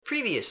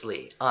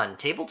Previously on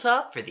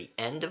Tabletop for the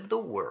End of the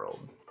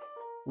World.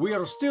 We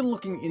are still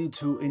looking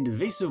into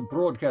invasive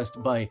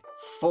broadcast by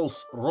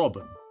False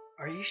Robin.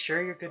 Are you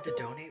sure you're good to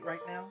donate right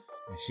now?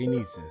 She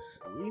needs this.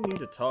 We need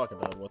to talk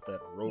about what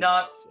that robot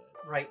Not said.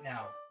 right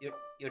now.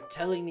 You're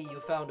telling me you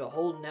found a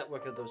whole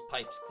network of those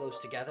pipes close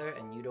together,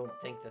 and you don't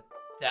think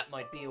that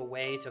might be a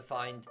way to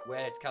find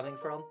where it's coming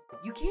from?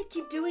 You can't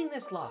keep doing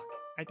this, Locke.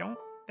 I don't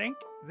think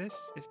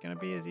this is going to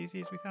be as easy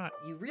as we thought.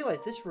 You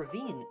realize this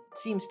ravine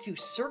seems to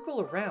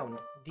circle around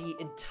the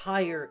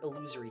entire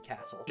illusory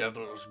castle.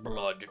 Devil's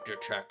blood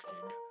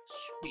detected.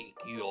 Speak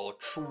your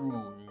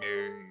true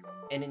name.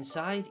 And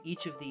inside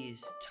each of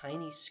these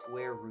tiny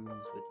square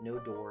rooms with no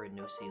door and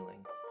no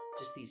ceiling,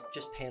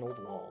 just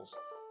paneled walls,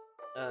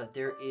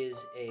 there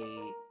is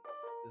a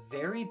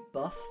very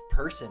buff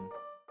person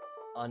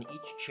on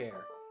each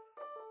chair.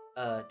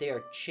 They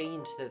are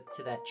chained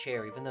to that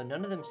chair, even though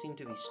none of them seem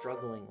to be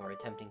struggling or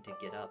attempting to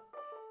get up.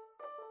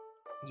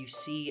 You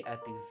see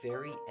at the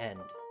very end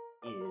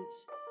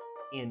is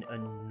an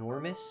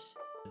enormous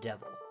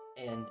devil,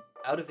 and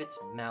out of its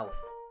mouth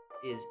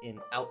is an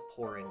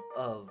outpouring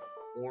of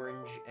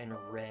orange and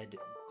red,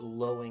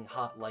 glowing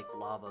hot like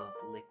lava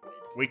liquid.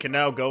 We can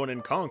now go in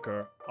and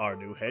conquer our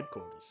new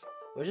headquarters.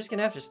 We're just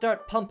gonna have to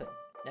start pumping.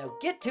 Now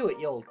get to it,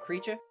 you old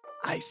creature.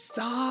 I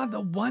saw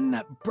the one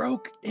that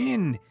broke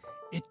in.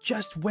 It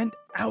just went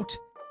out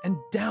and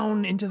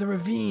down into the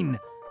ravine.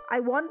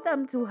 I want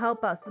them to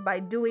help us by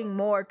doing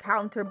more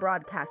counter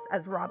broadcasts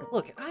as Robin.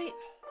 Look,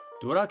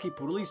 Duraki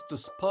Police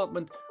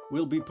Department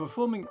will be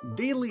performing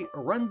daily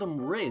random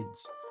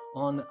raids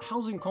on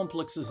housing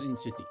complexes in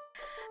city.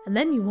 And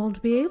then you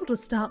won't be able to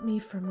stop me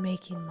from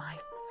making my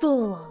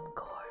full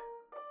encore.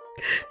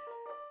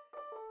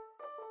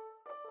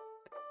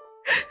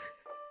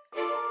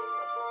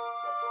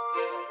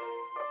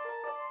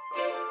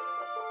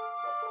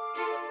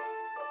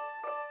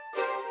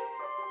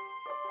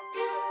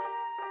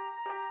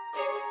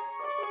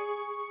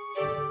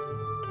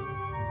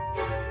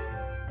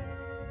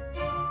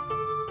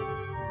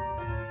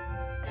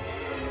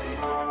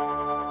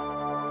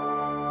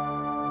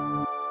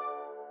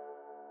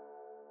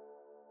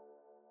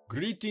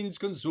 Greetings,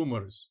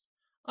 consumers.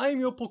 I'm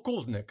your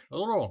Polkovnik,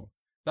 Rong,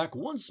 back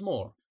once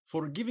more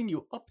for giving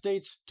you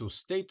updates to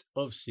State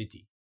of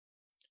City.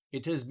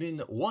 It has been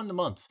 1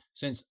 month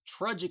since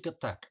tragic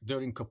attack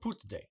during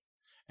Kaput Day,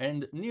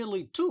 and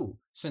nearly 2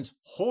 since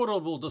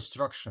horrible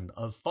destruction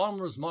of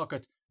farmers'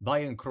 market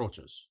by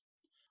encroachers.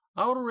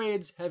 Our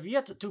raids have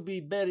yet to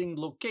be bearing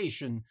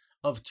location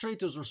of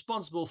traitors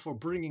responsible for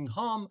bringing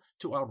harm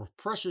to our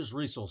precious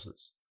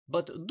resources.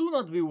 But do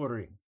not be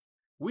worrying.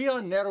 We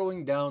are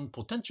narrowing down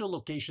potential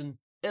location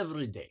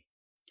every day.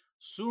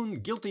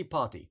 Soon guilty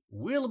party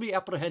will be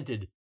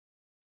apprehended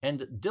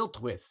and dealt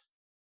with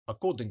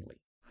accordingly.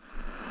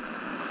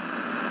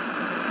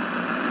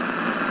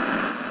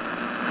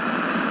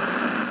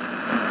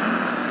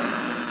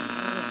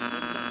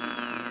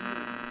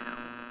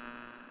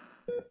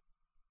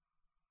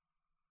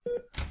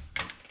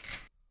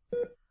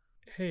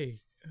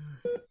 Hey,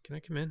 can I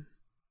come in?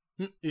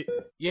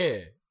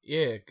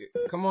 Yeah,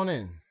 come on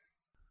in.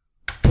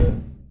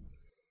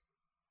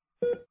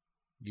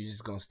 You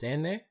just gonna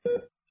stand there?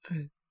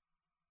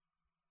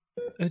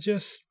 I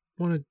just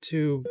wanted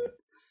to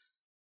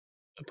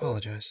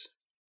apologize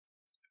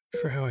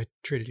for how I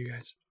treated you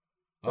guys.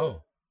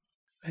 Oh.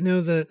 I know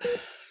that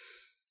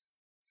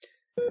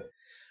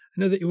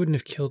you wouldn't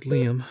have killed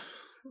Liam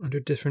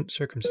under different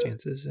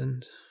circumstances,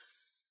 and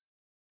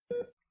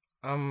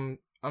I'm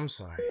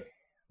sorry.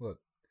 Look,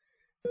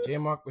 J.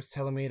 Mark was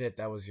telling me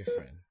that was your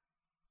friend.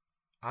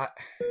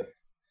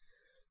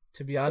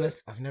 To be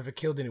honest, I've never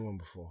killed anyone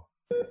before.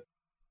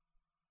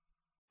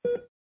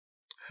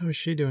 How is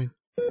she doing?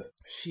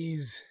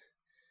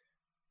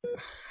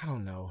 I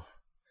don't know.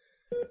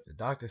 The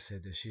doctor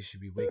said that she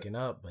should be waking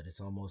up, but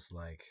it's almost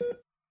like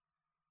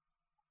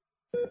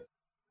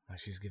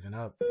she's given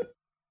up.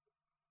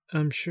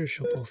 I'm sure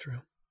she'll pull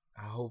through.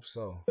 I hope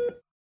so.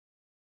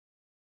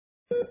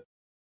 Did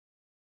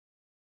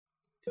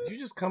you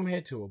just come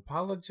here to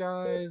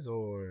apologize,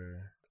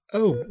 or?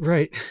 Oh,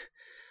 right.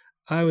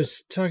 I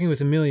was talking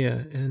with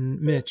Amelia and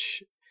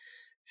Mitch,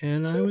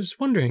 and I was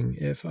wondering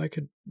if I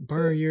could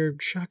borrow your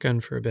shotgun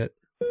for a bit.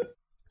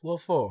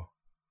 What for?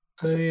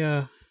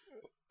 I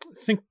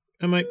think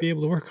I might be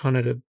able to work on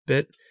it a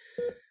bit.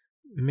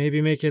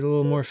 Maybe make it a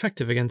little more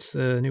effective against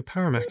the new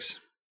Power Mechs.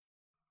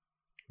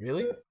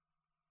 Really?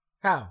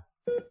 How?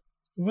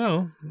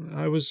 Well,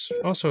 I was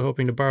also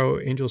hoping to borrow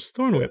Angel's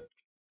Thorn Whip.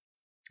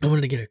 I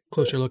wanted to get a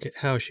closer look at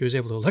how she was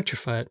able to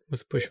electrify it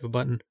with the push of a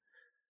button.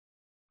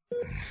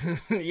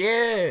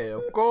 Yeah,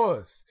 of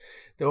course.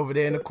 They're over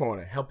there in the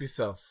corner. Help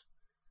yourself.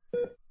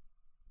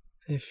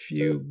 If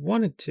you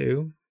wanted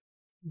to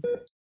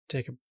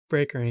take a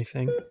break or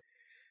anything,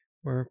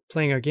 we're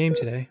playing our game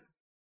today.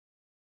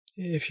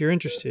 If you're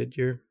interested,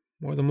 you're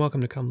more than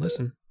welcome to come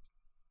listen.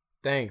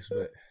 Thanks,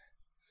 but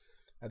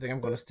I think I'm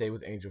going to stay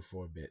with Angel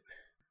for a bit.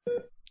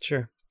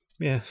 Sure.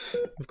 Yeah,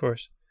 of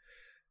course.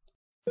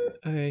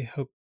 I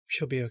hope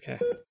she'll be okay.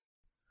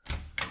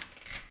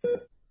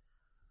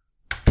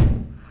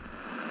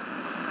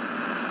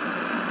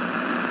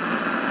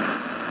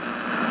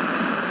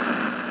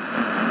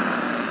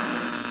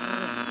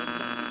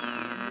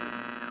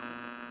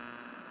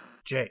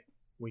 Jay,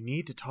 we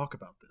need to talk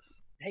about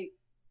this. Hey,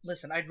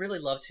 listen, I'd really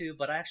love to,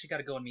 but I actually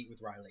gotta go and meet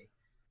with Riley.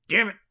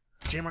 Damn it!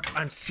 J-Mark,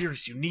 I'm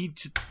serious. You need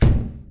to...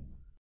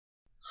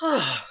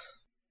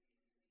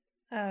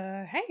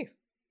 Hey.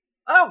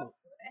 Oh,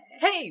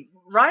 hey,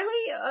 Riley?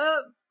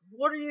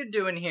 What are you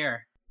doing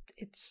here?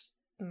 It's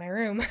my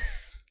room.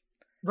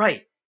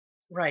 Right.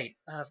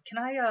 Can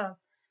I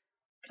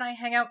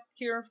hang out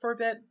here for a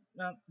bit?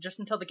 Just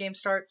until the game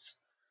starts?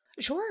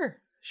 Sure.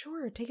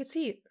 Take a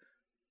seat.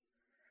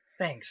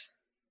 Thanks.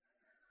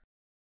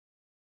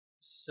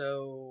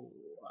 So,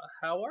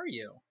 how are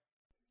you?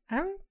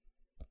 I'm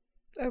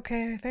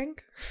okay, I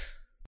think.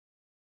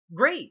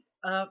 Great.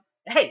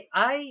 Hey,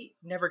 I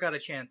never got a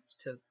chance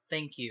to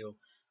thank you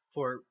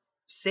for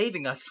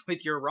saving us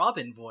with your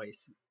Robin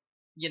voice.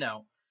 You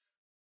know,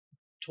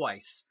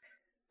 twice.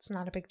 It's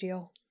not a big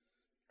deal.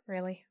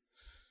 Really.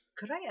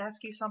 Could I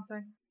ask you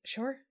something?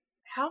 Sure.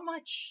 How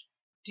much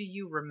do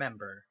you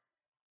remember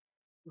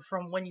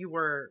from when you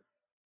were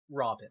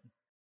Robin?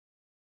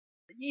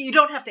 You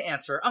don't have to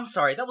answer. I'm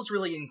sorry, that was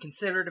really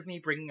inconsiderate of me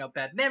bringing up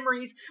bad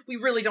memories. We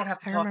really don't have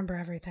to talk. I remember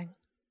everything.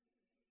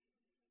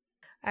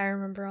 I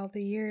remember all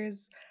the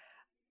years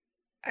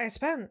I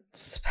spent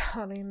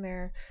spouting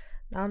their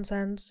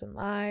nonsense and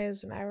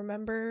lies, and I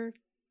remember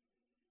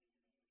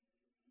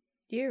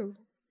you.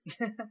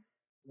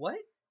 What?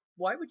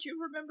 Why would you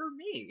remember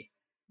me?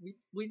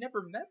 We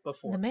never met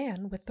before. The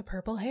man with the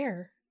purple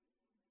hair.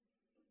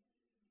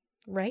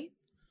 Right?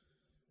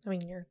 I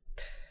mean, your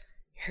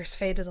hair's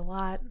faded a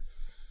lot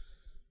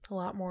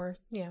more,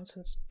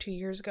 since 2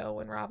 years ago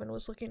when Robin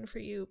was looking for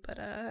you, but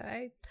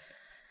I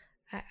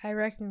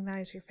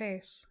recognize your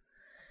face.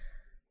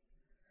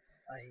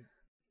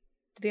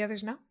 Do the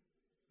others know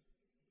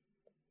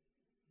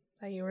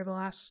that you were the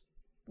last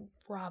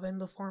Robin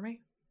before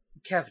me?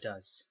 Kev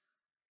does.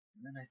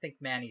 And I think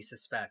Manny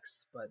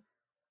suspects, but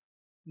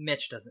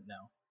Mitch doesn't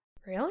know.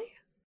 Really?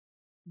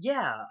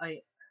 Yeah,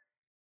 I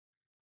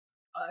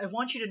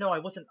want you to know I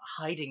wasn't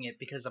hiding it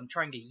because I'm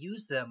trying to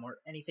use them or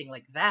anything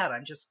like that.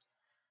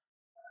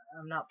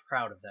 I'm not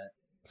proud of that.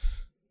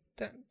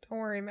 Don't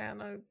worry,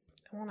 man. I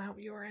won't help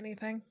you or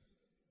anything.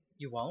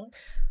 You won't?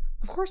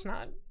 Of course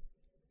not. I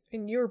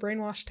mean, you were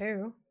brainwashed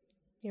too.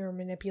 You were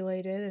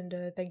manipulated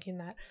into thinking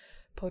that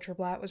Poacher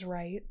Blatt was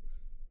right,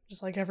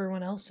 just like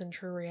everyone else in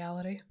true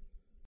reality.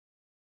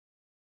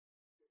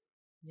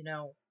 You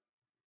know,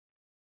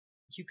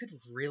 you could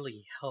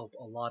really help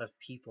a lot of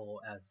people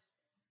as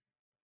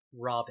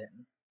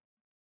Robin.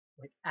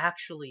 Like,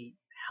 actually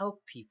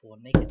help people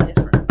and make a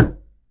difference.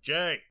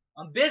 Jay!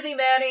 I'm busy,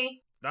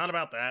 Manny! It's not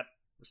about that.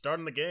 We're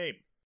starting the game.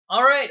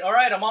 Alright,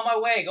 I'm on my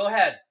way. Go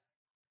ahead.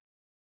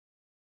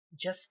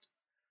 Just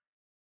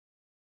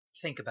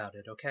think about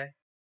it, okay?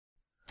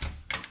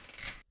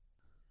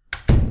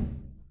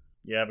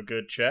 You have a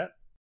good chat?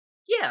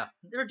 Yeah,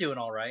 they're doing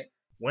alright.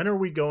 When are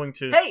we going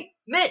to... Hey,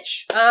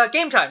 Mitch!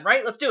 Game time,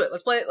 right? Let's do it.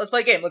 Let's play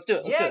a game. Let's do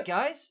it. Yeah,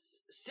 guys.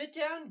 Sit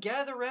down,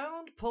 gather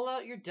round, pull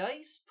out your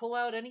dice, pull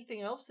out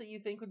anything else that you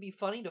think would be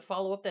funny to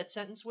follow up that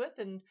sentence with,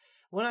 and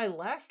when I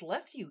last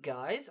left you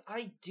guys,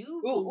 I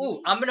do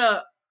believe...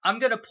 I'm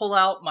gonna pull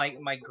out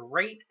my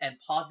great and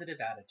positive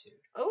attitude.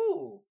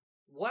 Oh,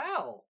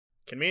 wow.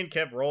 Can me and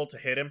Kev roll to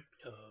hit him?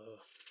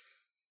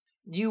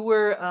 You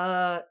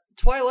were,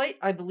 Twilight,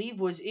 I believe,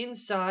 was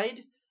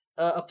inside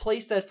a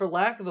place that, for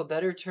lack of a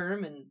better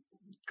term and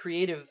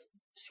creative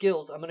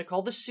skills, I'm gonna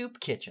call the soup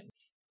kitchen.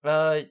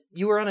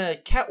 You were on a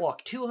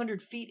catwalk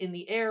 200 feet in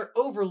the air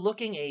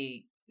overlooking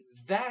a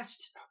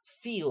vast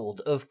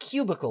field of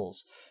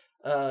cubicles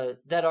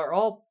that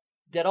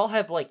all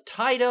have like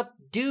tied up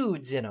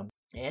dudes in them.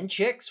 And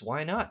chicks,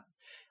 why not?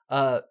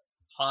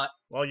 Hot.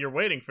 While you're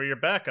waiting for your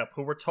backup,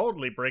 who were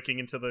totally breaking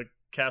into the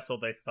castle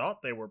they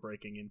thought they were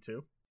breaking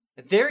into.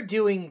 They're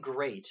doing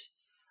great.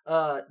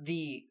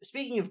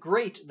 Speaking of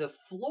great, the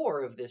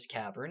floor of this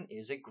cavern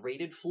is a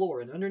grated floor,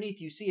 and underneath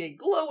you see a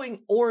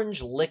glowing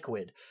orange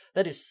liquid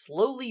that is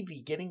slowly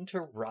beginning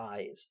to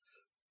rise.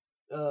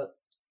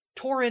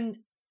 Torin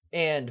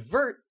and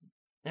Vert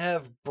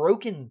have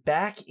broken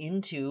back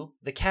into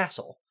the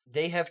castle.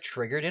 They have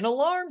triggered an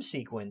alarm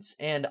sequence,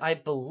 and I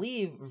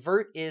believe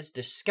Vert is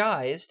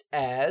disguised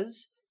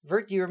as...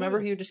 Vert, do you remember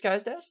who you're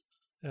disguised as?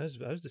 I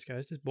was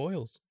disguised as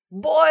Boils.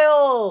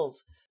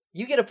 Boils!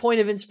 You get a point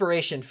of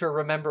inspiration for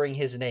remembering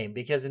his name,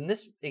 because in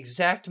this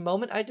exact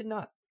moment, I did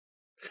not.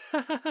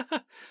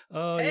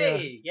 Oh,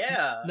 hey,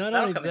 yeah. Not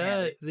only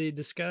that, the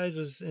disguise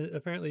was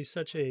apparently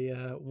such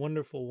a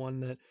wonderful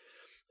one that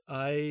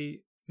I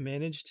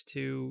managed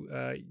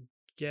to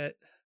get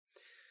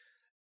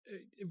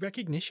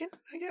recognition,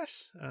 I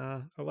guess.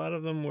 A lot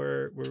of them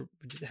were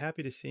just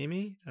happy to see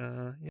me.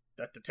 Yeah.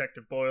 That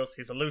Detective Boyles,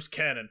 he's a loose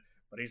cannon,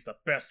 but he's the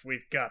best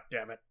we've got,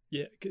 damn it.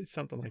 Yeah,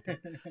 something like that.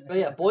 But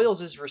yeah,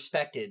 Boyles is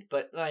respected,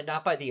 but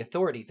not by the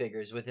authority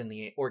figures within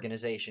the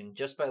organization,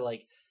 just by,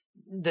 like,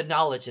 the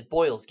knowledge that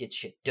Boyles gets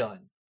shit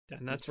done.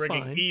 And that's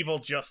bringing fine. evil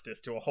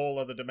justice to a whole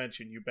other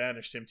dimension you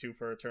banished him to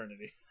for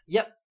eternity.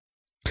 Yep.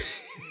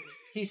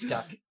 He's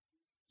stuck.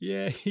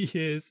 Yeah, he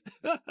is.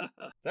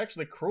 It's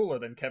actually crueler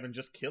than Kevin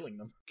just killing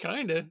them.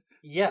 Kinda.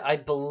 Yeah, I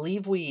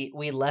believe we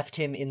left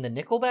him in the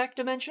Nickelback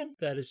dimension.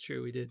 That is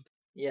true, we did.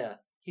 Yeah,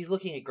 he's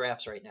looking at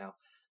graphs right now.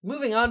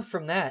 Moving on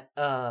from that,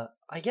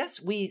 I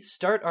guess we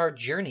start our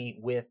journey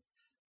with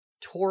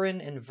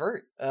Torin and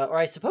Vert. Or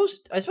I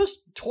suppose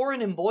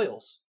Torin and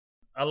Boyles.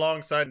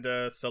 Alongside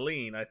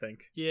Celine, I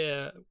think.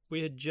 Yeah,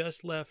 we had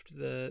just left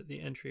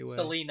the entryway.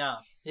 Selena.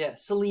 Yeah,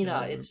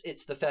 Selena.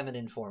 It's the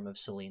feminine form of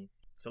Celine.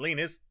 Celine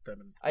is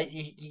feminine.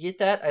 You get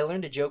that? I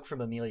learned a joke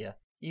from Amelia.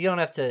 You don't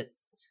have to...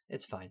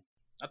 It's fine.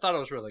 I thought it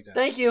was really good.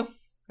 Thank you.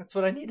 That's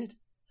what I needed.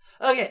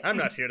 Okay. I'm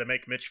not here to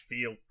make Mitch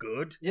feel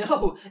good.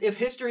 No, if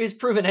history has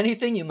proven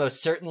anything, you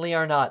most certainly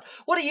are not.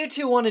 What do you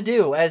two want to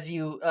do as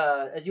you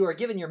are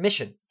given your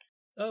mission?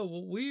 Oh,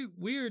 well,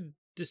 we are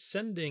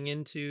descending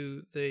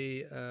into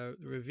the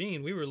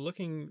ravine. We were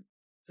looking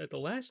at the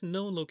last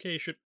known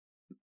location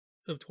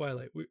of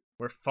Twilight.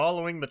 We're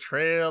following the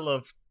trail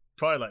of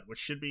Twilight, which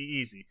should be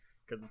easy,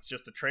 because it's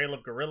just a trail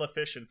of gorilla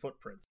fish and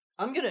footprints.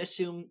 I'm going to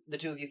assume the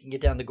two of you can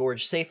get down the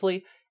gorge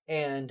safely,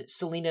 and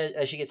Selena,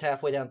 as she gets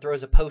halfway down,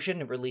 throws a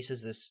potion and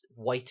releases this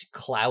white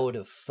cloud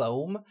of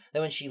foam.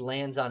 Then when she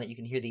lands on it, you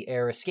can hear the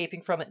air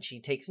escaping from it, and she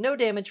takes no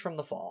damage from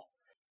the fall.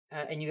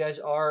 And you guys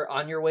are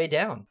on your way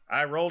down.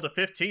 I rolled a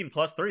 15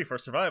 plus 3 for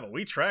survival.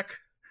 We track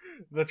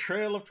the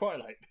trail of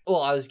Twilight.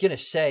 Well, I was going to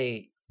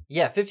say,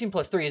 yeah, 15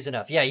 plus 3 is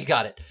enough. Yeah, you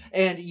got it.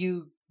 And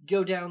you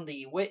go down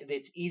the way.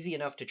 It's easy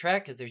enough to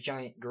track because there's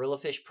giant gorilla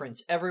fish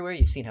prints everywhere.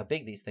 You've seen how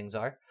big these things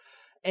are.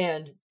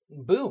 And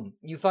boom,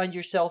 you find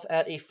yourself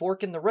at a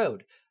fork in the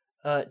road.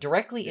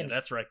 Directly in...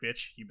 That's right,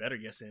 bitch. You better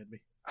yes and me.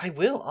 I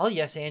will. I'll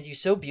yes and you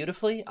so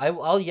beautifully.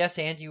 I'll yes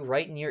and you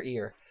right in your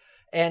ear.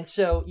 And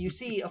so you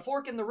see a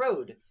fork in the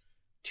road.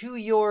 To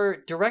your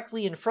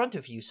directly in front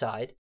of you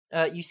side,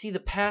 you see the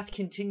path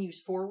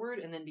continues forward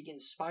and then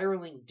begins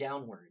spiraling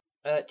downward.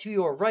 To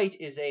your right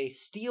is a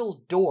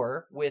steel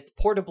door with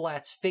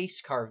Portablat's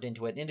face carved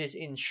into it, and it is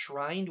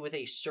enshrined with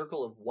a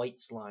circle of white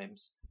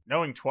slimes.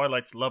 Knowing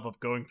Twilight's love of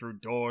going through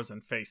doors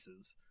and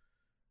faces,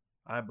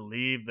 I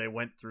believe they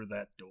went through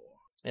that door.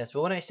 Yes,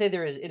 but when I say it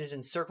is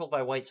encircled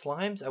by white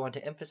slimes, I want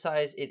to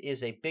emphasize it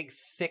is a big,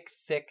 thick,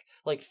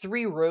 like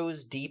 3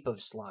 rows deep of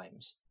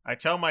slimes. I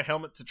tell my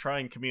helmet to try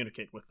and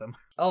communicate with them.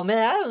 Oh man,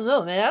 I don't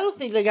know, man. I don't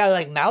think they got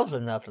like mouths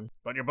or nothing.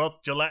 But you're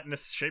both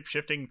gelatinous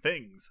shape-shifting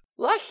things.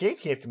 Well, I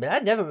shape-shift, man. I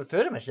never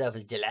refer to myself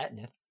as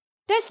gelatinous.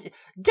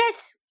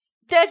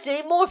 That's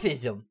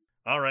amorphism.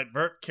 All right,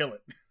 Vert, kill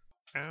it.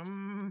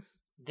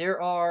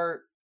 There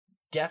are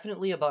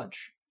definitely a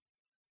bunch.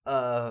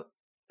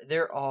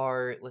 There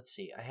are, let's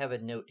see, I have a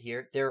note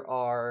here. There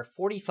are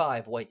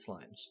 45 white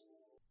slimes.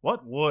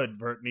 What would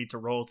Vert need to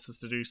roll to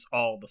seduce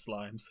all the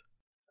slimes?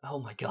 Oh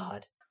my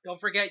god. Don't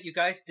forget, you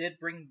guys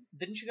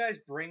didn't you guys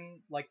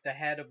bring, like, the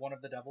head of one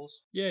of the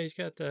devils? Yeah, he's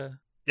got the...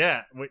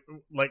 Yeah,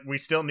 we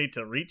still need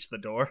to reach the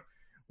door.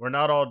 We're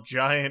not all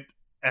giant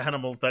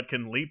animals that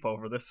can leap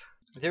over this.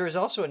 There is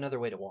also another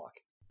way to walk.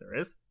 There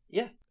is?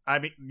 Yeah. I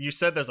mean, you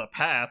said there's a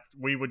path.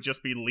 We would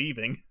just be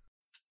leaving.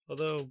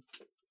 Although,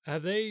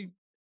 have they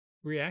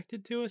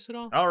reacted to us at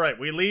all? All right,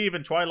 we leave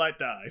and Twilight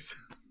dies.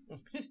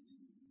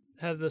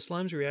 Have the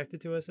slimes reacted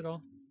to us at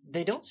all?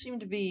 They don't seem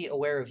to be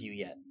aware of you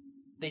yet.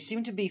 They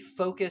seem to be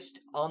focused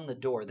on the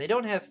door. They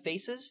don't have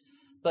faces,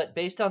 but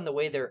based on the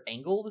way they're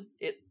angled,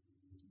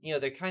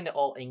 they're kind of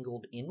all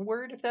angled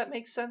inward, if that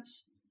makes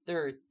sense.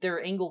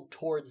 They're angled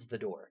towards the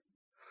door.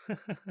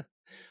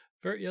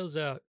 Vert yells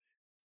out,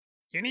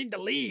 "You need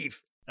to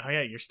leave!" Oh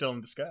yeah, you're still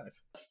in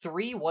disguise.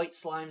 3 white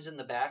slimes in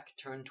the back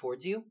turn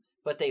towards you,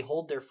 but they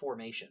hold their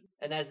formation.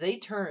 And as they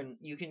turn,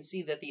 you can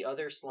see that the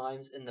other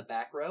slimes in the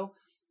back row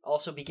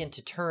also begin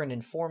to turn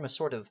and form a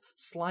sort of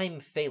slime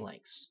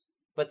phalanx.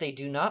 But they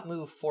do not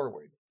move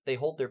forward. They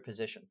hold their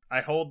position. I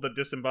hold the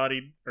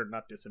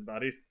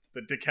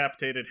the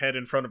decapitated head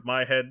in front of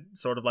my head,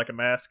 sort of like a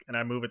mask, and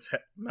I move its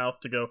mouth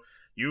to go,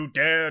 "You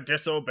dare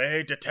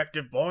disobey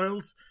Detective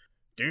Boyles?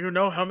 Do you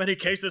know how many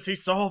cases he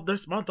solved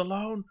this month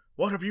alone?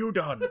 What have you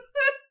done?"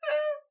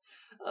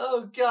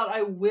 Oh god,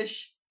 I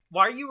wish...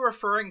 Why are you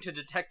referring to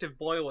Detective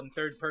Boyle in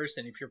third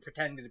person if you're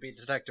pretending to be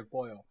Detective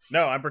Boyle?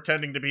 No, I'm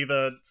pretending to be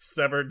the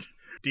severed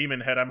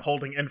demon head I'm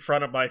holding in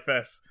front of my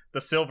face.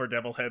 The silver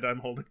devil head I'm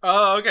holding.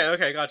 Oh,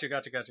 okay, got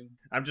you.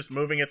 I'm just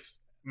moving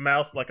its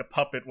mouth like a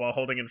puppet while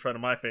holding in front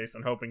of my face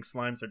and hoping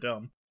slimes are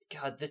dumb.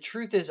 God, the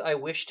truth is I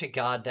wish to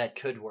God that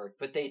could work,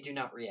 but they do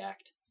not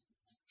react.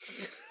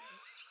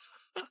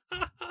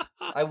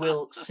 I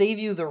will save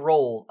you the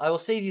role. I will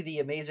save you the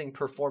amazing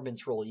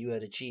performance role you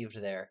had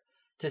achieved there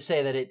to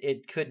say that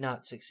it could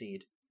not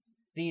succeed.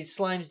 These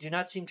slimes do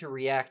not seem to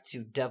react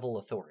to devil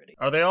authority.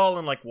 Are they all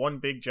in like one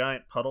big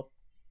giant puddle?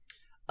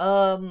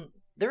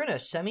 They're in a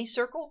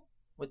semicircle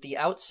with the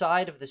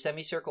outside of the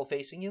semicircle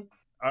facing you.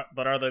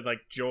 But are they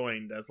like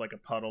joined as like a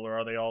puddle, or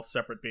are they all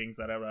separate beings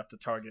that I would have to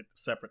target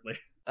separately?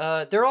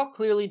 They're all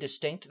clearly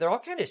distinct. They're all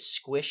kind of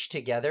squished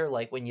together,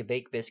 like when you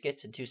bake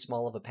biscuits in too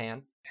small of a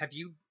pan. Have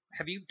you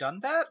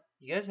done that?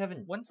 You guys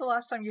haven't. When's the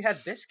last time you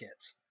had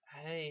biscuits?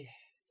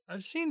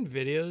 I've seen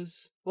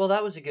videos. Well,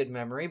 that was a good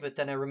memory, but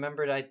then I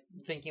remembered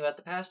thinking about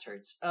the past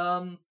hurts.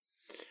 All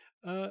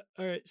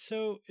right.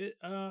 So,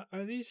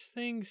 are these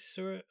things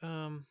sort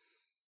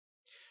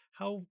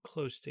how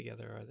close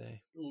together are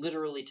they?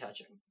 Literally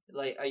touching.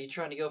 Like, are you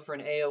trying to go for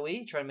an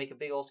AoE? Trying to make a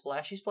big old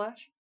splashy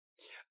splash?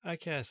 I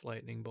cast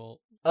lightning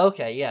bolt.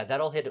 Okay, yeah,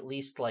 that'll hit at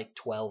least like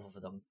 12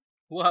 of them.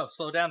 Whoa,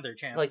 slow down there,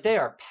 champ. Like, they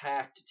are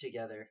packed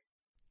together.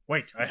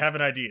 Wait, I have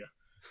an idea.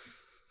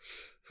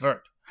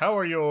 Vert, how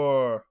are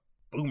your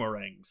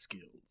boomerang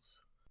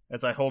skills?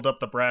 As I hold up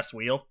the brass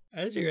wheel.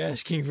 As you're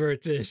asking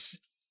Vert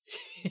this,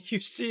 you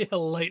see a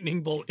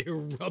lightning bolt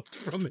erupt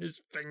from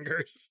his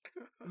fingers.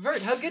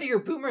 Vert, how good are your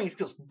boomerang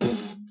skills?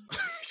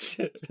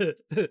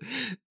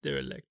 They're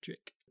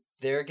electric.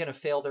 They're gonna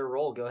fail their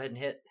roll. Go ahead and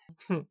hit.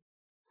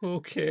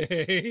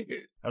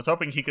 Okay. I was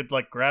hoping he could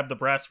like grab the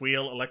brass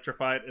wheel,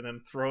 electrify it, and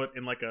then throw it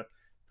in like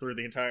through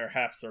the entire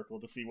half circle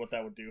to see what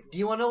that would do. Do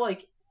you want to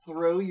like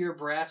throw your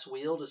brass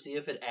wheel to see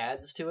if it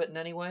adds to it in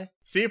any way?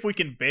 See if we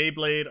can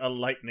Beyblade a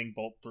lightning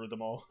bolt through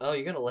them all. Oh,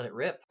 you're gonna let it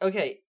rip.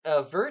 Okay,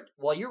 Vert,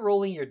 while you're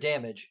rolling your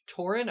damage,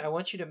 Torin, I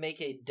want you to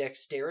make a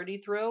dexterity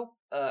throw,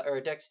 or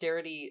a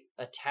dexterity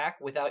attack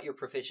without your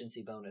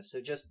proficiency bonus. So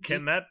just...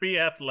 Can that be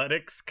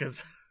athletics?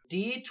 Because...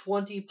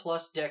 D20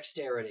 plus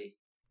dexterity.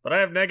 But I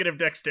have negative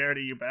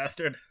dexterity, you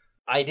bastard.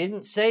 I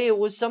didn't say it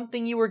was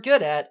something you were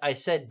good at. I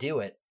said do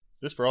it.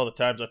 Is this for all the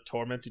times I've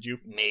tormented you?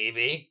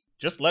 Maybe.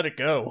 Just let it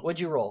go. What'd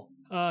you roll?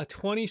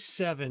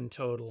 27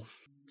 total.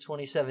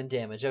 27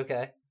 damage,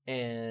 okay.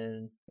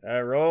 And... I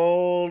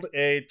rolled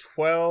a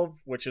 12,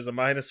 which is a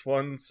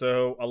 -1,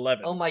 so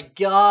 11. Oh my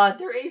god,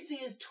 their AC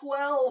is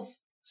 12!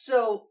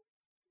 So...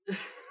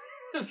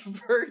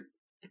 Vert,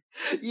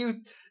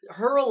 you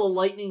hurl a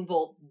lightning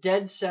bolt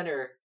dead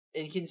center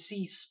and you can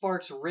see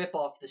sparks rip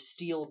off the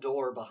steel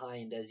door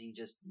behind as you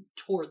just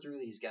tore through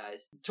these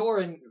guys.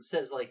 Torin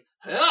says like,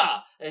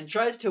 "Ha!" and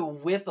tries to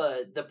whip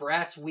the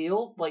brass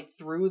wheel like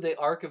through the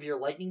arc of your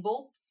lightning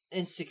bolt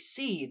and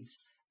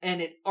succeeds,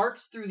 and it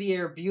arcs through the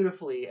air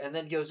beautifully and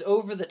then goes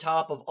over the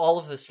top of all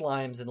of the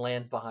slimes and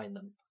lands behind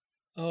them.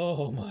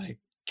 Oh my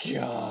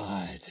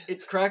god.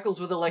 It crackles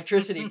with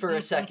electricity for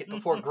a second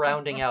before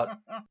grounding out.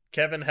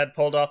 Kevin had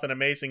pulled off an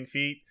amazing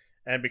feat,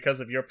 and because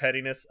of your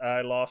pettiness,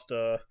 I lost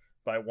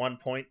by 1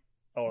 point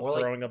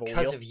throwing of a wheel.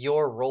 Because of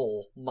your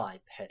role,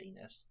 my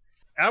pettiness.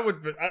 I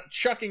would be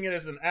chucking it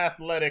as an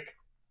athletic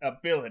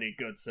ability,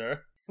 good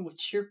sir.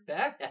 Which you're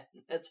bad at.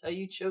 That's how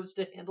you chose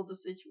to handle the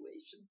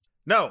situation.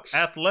 No,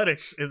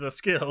 athletics is a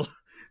skill.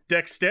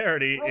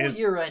 Dexterity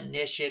is... Roll your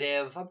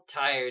initiative. I'm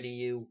tired of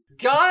you.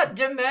 God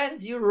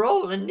demands you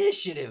roll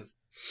initiative.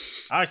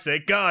 I say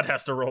God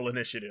has to roll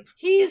initiative.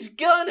 He's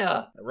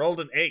gonna. I rolled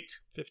an 8.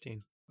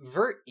 15.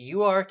 Vert,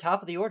 you are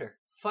top of the order.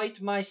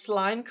 Fight my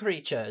slime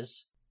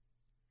creatures.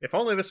 If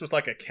only this was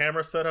like a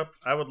camera setup,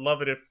 I would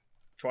love it if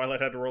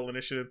Twilight had to roll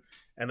initiative,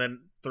 and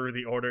then through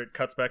the order it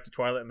cuts back to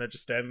Twilight, and they're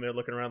just standing there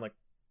looking around like,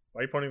 why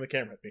are you pointing the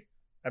camera at me?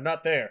 I'm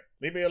not there.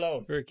 Leave me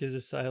alone. Vert gives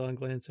a silent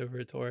glance over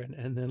at Torin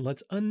and then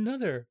lets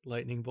another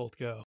lightning bolt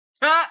go.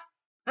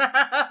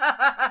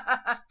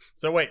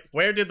 So wait,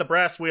 where did the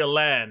brass wheel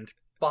land?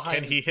 Behind.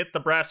 Can he hit the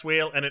brass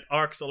wheel and it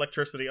arcs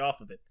electricity off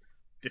of it,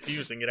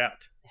 diffusing it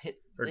out,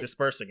 or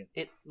dispersing it?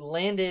 It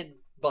landed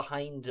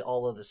behind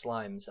all of the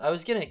slimes. I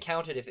was gonna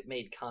count it if it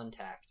made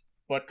contact.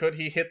 But could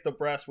he hit the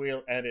brass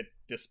wheel and it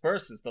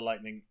disperses the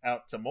lightning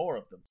out to more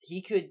of them?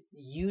 He could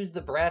use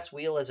the brass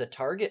wheel as a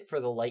target for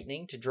the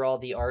lightning to draw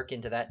the arc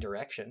into that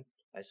direction,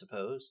 I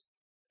suppose.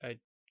 I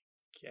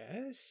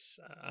guess?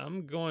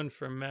 I'm going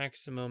for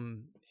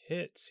maximum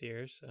hits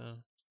here, so...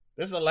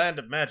 This is a land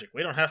of magic.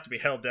 We don't have to be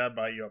held down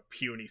by your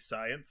puny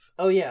science.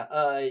 Oh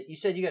yeah, you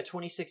said you got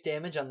 26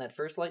 damage on that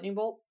first lightning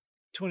bolt?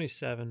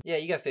 27. Yeah,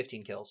 you got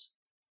 15 kills.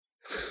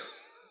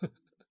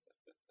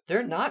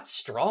 They're not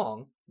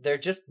strong. They're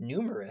just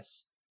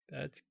numerous.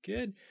 That's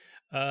good.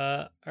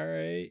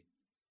 Alright.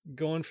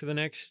 Going for the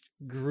next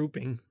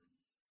grouping.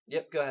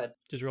 Yep, go ahead.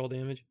 Just roll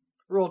damage.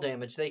 Roll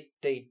damage. They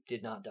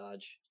did not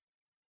dodge.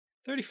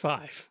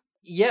 35.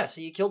 Yeah,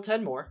 so you killed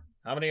 10 more.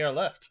 How many are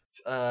left?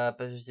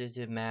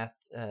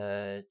 Math,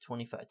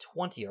 25.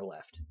 20 are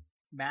left.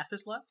 Math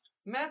is left?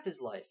 Math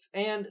is life.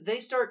 And they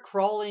start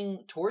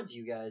crawling towards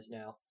you guys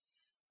now.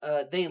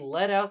 They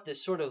let out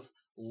this sort of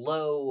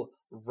low,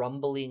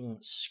 rumbling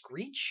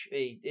screech.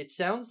 It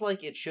sounds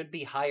like it should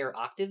be higher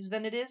octaves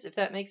than it is, if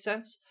that makes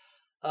sense.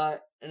 And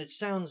it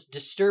sounds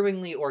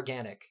disturbingly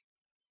organic.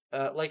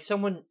 Like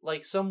someone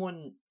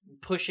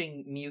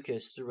pushing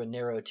mucus through a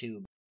narrow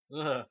tube.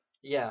 Ugh.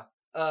 Yeah.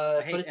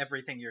 I hate but it's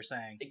everything you're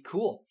saying.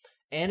 Cool.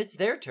 And it's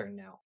their turn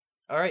now.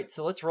 Alright,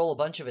 so let's roll a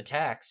bunch of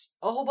attacks.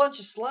 A whole bunch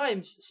of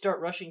slimes start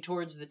rushing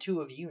towards the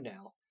two of you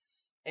now.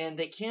 And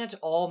they can't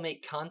all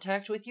make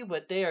contact with you,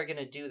 but they are going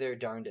to do their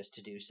darndest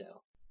to do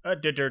so.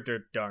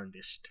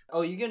 Darndest.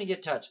 Oh, you're gonna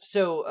get touched.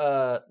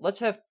 So, let's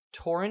have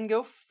Torin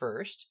go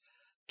first.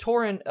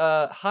 Torin,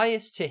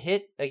 highest to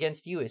hit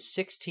against you is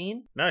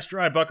 16. Nice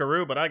try,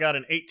 Buckaroo, but I got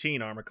an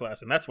 18 armor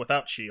class, and that's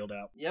without shield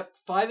out. Yep,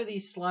 5 of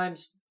these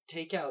slimes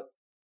take out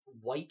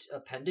white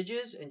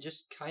appendages and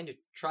just kind of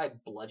try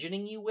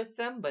bludgeoning you with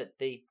them, but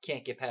they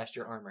can't get past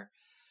your armor.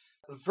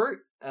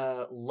 Vert,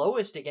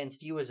 lowest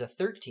against you is a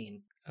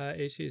 13.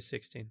 AC is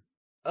 16.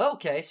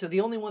 Okay, so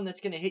the only one that's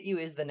going to hit you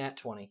is the nat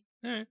 20.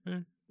 Alright.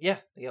 Yeah,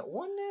 we got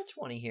one nat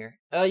 20 here.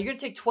 You're going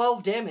to take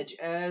 12 damage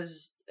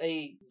as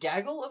a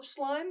gargle of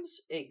slimes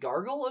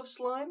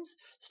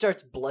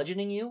starts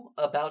bludgeoning you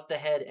about the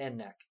head and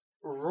neck.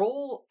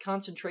 Roll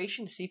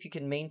concentration to see if you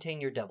can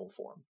maintain your devil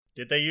form.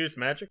 Did they use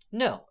magic?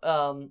 No.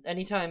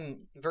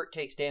 Anytime Vert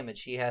takes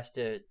damage, he has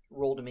to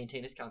roll to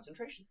maintain his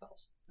concentration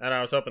spells. And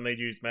I was hoping they'd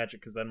use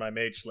magic, because then my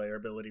Mage Slayer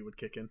ability would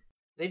kick in.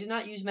 They did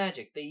not use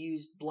magic. They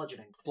used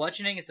bludgeoning.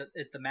 Bludgeoning is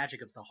the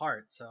magic of the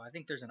heart, so I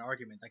think there's an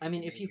argument that can be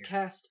if you made here.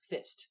 cast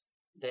Fist,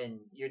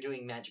 then you're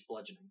doing magic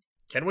bludgeoning.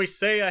 Can we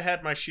say I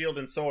had my shield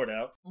and sword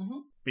out? Mm-hmm.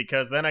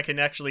 Because then I can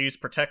actually use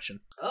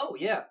protection. Oh,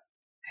 yeah.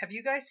 Have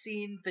you guys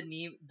seen the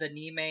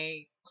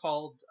Nime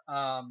called,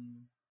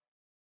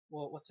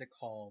 what's it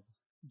called?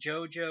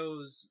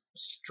 JoJo's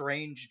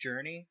Strange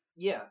Journey?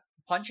 Yeah.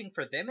 Punching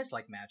for them is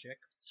like magic.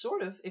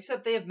 Sort of,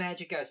 except they have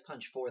magic guys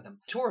punch for them.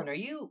 Torin, are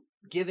you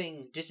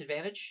giving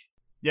disadvantage?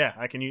 Yeah,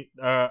 I can use...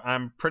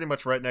 I'm pretty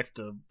much right next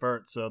to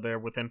Vert, so they're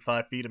within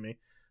 5 feet of me.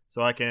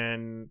 So I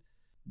can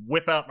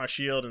whip out my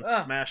shield and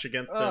smash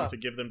against them to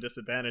give them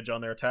disadvantage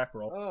on their attack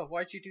roll. Oh,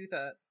 why'd you do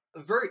that?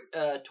 Vert,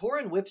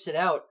 Torin whips it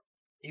out.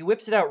 He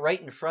whips it out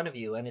right in front of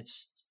you, and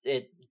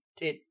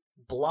it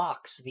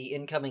blocks the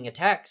incoming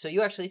attack, so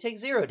you actually take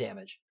 0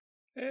 damage.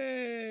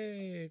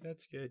 Hey,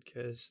 that's good,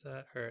 because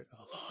that hurt a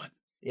lot.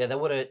 Yeah,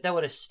 that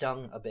would have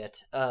stung a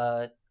bit.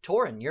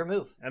 Torin, your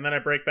move. And then I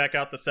break back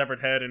out the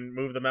severed head and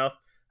move the mouth.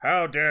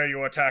 How dare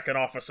you attack an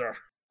officer?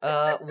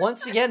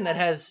 Once again, that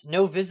has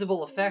no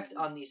visible effect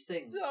on these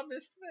things.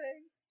 Dumbest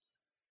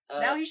thing.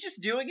 Now he's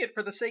just doing it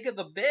for the sake of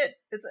the bit.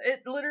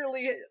 It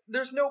literally,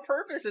 there's no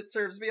purpose it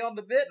serves beyond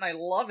the bit, and I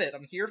love it.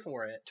 I'm here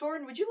for it.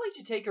 Torin, would you like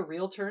to take a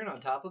real turn on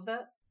top of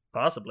that?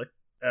 Possibly.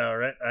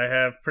 Alright, I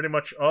have pretty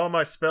much all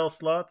my spell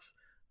slots,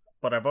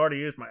 but I've already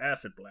used my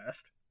Acid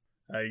Blast.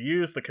 I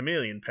used the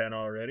Chameleon Pen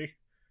already,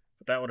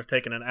 but that would have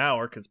taken an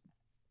hour, because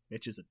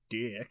Mitch is a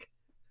dick.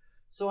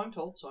 So I'm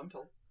told.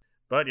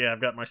 But yeah,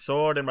 I've got my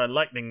sword and my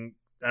lightning...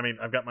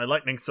 I've got my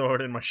lightning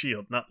sword and my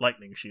shield, not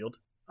lightning shield.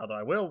 Although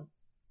I will,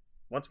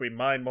 once we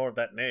mine more of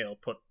that nail,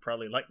 put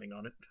probably lightning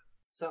on it.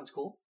 Sounds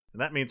cool.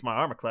 And that means my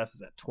armor class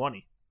is at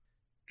 20.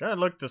 Trying to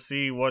look to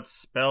see what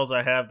spells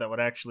I have that would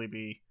actually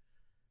be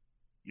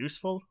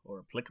useful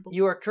or applicable.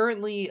 You are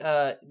currently,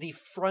 the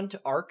front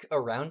arc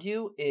around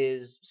you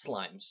is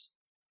slimes.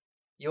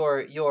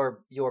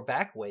 Your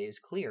back way is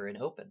clear and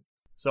open.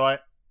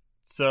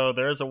 So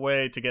there's a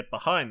way to get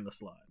behind the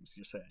slimes,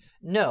 you're saying?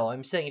 No,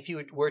 I'm saying if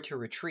you were to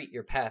retreat,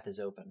 your path is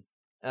open.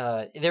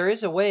 There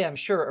is a way, I'm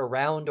sure,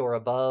 around or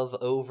above,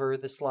 over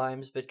the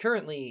slimes, but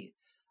currently,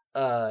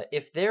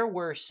 if there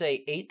were,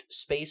 say, 8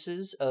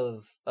 spaces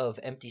of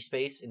empty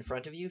space in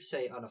front of you,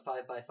 say on a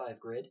 5x5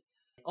 grid,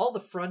 all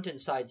the front and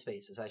side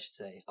spaces, I should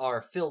say,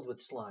 are filled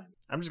with slime.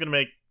 I'm just going to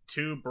make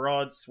 2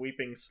 broad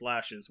sweeping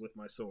slashes with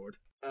my sword.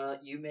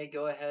 You may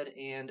go ahead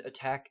and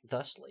attack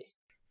thusly.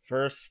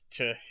 First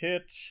to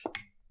hit,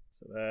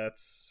 so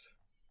that's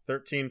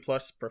 13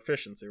 plus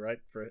proficiency, right?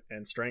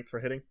 And strength for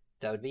hitting?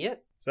 That would be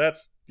it. So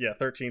that's,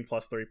 13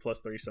 plus 3,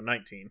 so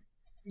 19.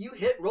 You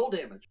hit, roll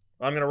damage.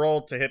 I'm going to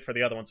roll to hit for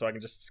the other one so I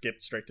can just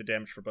skip straight to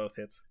damage for both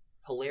hits.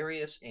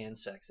 Hilarious and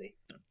sexy.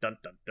 Dun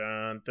dun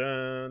dun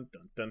dun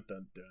dun dun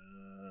dun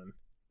dun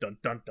dun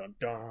dun dun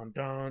dun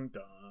dun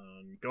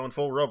dun. Going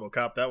full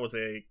RoboCop, that was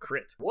a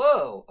crit.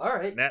 Whoa,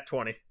 alright. Nat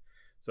 20.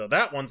 So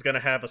that one's going to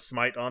have a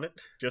smite on it.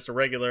 Just a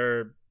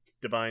regular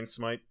divine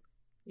smite.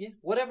 Yeah,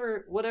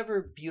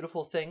 whatever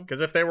beautiful thing.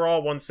 Because if they were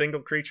all one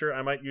single creature,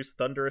 I might use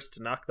Thunderous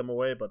to knock them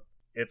away, but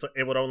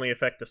it would only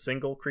affect a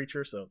single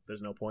creature, so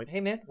there's no point. Hey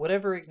man,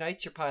 whatever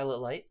ignites your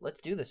pilot light, let's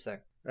do this thing.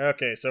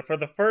 Okay, so for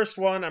the first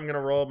one, I'm going to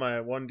roll my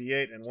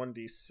 1d8 and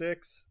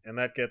 1d6, and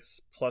that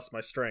gets plus my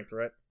strength,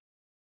 right?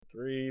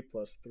 3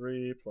 plus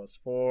 3 plus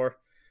 4.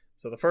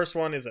 So the first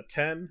one is a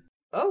 10.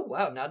 Oh,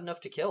 wow, not enough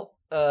to kill.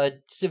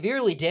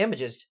 Severely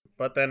damages.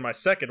 But then my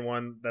second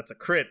one, that's a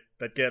crit,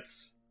 that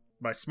gets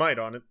my smite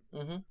on it.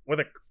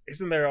 Mm-hmm.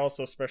 Isn't there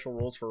also special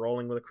rules for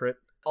rolling with a crit?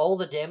 All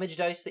the damage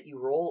dice that you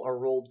roll are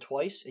rolled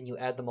twice, and you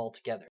add them all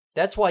together.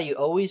 That's why you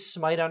always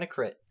smite on a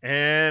crit.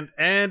 And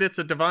it's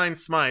a divine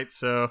smite,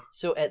 so...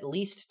 So at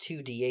least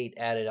 2d8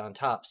 added on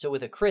top. So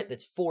with a crit,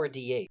 that's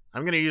 4d8.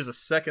 I'm going to use a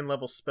second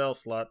level spell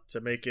slot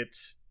to make it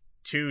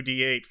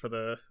 2d8 for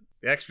the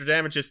extra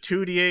damage is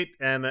 2d8,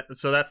 and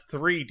so that's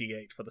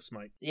 3d8 for the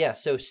smite. Yeah,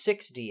 so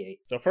 6d8.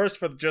 So first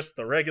for just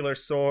the regular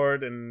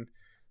sword and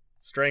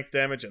strength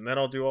damage, and then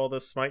I'll do all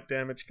this smite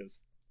damage,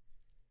 because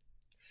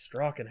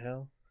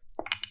Strockenhell.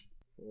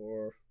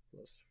 4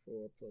 plus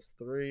 4 plus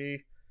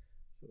 3.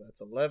 So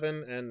that's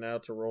 11, and now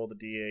to roll the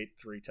d8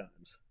 3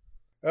 times.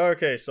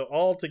 Okay, so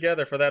all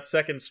together for that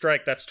second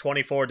strike, that's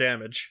 24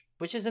 damage.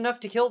 Which is enough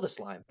to kill the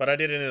slime. But I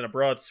did it in a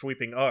broad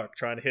sweeping arc,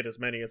 trying to hit as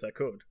many as I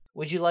could.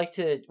 Would you like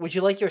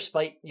your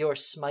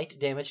smite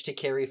damage to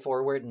carry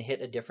forward and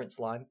hit a different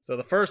slime? So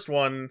the first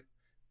one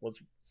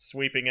was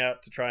sweeping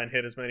out to try and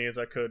hit as many as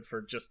I could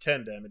for just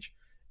 10 damage.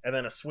 And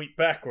then a sweep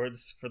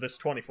backwards for this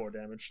 24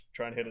 damage,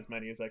 trying to hit as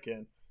many as I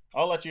can.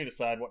 I'll let you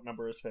decide what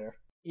number is fair.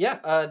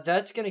 Yeah,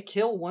 that's gonna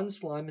kill one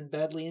slime and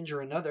badly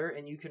injure another,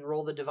 and you can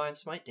roll the Divine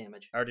Smite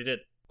damage. I already did.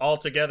 All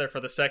together for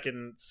the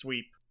second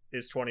sweep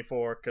is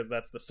 24, because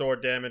that's the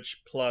sword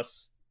damage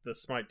plus the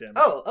smite damage.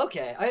 Oh,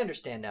 okay, I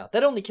understand now.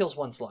 That only kills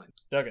one slime.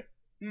 Okay.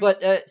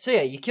 But, so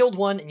yeah, you killed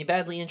one and you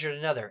badly injured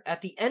another.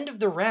 At the end of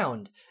the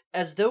round,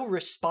 as though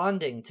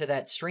responding to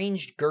that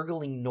strange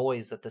gurgling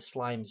noise that the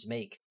slimes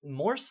make,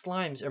 more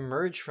slimes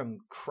emerge from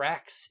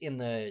cracks in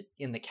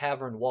the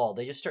cavern wall.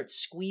 They just start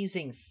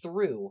squeezing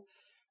through,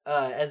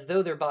 as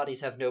though their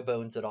bodies have no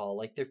bones at all.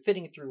 Like, they're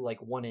fitting through,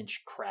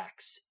 1-inch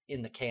cracks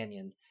in the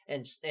canyon,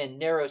 and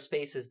narrow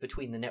spaces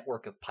between the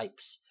network of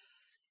pipes.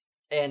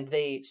 And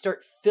they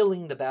start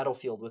filling the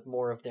battlefield with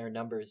more of their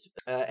numbers.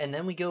 And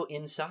then we go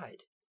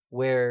inside,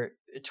 where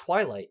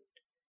Twilight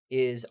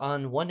is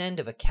on one end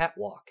of a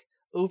catwalk,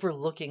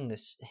 overlooking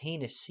this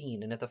heinous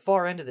scene. And at the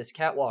far end of this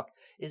catwalk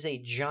is a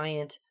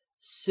giant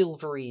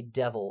silvery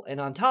devil.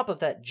 And on top of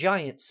that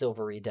giant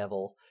silvery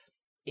devil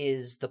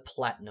is the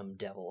Platinum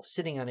Devil,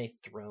 sitting on a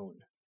throne.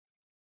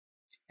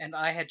 And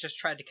I had just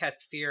tried to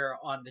cast fear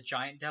on the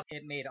giant devil.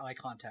 It made eye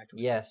contact with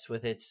me. Yes,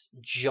 with its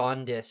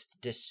jaundiced,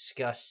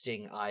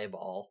 disgusting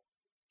eyeball,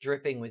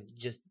 dripping with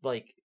just,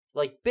 like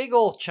big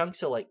old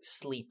chunks of,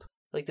 sleep.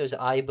 Like those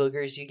eye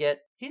boogers you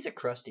get. He's a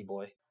crusty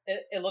boy.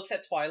 It looks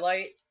at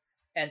Twilight,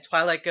 and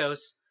Twilight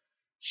goes,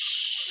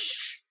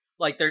 shh,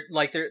 like they're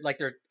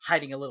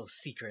hiding a little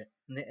secret,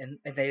 and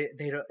they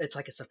don't, it's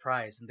like a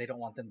surprise, and they don't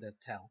want them to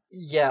tell.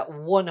 Yeah,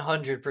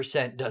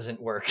 100%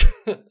 doesn't work.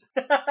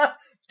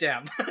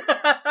 Damn.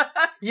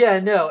 Yeah,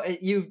 no,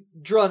 you've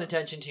drawn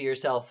attention to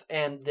yourself,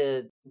 and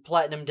the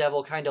Platinum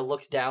Devil kind of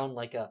looks down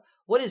like a,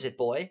 "What is it,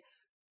 boy?"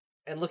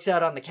 and looks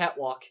out on the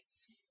catwalk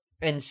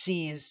and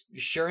sees,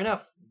 sure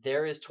enough,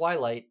 there is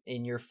Twilight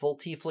in your full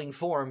tiefling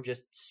form,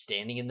 just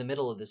standing in the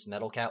middle of this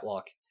metal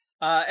catwalk.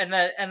 And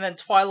then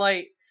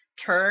Twilight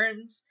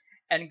turns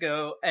and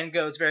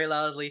goes very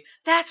loudly,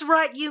 "That's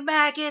right, you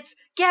maggots!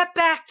 Get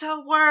back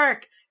to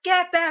work!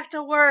 Get back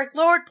to work!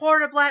 Lord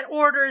Portablat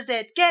orders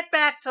it! Get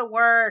back to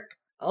work!"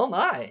 Oh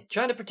my,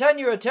 trying to pretend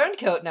you're a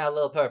turncoat now,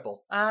 Lil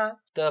Purple. Uh-huh.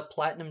 The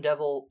Platinum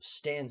Devil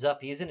stands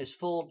up. He's in his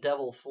full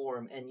devil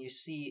form, and you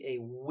see a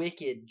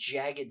wicked,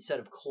 jagged set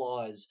of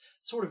claws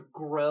sort of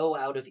grow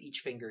out of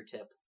each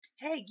fingertip.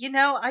 "Hey,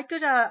 I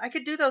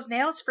could do those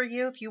nails for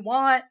you if you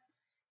want.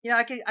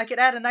 I could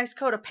add a nice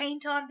coat of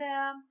paint on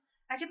them.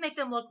 I could make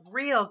them look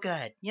real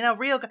good.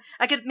 Real good.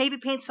 I could maybe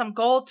paint some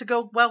gold to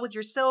go well with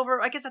your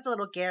silver. I guess that's a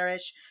little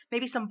garish.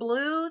 Maybe some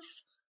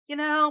blues.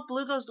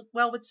 Blue goes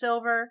well with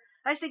silver.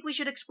 I think we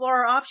should explore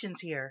our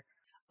options here."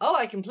 Oh,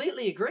 I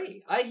completely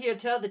agree. I hear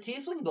tell the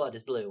tiefling blood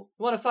is blue.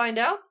 Want to find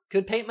out?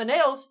 Could paint my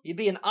nails. You'd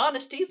be an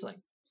honest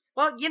tiefling.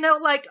 Well,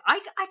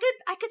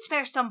 I could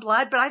spare some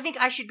blood, but I think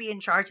I should be in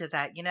charge of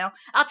that,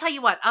 I'll tell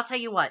you what.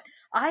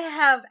 I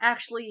have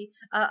actually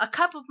a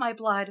cup of my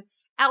blood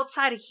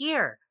outside of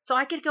here, so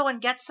I could go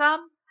and get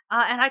some,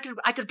 and I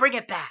could bring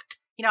it back.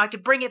 I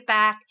could bring it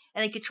back,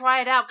 and they could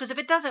try it out, because if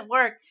it doesn't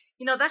work,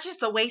 that's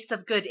just a waste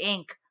of good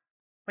ink.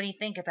 What do you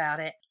think about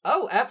it?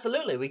 Oh,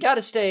 absolutely. We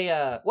gotta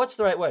stay, what's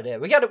the right word here?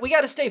 We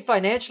gotta stay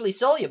financially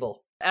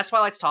soluble. As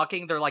Twilight's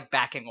talking, they're,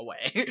 backing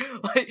away.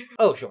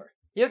 Oh, sure.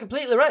 You're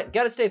completely right. We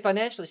gotta stay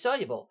financially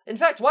soluble. In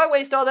fact, why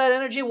waste all that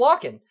energy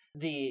walking?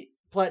 The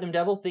Platinum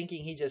Devil,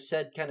 thinking he just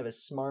said kind of a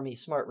smarmy,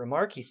 smart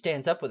remark, he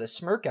stands up with a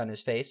smirk on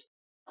his face.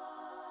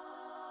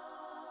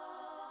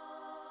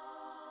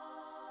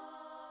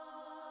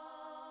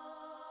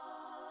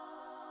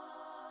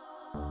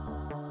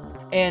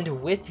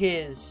 And with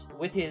his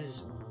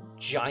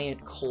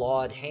giant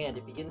clawed hand,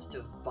 it begins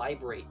to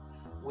vibrate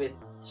with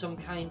some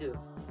kind of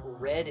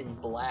red and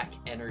black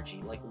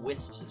energy, like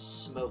wisps of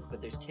smoke,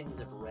 but there's tins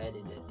of red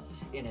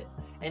in it.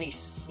 And he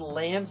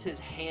slams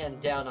his hand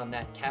down on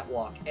that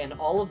catwalk, and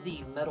all of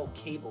the metal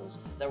cables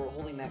that were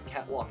holding that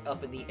catwalk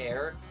up in the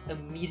air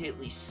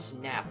immediately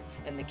snap,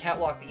 and the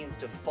catwalk begins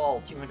to fall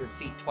 200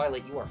 feet.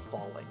 Twilight, you are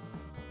falling.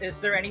 Is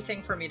there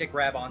anything for me to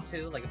grab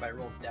onto, like if I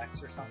rolled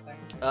dex or something?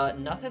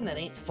 Nothing that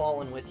ain't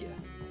falling with you.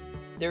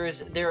 There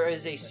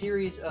is a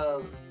series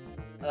of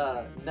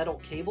metal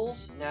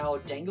cables now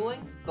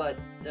dangling, but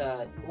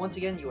once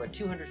again, you are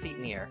 200 feet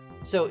in the air.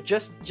 So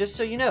just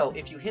so you know,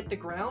 if you hit the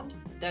ground,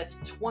 that's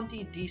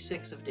 20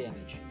 d6 of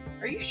damage.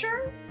 Are you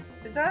sure?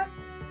 Is that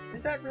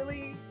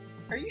really?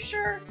 Are you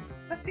sure?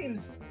 That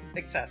seems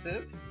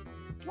excessive.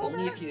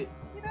 Only if you.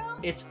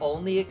 It's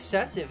only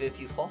excessive if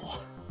you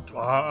fall.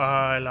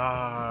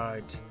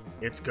 Twilight,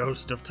 it's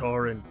Ghost of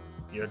Torin.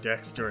 You're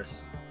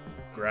dexterous.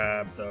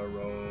 Grab the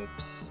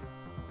ropes.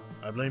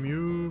 I blame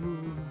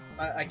you.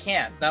 I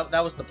can't.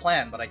 That was the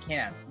plan, but I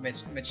can't.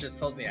 Mitch just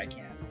told me I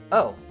can't.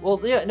 Oh, well,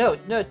 yeah,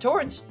 no,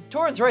 Torrance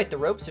right. The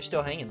ropes are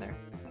still hanging there.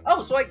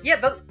 Oh, so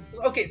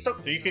okay, so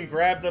you can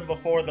grab them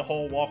before the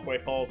whole walkway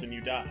falls and you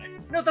die.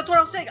 No, that's what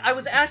I was saying. I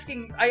was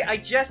asking. I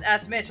just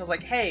asked Mitch. I was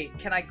like, "Hey,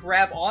 can I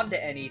grab onto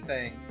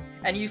anything?"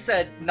 And you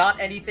said, "Not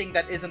anything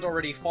that isn't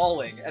already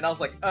falling." And I was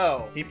like,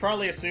 "Oh." He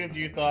probably assumed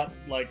you thought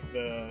like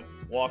the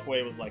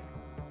walkway was like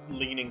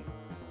leaning.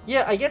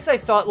 Yeah, I guess I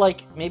thought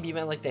like maybe you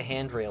meant like the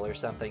handrail or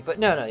something. But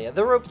no, yeah,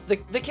 the ropes, the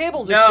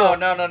cables are still.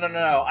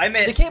 No. I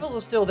meant the cables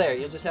are still there.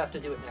 You'll just have to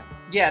do it now.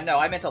 Yeah, no,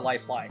 I meant a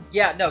lifeline.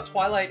 Yeah, no,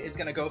 Twilight is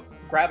gonna go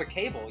grab a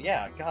cable.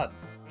 Yeah, God.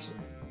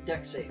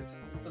 Deck save.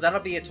 So that'll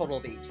be a total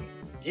of 18.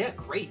 Yeah,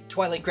 great.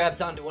 Twilight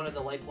grabs onto one of the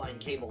lifeline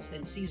cables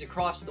and sees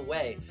across the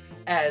way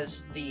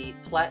as the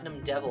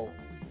Platinum Devil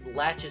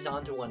latches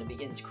onto one and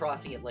begins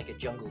crossing it like a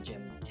jungle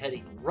gym,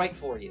 heading right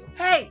for you.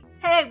 Hey,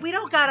 we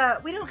don't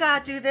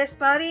gotta do this,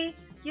 buddy.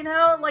 You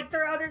know, like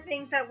there are other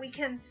things that we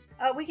can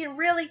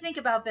really think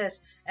about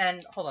this.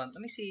 And hold on,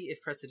 let me see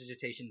if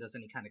Prestidigitation does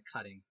any kind of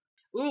cutting.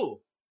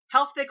 Ooh,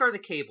 how thick are the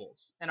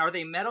cables? And are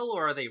they metal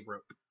or are they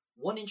rope?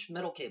 1-inch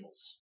metal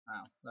cables.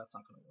 Oh, that's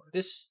not gonna work.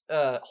 This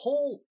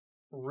whole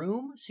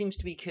room seems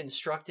to be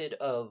constructed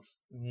of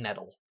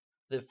metal.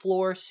 The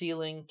floor,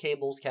 ceiling,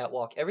 cables,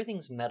 catwalk,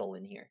 everything's metal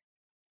in here.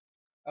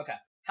 Okay.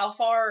 How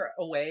far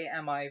away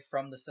am I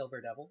from the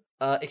Silver Devil?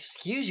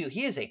 Excuse you,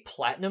 he is a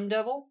Platinum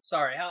Devil?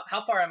 Sorry,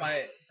 how far am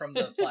I from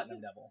the Platinum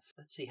Devil?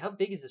 Let's see, how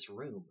big is this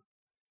room?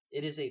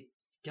 It is a,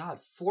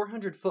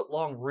 400-foot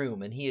long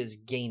room, and he is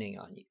gaining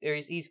on you. Or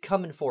he's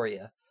coming for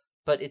you,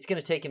 but it's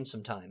gonna take him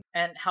some time.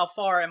 And how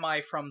far am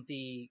I from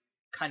the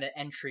kind of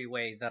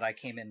entryway that I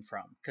came in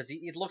from? Because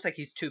it looks like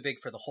he's too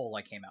big for the hole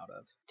I came out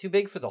of. Too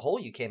big for the hole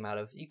you came out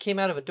of? You came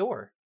out of a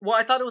door. Well,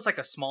 I thought it was like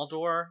a small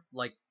door,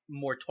 like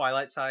more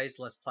Twilight-sized,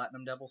 less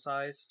Platinum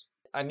Devil-sized.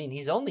 I mean,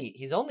 he's only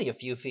a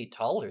few feet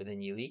taller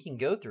than you. He can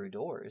go through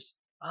doors.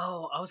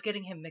 Oh, I was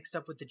getting him mixed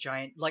up with the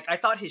giant. Like, I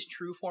thought his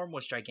true form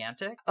was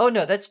gigantic. Oh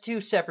no, that's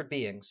two separate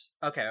beings.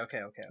 Okay.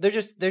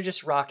 They're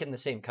just rocking the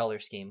same color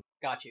scheme.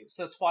 Got you.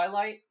 So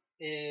Twilight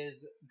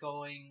is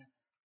going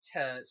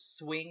to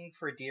swing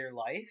for dear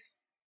life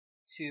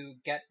to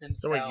get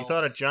themselves. So wait, you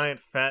thought a giant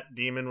fat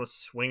demon was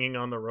swinging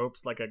on the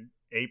ropes like a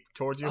ape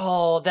towards you?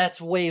 Oh,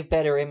 that's way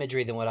better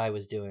imagery than what I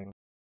was doing.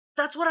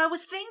 That's what I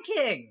was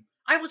thinking.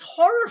 I was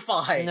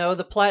horrified. No,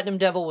 the Platinum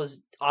Devil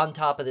was on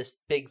top of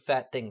this big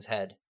fat thing's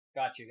head.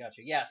 Got you.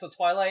 Yeah, so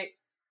Twilight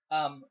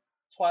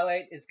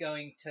is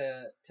going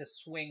to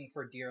swing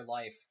for dear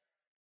life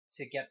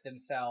to get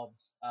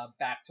themselves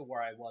back to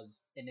where I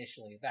was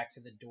initially, back to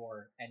the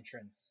door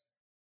entrance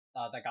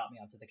that got me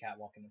onto the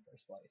catwalk in the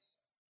first place.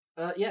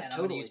 Yeah, and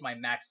totally.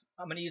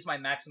 I'm gonna use my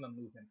maximum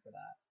movement for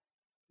that.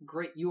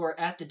 Great, you are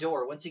at the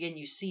door. Once again,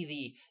 you see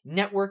the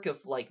network of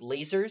like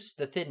lasers,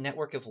 the thin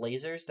network of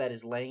lasers that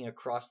is laying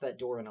across that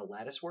door in a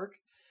lattice work.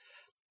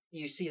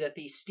 You see that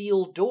the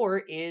steel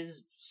door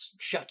is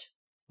shut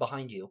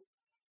behind you.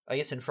 I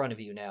guess in front of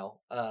you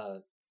now.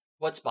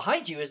 What's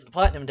behind you is the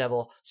Platinum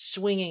Devil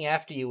swinging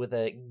after you with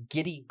a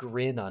giddy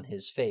grin on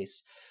his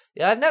face.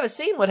 Yeah, I've never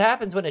seen what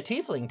happens when a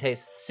tiefling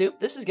tastes soup.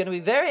 This is going to be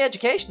very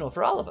educational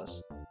for all of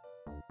us.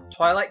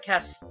 Twilight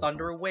casts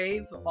Thunder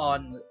Wave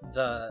on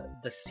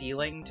the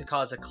ceiling to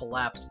cause a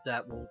collapse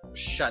that will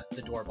shut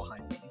the door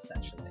behind me,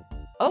 essentially.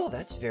 Oh,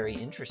 that's very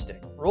interesting.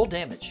 Roll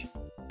damage.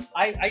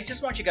 I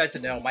just want you guys to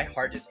know my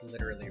heart is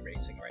literally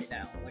racing right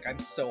now. Like, I'm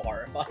so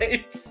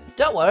horrified.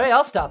 Don't worry,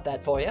 I'll stop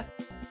that for you.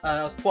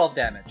 That was 12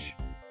 damage.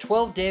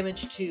 12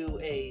 damage to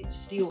a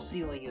steel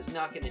ceiling is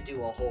not going to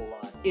do a whole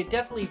lot. It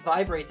definitely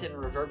vibrates and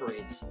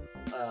reverberates,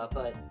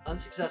 but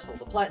unsuccessful.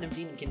 The Platinum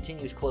Demon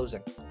continues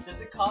closing. Does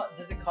it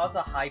cause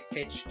a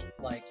high-pitched,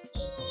 like,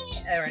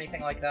 or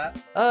anything like that?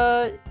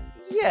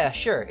 Yeah,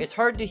 sure. It's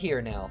hard to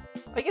hear now.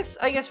 I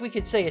guess we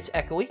could say it's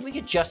echoey. We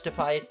could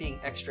justify it being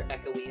extra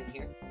echoey in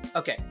here.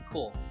 Okay,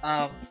 cool.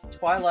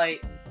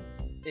 Twilight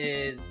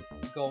is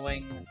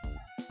going...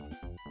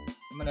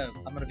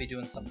 I'm gonna be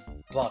doing some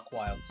buck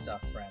wild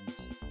stuff,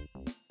 friends.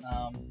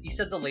 You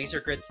said the laser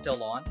grid's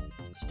still on?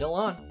 Still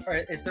on. Or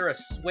is there a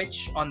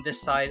switch on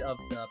this side of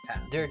the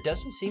path? There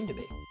doesn't seem to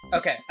be.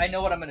 Okay, I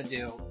know what I'm gonna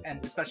do,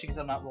 and especially because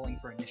I'm not rolling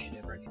for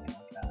initiative or anything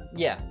like that.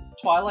 Yeah.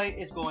 Twilight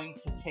is going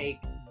to take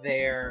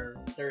their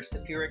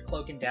Saphiric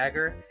Cloak and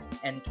Dagger,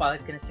 and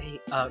Twilight's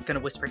gonna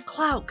whisper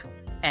 "Cloak"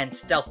 and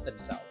stealth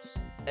themselves.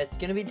 It's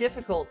gonna be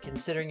difficult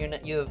considering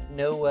you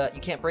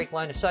can't break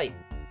line of sight.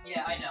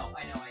 Yeah, I know.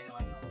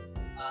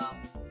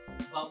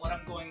 But what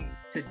I'm going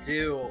to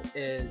do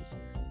is,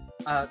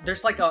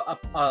 there's like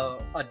where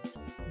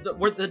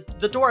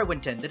the door I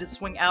went in, did it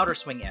swing out or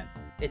swing in?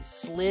 It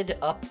slid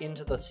up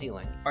into the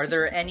ceiling. Are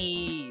there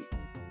any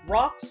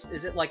rocks?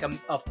 Is it like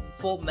a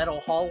full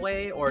metal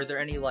hallway, or are there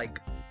any like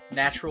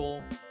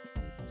natural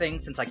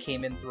things since I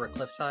came in through a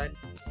cliffside?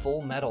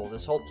 Full metal.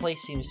 This whole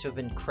place seems to have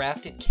been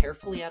crafted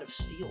carefully out of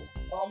steel.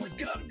 Oh my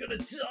god, I'm gonna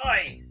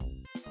die!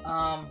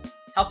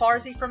 How far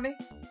is he from me?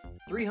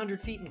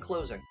 300 feet in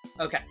closing.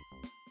 Okay.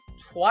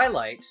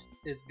 Twilight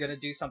is gonna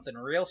do something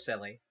real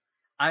silly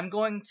I'm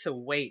going to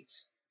wait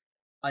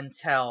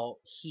until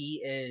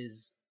he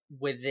is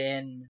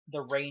within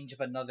the range of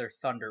another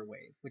thunder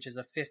wave, which is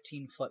a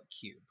 15-foot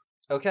cube.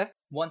 Okay.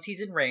 Once he's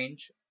in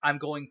range, I'm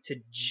going to,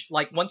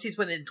 once he's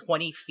within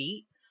 20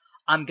 feet,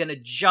 I'm going to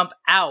jump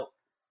out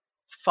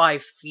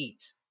 5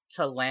 feet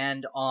to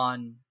land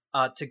on,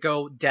 to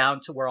go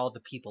down to where all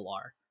the people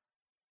are,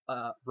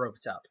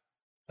 roped up.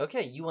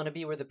 Okay, you want to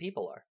be where the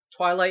people are.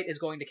 Twilight is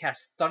going to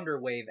cast Thunder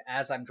Wave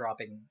as I'm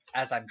dropping.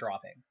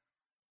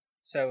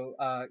 So,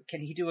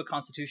 can he do a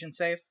Constitution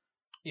save?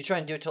 You try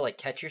and do it to,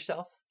 catch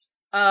yourself?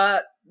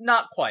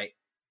 Not quite.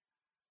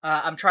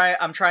 I'm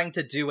trying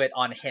to do it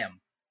on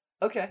him.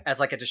 Okay. As,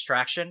 a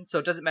distraction. So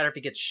it doesn't matter if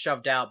he gets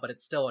shoved out, but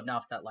it's still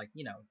enough that,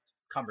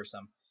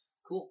 cumbersome.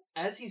 Cool.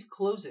 As he's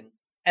closing...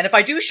 And if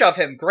I do shove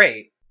him,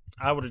 great.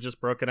 I would have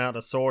just broken out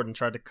a sword and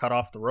tried to cut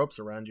off the ropes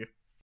around you.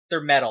 They're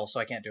metal, so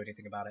I can't do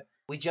anything about it.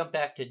 We jump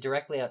back to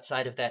directly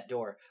outside of that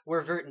door,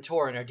 where Vert and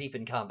Torin are deep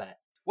in combat.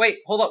 Wait,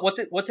 hold up.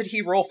 What did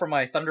he roll for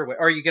my Thunder Wave?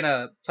 Or are you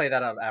gonna play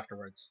that out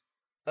afterwards?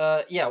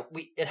 Yeah,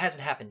 it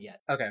hasn't happened yet.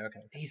 Okay.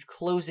 He's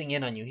closing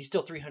in on you. He's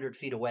still 300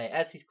 feet away.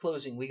 As he's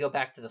closing, we go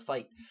back to the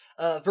fight.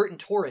 Vert and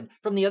Torin,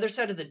 from the other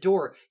side of the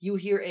door, you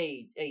hear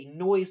a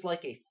noise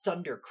like a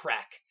thunder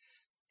crack,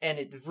 and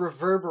it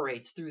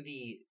reverberates through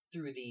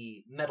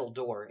the metal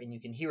door, and you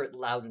can hear it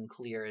loud and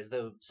clear, as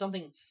though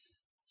something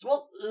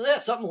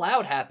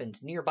loud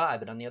happened nearby,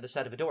 but on the other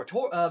side of a door.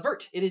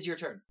 Vert, it is your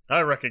turn.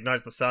 I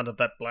recognize the sound of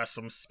that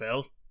blasphemous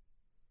spell.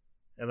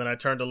 And then I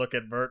turn to look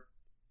at Vert,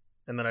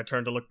 and then I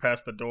turn to look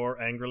past the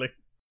door angrily.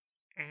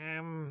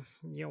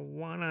 You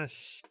wanna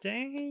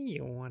stay?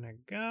 You wanna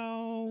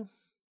go?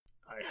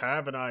 I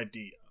have an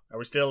idea. Are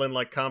we still in,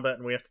 combat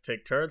and we have to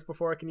take turns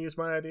before I can use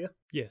my idea?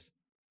 Yes.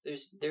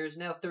 There's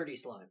now 30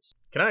 slimes.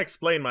 Can I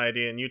explain my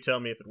idea and you tell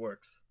me if it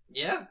works?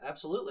 Yeah,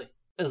 absolutely.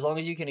 As long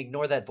as you can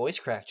ignore that voice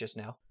crack just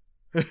now.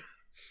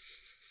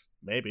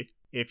 Maybe.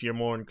 If you're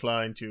more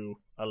inclined to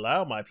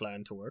allow my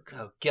plan to work.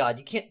 Oh god,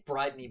 you can't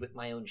bribe me with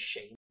my own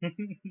shame.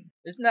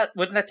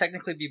 Wouldn't that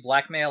technically be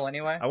blackmail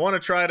anyway? I want to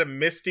try to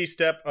Misty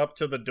Step up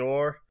to the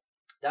door.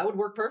 That would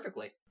work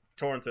perfectly.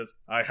 Torin says,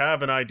 I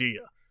have an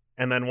idea.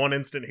 And then one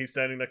instant he's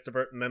standing next to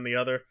Vert, and then the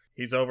other,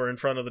 he's over in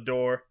front of the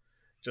door,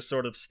 just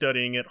sort of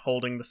studying it,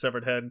 holding the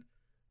severed head.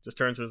 Just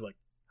turns to us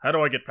how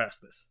do I get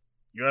past this?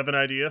 You have an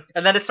idea?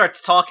 And then it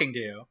starts talking to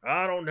you.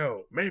 I don't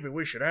know. Maybe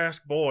we should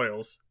ask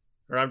Boyles.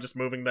 Or I'm just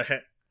moving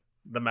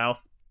the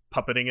mouth,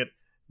 puppeting it,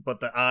 but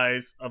the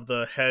eyes of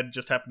the head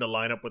just happen to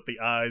line up with the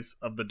eyes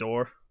of the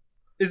door.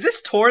 Is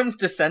this Torin's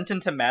descent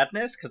into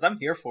madness? Because I'm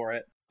here for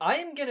it. I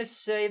am going to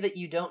say that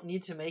you don't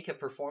need to make a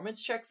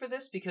performance check for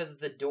this because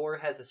the door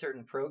has a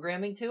certain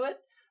programming to it,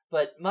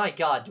 but my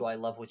god, do I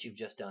love what you've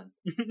just done.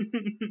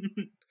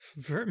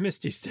 Vert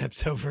Misty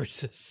steps over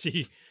to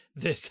see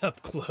this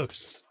up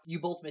close. You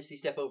both Misty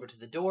step over to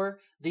the door.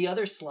 The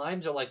other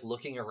slimes are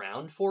looking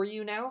around for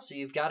you now, so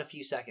you've got a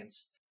few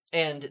seconds.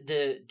 And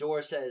the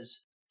door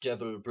says,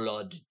 Devil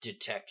blood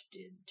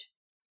detected.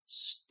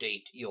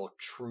 State your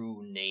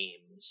true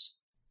names.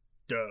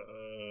 Duh.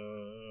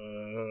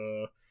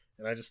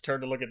 And I just turn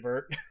to look at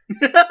Vert.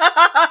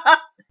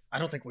 I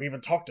don't think we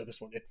even talked to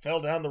this one. It fell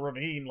down the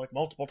ravine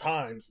multiple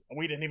times.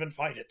 We didn't even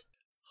fight it.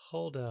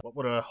 Hold up. What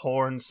would a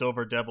horn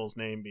silver devil's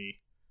name be?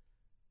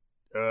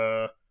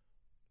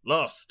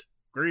 Lust,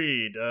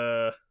 greed,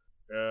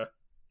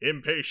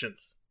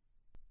 impatience.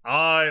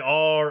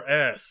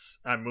 IRS.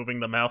 I'm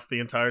moving the mouth the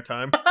entire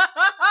time.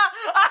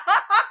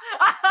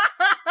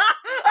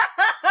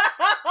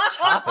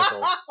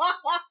 Topical.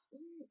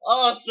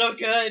 Oh, so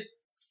good.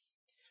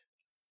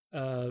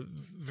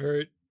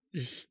 Vert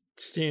is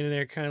standing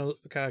there, kind of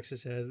cocks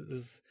his head,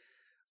 is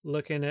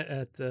looking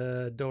at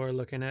the door,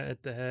 looking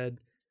at the head.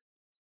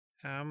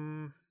 Why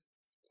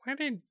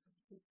didn't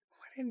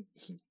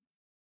he?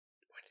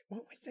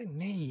 What was the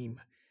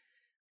name?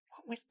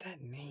 What was that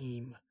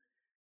name?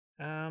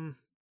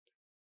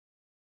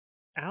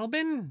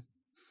 Albin?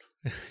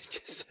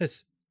 Just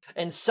says.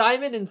 And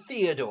Simon and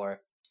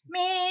Theodore. Me,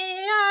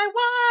 I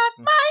want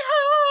my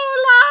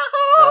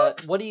hula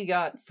hoop. What do you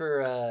got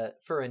for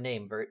a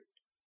name, Vert?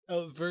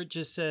 Oh, Vert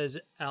just says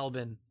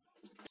Albin.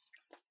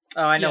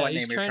 Oh, I know what name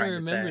he's you're trying to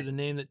remember say. the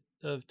name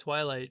of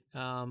Twilight.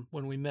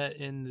 When we met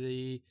in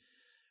the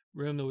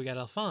room that we got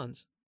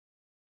Alphonse.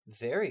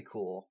 Very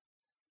cool.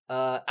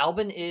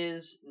 Albin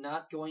is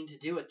not going to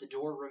do it. The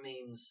door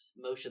remains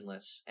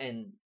motionless,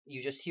 and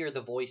you just hear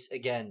the voice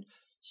again.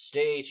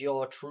 State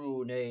your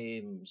true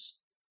names.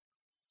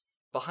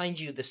 Behind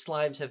you, the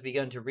slimes have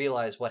begun to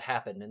realize what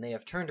happened, and they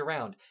have turned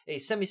around. A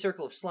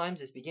semicircle of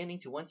slimes is beginning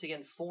to once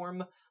again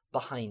form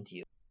behind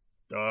you.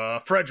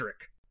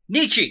 Frederick.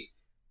 Nietzsche!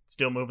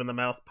 Still moving the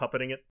mouth,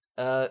 puppeting it?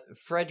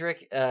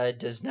 Frederick,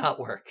 does not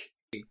work.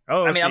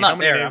 Oh, I mean, I'm not how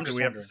many there, names I'm do just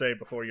we have to wondering. say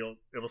before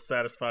it'll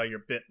satisfy your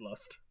bit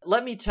lust?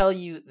 Let me tell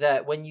you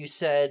that when you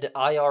said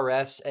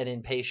IRS and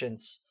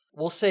impatience,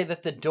 we'll say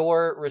that the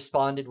door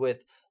responded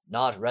with,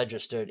 not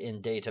registered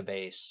in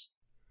database.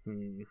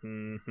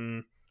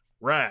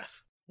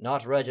 Wrath.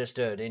 Not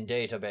registered in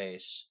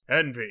database.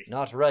 Envy.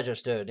 Not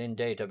registered in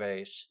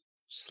database.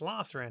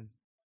 Slothrin.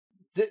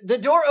 The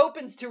door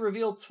opens to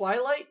reveal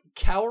Twilight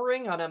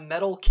cowering on a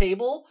metal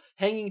cable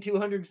hanging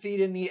 200 feet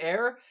in the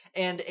air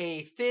and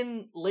a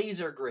thin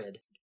laser grid.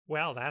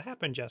 Well, that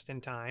happened just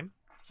in time.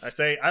 I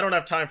say, I don't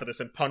have time for this,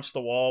 and punch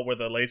the wall where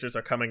the lasers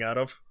are coming out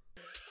of.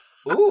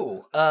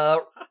 Ooh,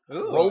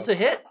 roll to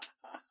hit.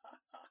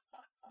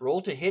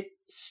 Roll to hit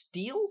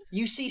steel?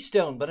 You see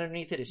stone, but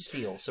underneath it is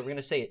steel, so we're going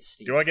to say it's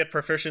steel. Do I get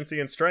proficiency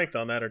in strength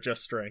on that, or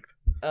just strength?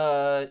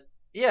 Yeah,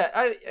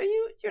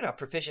 you're not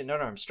proficient in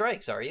unarmed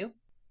strikes, are you?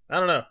 I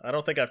don't know. I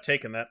don't think I've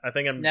taken that. I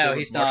think I'm good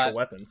with martial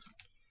weapons.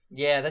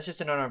 Yeah, that's just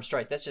an unarmed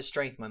strike. That's just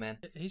strength, my man.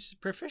 He's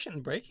proficient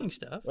in breaking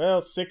stuff.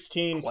 Well,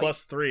 16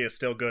 plus 3 is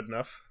still good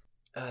enough.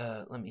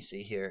 Let me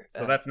see here.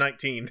 So that's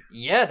 19.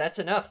 Yeah, that's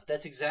enough.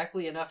 That's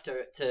exactly enough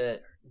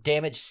to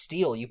damage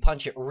steel. You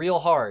punch it real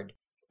hard.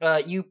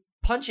 You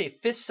punch a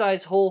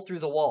fist-sized hole through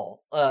the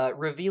wall,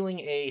 revealing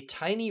a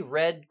tiny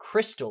red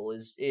crystal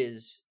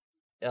is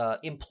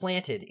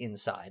implanted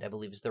inside, I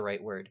believe is the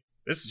right word.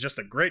 This is just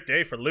a great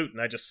day for loot,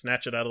 and I just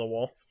snatch it out of the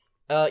wall.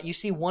 You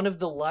see one of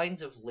the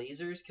lines of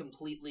lasers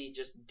completely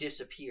just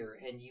disappear,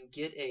 and you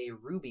get a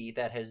ruby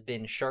that has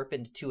been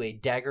sharpened to a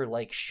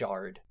dagger-like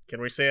shard.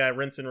 Can we say I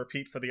rinse and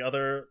repeat for the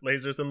other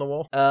lasers in the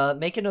wall?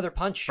 Make another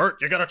punch. Bert,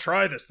 you gotta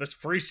try this. There's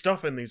free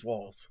stuff in these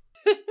walls.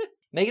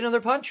 Make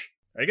another punch.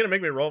 Are you gonna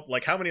make me roll?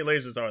 Like, how many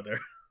lasers are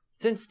there?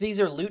 Since these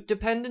are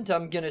loot-dependent,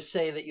 I'm gonna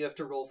say that you have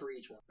to roll for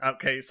each one.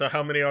 Okay, so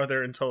how many are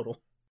there in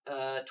total?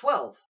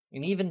 12.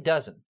 An even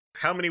dozen.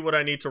 How many would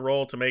I need to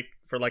roll to make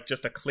for, like,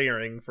 just a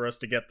clearing for us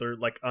to get through,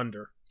 like,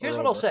 under? Here's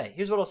what I'll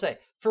say.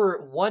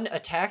 For one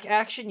attack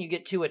action, you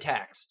get 2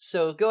 attacks.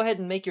 So go ahead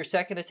and make your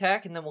second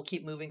attack, and then we'll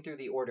keep moving through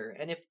the order.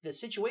 And if the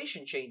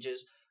situation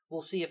changes,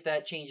 we'll see if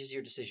that changes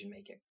your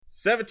decision-making.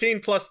 17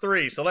 plus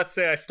 3, so let's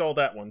say I stole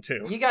that one,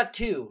 too. You got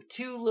 2.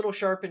 2 little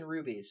sharpened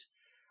rubies.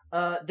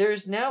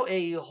 There's now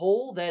a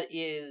hole that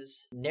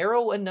is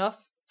narrow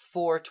enough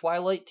for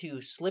Twilight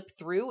to slip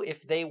through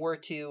if they were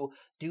to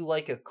do,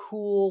 like, a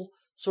cool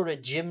sort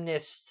of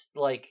gymnast,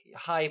 like,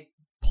 high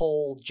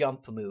pole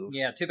jump move.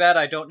 Yeah, too bad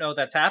I don't know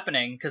that's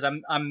happening, because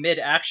I'm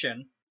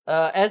mid-action.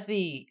 As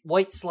the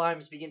white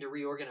slimes begin to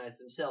reorganize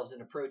themselves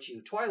and approach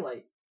you,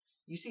 Twilight,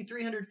 you see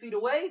 300 feet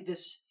away,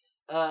 this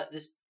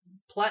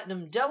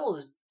platinum devil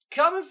is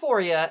coming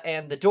for you,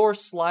 and the door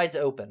slides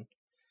open.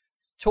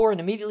 Torin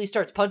immediately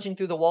starts punching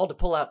through the wall to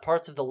pull out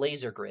parts of the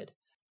laser grid.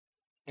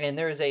 And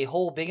there is a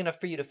hole big enough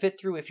for you to fit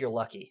through if you're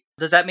lucky.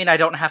 Does that mean I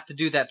don't have to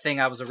do that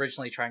thing I was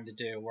originally trying to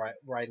do, where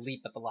I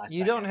leap at the last second?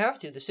 You don't have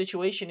to. The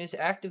situation is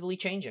actively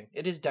changing.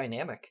 It is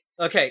dynamic.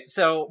 Okay,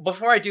 so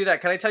before I do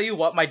that, can I tell you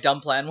what my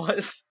dumb plan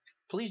was?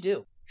 Please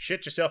do.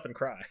 Shit yourself and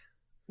cry.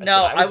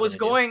 No, I was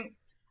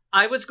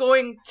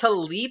going to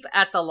leap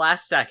at the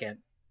last second,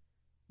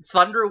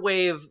 thunder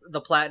wave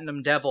the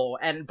platinum devil,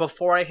 and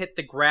before I hit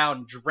the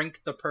ground, drink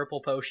the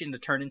purple potion to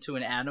turn into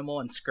an animal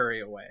and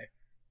scurry away.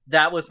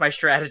 That was my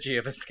strategy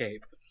of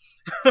escape.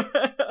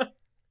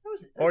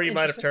 Or you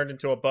might have turned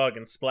into a bug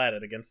and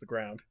splatted against the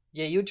ground.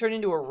 Yeah, you would turn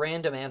into a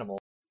random animal.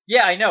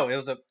 Yeah, I know. It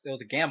was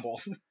a gamble.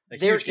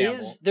 Huge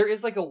gamble. There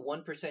is like a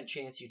 1%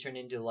 chance you turn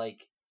into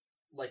like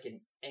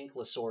an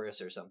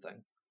ankylosaurus or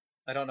something.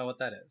 I don't know what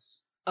that is.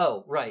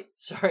 Oh, right.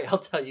 Sorry, I'll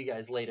tell you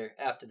guys later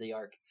after the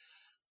arc.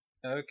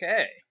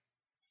 Okay.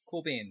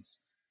 Cool beans.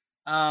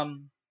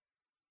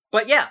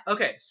 But yeah,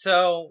 okay.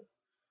 So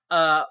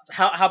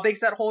how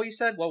big's that hole you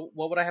said?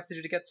 What would I have to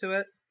do to get to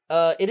it?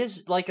 It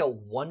is like a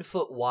 1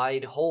 foot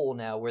wide hole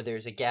now where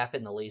there's a gap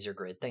in the laser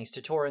grid, thanks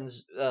to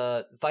Torin's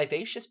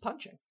vivacious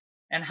punching.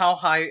 And how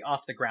high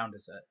off the ground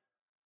is it?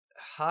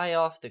 High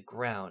off the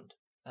ground.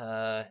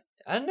 I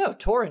don't know.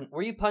 Torin,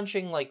 were you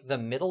punching like the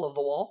middle of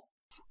the wall?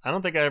 I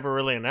don't think I ever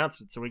really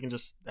announced it, so we can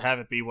just have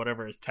it be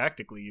whatever is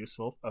tactically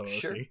useful. OOC.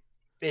 Sure.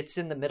 It's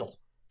in the middle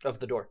of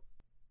the door.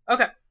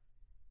 Okay.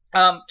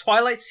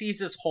 Twilight sees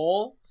this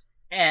hole,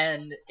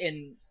 and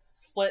in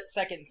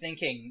split-second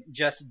thinking,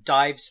 just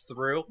dives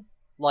through,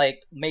 like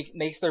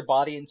makes their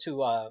body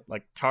into a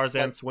like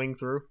Tarzan swing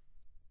through.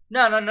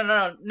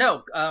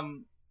 No.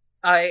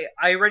 I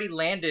already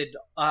landed.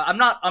 I'm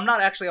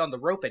not actually on the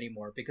rope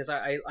anymore because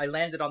I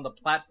landed on the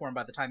platform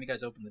by the time you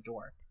guys opened the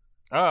door.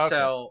 Oh, okay.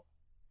 So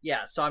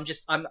yeah, so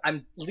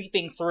I'm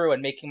leaping through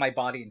and making my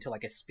body into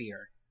like a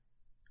spear.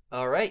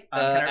 All right,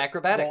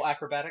 acrobatics. Roll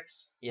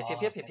acrobatics. Yep.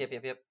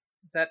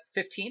 Is that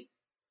 15?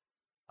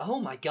 Oh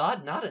my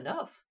God, not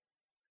enough.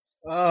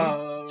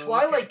 Oh.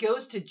 Twilight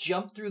goes to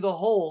jump through the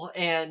hole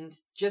and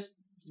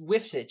just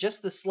whiffs it,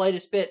 just the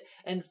slightest bit,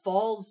 and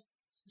falls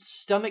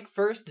stomach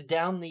first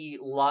down the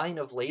line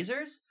of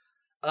lasers,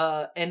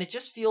 and it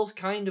just feels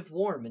kind of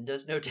warm and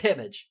does no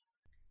damage.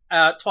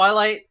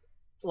 Twilight,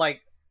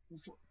 like,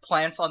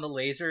 plants on the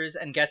lasers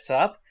and gets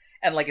up,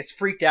 and, like, is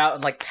freaked out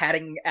and, like,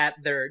 patting at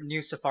their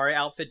new safari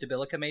outfit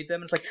Debilica made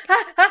them, and it's like,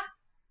 ah, ah!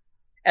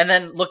 And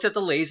then looked at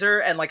the laser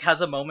and, like,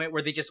 has a moment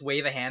where they just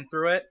wave a hand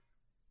through it,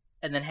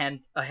 and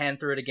then a hand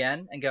through it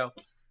again, and go,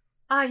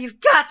 you've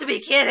got to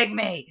be kidding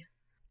me!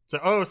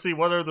 So, see,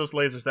 what do those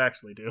lasers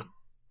actually do?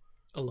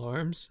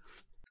 Alarms?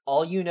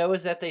 All you know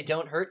is that they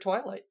don't hurt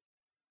Twilight.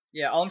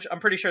 Yeah, I'm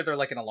pretty sure they're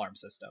like an alarm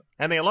system.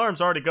 And the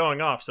alarm's already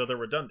going off, so they're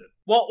redundant.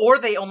 Well, or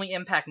they only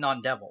impact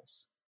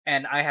non-devils.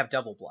 And I have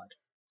devil blood.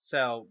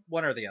 So,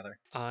 one or the other.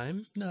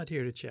 I'm not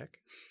here to check.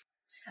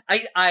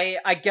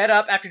 I get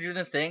up after doing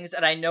the things,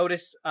 and I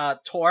notice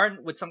Torn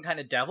with some kind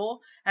of devil,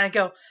 and I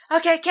go,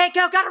 okay, can't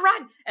go, gotta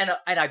run!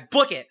 And I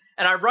book it,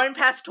 and I run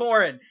past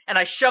Torn, and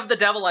I shove the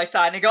devil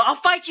aside, and I go, I'll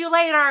fight you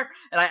later!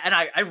 And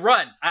I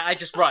run. I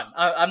just run.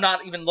 I'm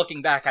not even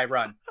looking back, I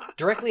run.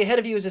 Directly ahead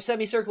of you is a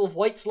semicircle of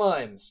white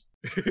slimes.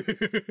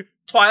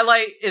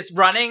 Twilight is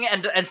running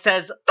and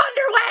says,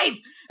 Thunderwave!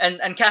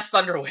 And casts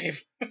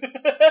Thunderwave.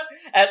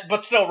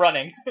 But still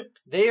running.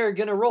 They are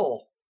gonna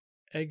roll.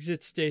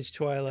 Exit stage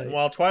Twilight. And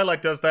while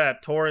Twilight does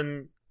that,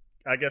 Torin,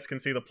 I guess, can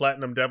see the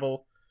Platinum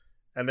Devil,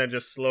 and then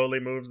just slowly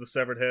moves the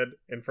severed head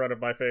in front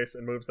of my face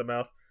and moves the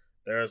mouth.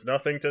 There is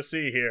nothing to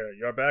see here.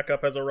 Your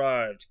backup has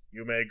arrived.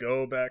 You may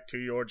go back to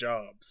your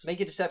jobs. Make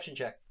a deception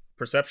check.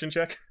 Perception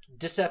check?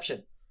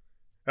 Deception.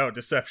 Oh,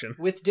 deception.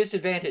 With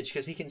disadvantage,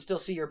 because he can still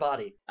see your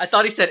body. I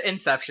thought he said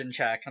inception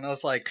check, and I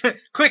was like,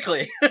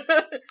 quickly.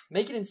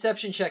 Make an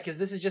inception check, because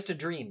this is just a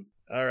dream.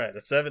 Alright, a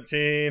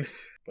 17,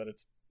 but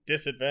it's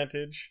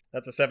disadvantage.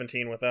 That's a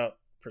 17 without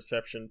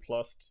perception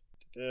plus.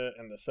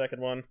 And the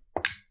second one,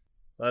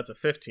 well, that's a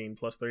 15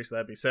 plus 3, so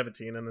that'd be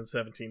 17, and then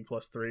 17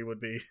 plus 3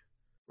 would be...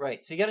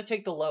 Right, so you gotta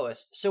take the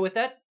lowest. So with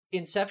that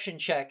inception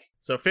check...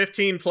 So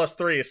 15 plus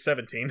 3 is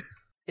 17.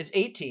 Is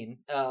 18,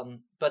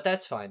 but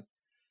that's fine.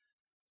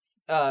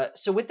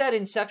 So with that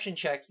inception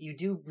check, you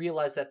do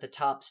realize that the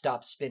top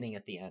stops spinning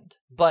at the end.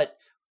 But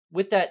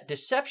with that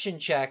deception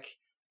check,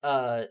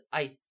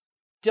 I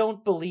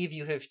don't believe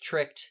you have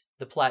tricked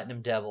the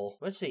Platinum Devil.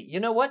 Let's see.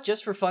 You know what?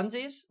 Just for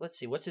funsies? Let's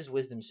see. What's his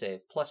wisdom save?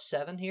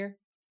 +7 here?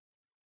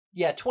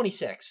 Yeah,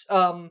 26.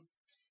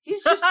 He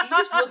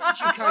just looks at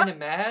you kind of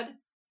mad,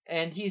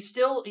 and he's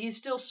still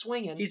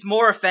swinging. He's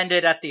more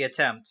offended at the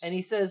attempt. And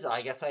he says,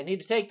 I guess I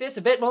need to take this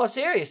a bit more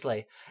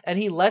seriously. And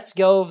he lets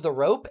go of the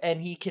rope,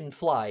 and he can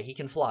fly. He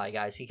can fly,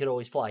 guys. He could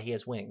always fly. He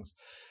has wings.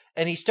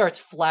 And he starts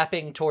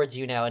flapping towards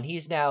you now, and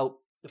he's now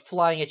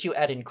flying at you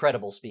at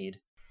incredible speed.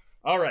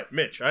 All right,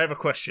 Mitch, I have a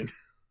question.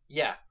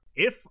 Yeah.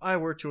 If I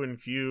were to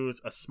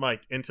infuse a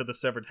smite into the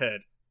severed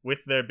head,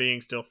 with there being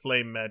still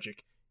flame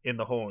magic in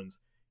the horns,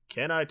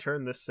 can I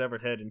turn this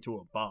severed head into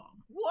a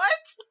bomb? What?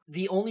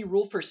 The only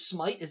rule for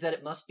smite is that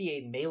it must be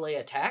a melee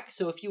attack,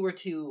 so if you were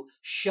to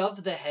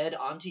shove the head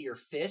onto your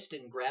fist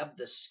and grab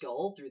the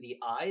skull through the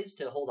eyes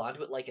to hold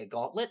onto it like a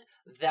gauntlet,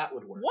 that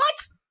would work.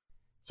 What?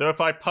 So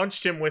if I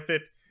punched him with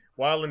it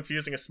while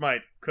infusing a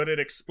smite, could it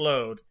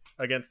explode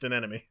against an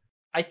enemy?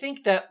 I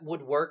think that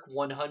would work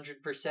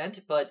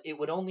 100%, but it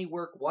would only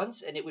work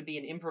once, and it would be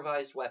an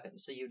improvised weapon,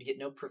 so you'd get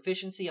no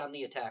proficiency on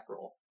the attack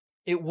roll.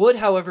 It would,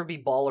 however, be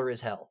baller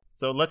as hell.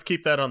 So let's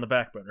keep that on the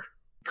back burner.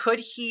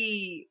 Could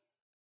he...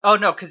 Oh,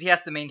 no, because he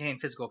has to maintain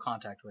physical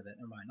contact with it.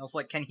 Never mind. I was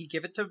like, can he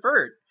give it to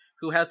Vert,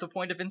 who has a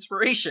point of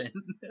inspiration?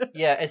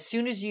 Yeah, as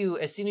soon as you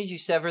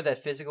sever that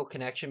physical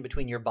connection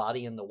between your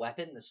body and the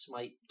weapon, the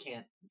smite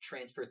can't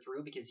transfer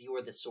through because you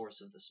are the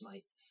source of the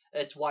smite.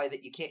 It's why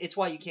you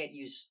can't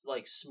use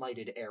like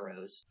smited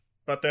arrows.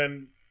 But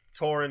then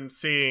Torin,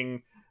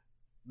 seeing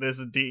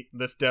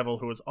this devil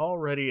who has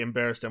already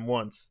embarrassed him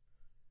once,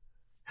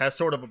 has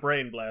sort of a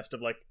brain blast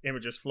of like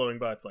images flowing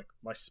by. It's like,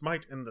 my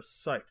smite and the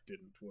scythe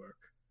didn't work.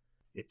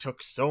 It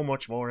took so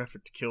much more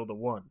effort to kill the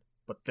one,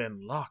 but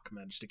then Locke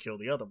managed to kill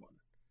the other one.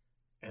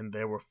 And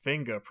there were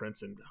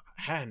fingerprints and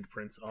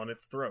handprints on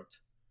its throat.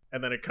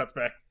 And then it cuts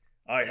back.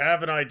 I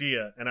have an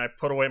idea, and I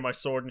put away my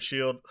sword and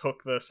shield,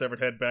 hook the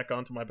severed head back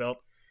onto my belt,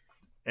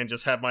 and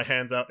just have my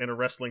hands out in a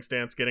wrestling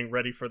stance getting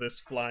ready for this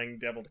flying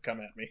devil to come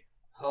at me.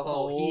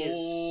 Oh, he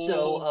is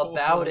so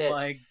about it. Oh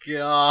my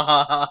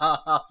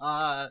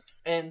god.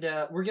 And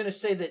we're going to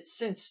say that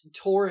since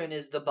Torin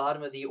is the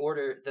bottom of the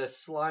order, the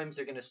slimes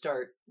are going to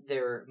start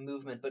their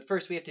movement. But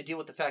first we have to deal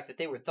with the fact that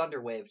they were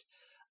thunderwaved.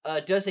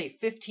 Does a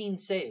 15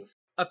 save?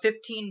 A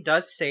 15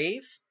 does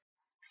save?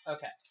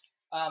 Okay.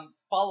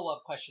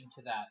 Follow-up question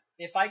to that.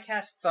 If I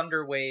cast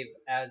Thunderwave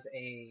as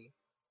a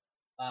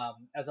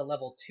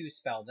level 2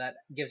 spell, that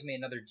gives me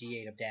another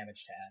d8 of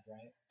damage to add,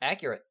 right?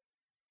 Accurate.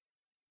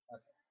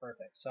 Okay,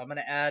 perfect. So I'm going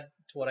to add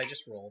to what I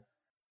just rolled.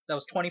 That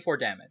was 24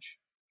 damage.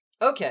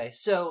 Okay,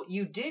 so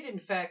you did in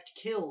fact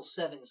kill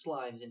 7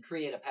 slimes and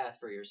create a path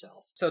for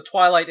yourself. So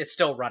Twilight is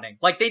still running.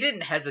 Like, they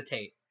didn't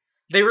hesitate.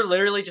 They were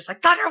literally just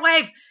like,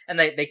 Thunderwave! And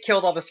they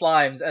killed all the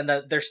slimes, and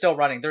they're still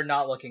running. They're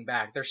not looking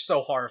back. They're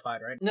so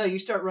horrified, right? No, you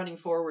start running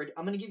forward.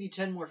 I'm going to give you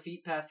 10 more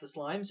feet past the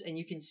slimes, and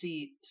you can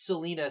see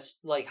Selena,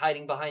 like,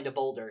 hiding behind a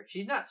boulder.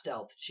 She's not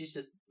stealth. She's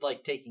just,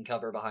 like, taking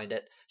cover behind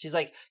it. She's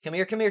like, come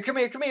here, come here, come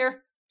here, come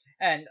here!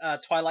 And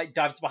Twilight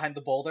dives behind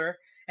the boulder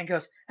and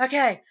goes,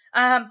 okay,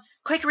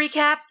 quick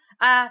recap.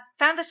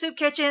 Found the soup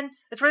kitchen.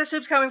 That's where the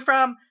soup's coming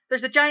from.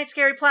 There's a giant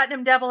scary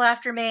platinum devil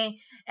after me.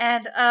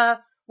 And,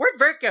 where'd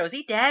Vert go? Is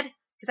he dead?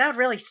 Because that would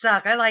really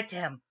suck. I liked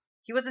him.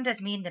 He wasn't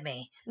as mean to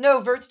me. No,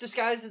 Vert's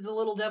disguised as the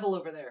little devil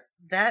over there.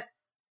 That...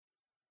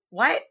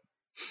 What?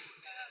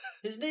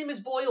 His name is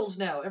Boyles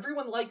now.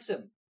 Everyone likes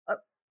him.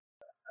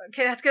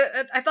 Okay, that's good.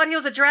 I thought he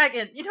was a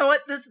dragon. You know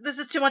what? This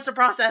is too much to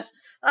process.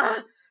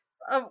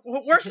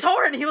 Where's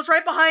Torin? He was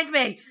right behind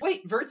me.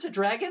 Wait, Vert's a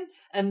dragon?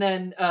 And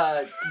then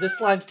the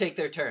slimes take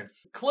their turn.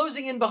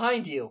 Closing in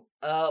behind you.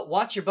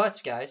 Watch your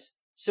butts, guys.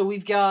 So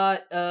we've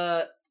got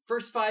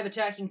first 5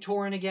 attacking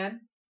Torin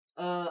again.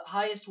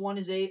 Highest one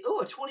is a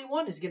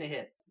 21 is gonna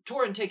hit.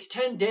 Torin takes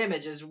 10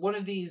 damage as one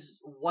of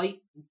these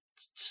white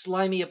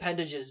slimy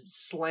appendages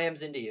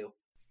slams into you.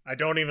 I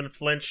don't even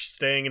flinch,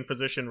 staying in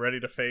position, ready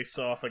to face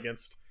off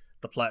against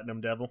the Platinum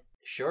Devil.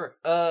 Sure.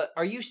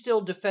 Are you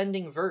still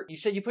defending Vert? You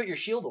said you put your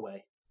shield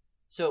away.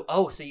 So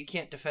you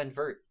can't defend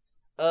Vert.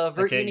 Vert,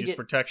 I can't use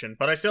protection,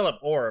 but I still have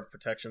Aura of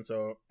Protection,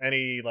 so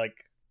any,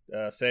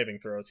 saving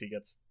throws, he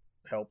gets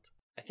helped.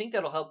 I think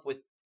that'll help with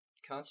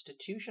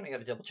Constitution. I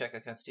gotta double check how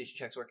Constitution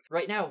checks work.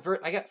 Right now, Vert,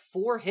 I got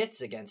 4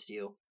 hits against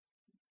you.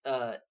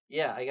 I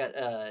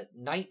got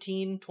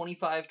 19,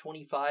 25,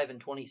 25, and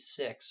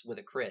 26 with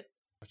a crit.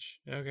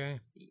 Okay.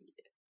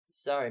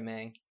 Sorry,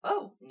 Mang.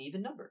 Oh, an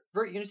even number.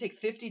 Vert, you're gonna take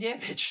 50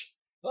 damage.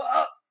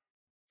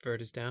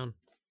 Vert is down.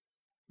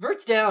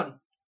 Vert's down.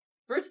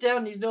 Vert's down,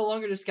 and he's no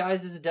longer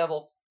disguised as a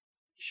devil.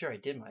 Sure, I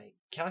did my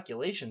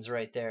calculations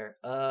right there.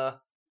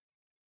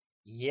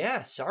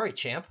 Yeah, sorry,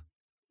 champ.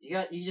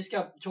 You just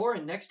got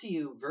Torin next to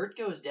you. Vert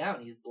goes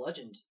down. He's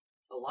bludgeoned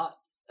a lot.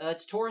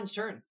 It's Torin's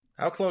turn.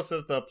 How close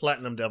has the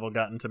Platinum Devil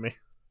gotten to me?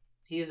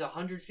 He is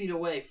 100 feet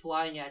away,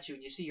 flying at you,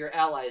 and you see your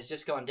ally has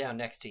just gone down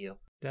next to you.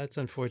 That's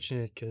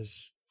unfortunate,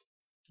 because...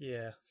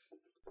 Yeah.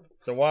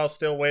 So while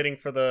still waiting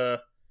for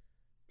the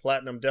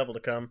Platinum Devil to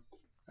come,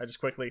 I just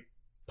quickly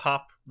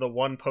pop the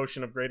 1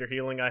 potion of greater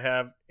healing I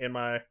have in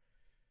my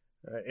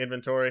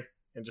inventory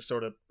and just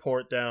sort of pour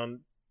it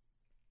down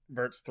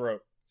Vert's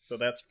throat. So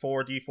that's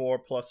 4d4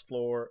 plus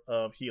 4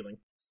 of healing.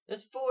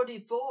 That's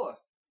 4d4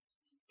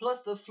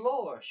 plus the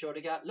floor.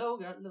 Shorty got low,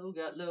 got low,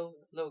 got low,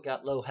 low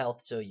got low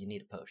health, so you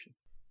need a potion.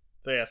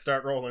 So yeah,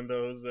 start rolling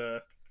those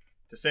to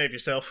save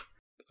yourself.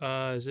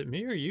 Is it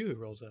me or you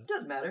who rolls that?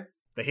 Doesn't matter.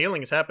 The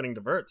healing is happening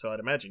to Vert, so I'd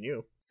imagine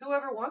you.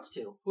 Whoever wants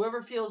to.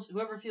 Whoever feels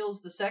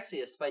the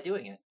sexiest by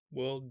doing it.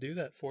 We'll do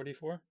that.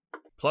 44.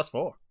 Plus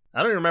 4. I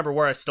don't even remember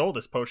where I stole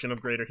this potion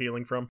of greater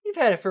healing from. You've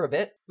had it for a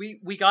bit.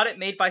 We got it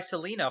made by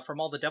Selena from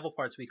all the devil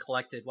parts we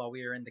collected while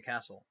we were in the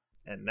castle.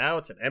 And now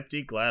it's an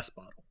empty glass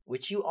bottle.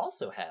 Which you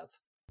also have.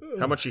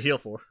 How much you heal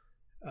for?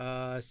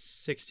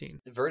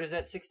 16. Vert is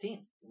at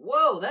 16.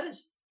 Whoa, that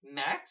is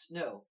max?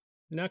 No.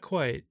 Not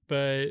quite,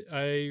 but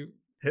I...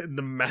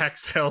 The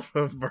max health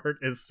of Vert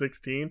is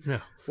 16? No.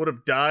 Would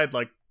have died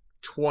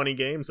 20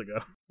 games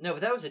ago. No,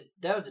 but that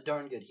was a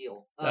darn good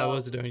heal. That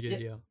was a darn good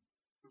heal.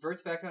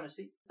 Vert's back on his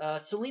feet.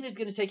 Selena's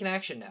gonna take an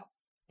action now.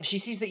 She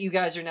sees that you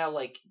guys are now,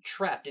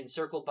 trapped,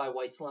 encircled by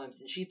white slimes,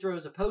 and she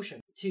throws a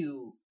potion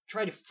to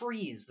try to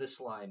freeze the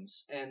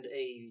slimes, and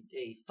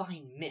a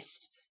fine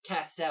mist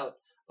casts out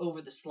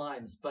over the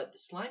slimes, but the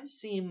slimes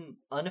seem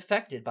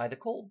unaffected by the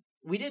cold.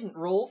 We didn't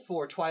roll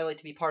for Twilight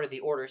to be part of the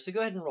order, so go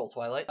ahead and roll,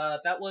 Twilight.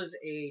 That was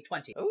a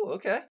 20. Oh,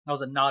 okay. That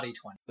was a naughty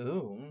 20.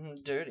 Ooh,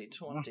 dirty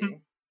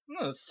 20.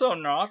 Oh, it's so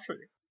naughty.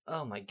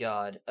 Oh my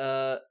god.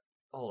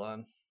 Hold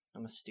on.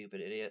 I'm a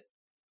stupid idiot.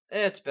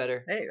 It's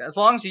better. Hey, as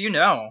long as you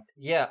know.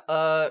 Yeah,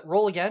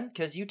 roll again,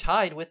 because you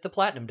tied with the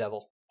Platinum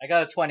Devil. I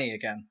got a 20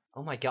 again.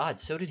 Oh my god,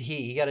 so did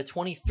he. He got a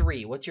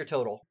 23. What's your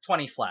total?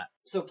 20 flat.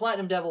 So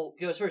Platinum Devil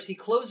goes first. He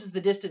closes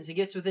the distance and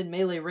gets within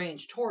melee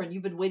range. Torin,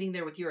 you've been waiting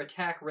there with your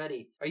attack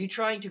ready. Are you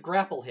trying to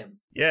grapple him?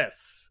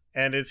 Yes.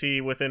 And is he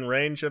within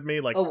range of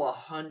me? Oh,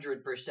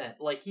 100%.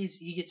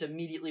 He gets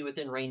immediately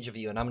within range of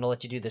you, and I'm gonna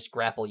let you do this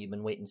grapple you've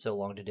been waiting so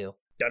long to do.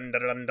 Dun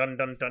dun dun dun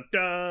dun dun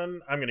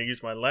dun. I'm gonna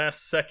use my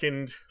last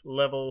second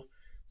level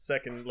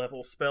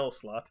spell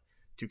slot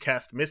to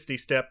cast Misty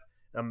Step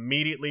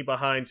immediately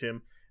behind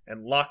him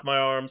and lock my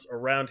arms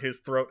around his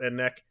throat and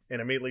neck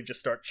and immediately just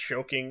start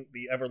choking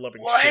the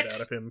ever-loving shit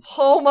out of him.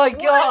 Oh my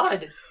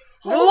god!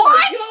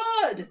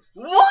 Oh my god!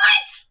 What?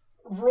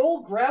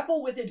 Roll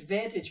grapple with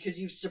advantage because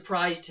you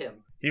surprised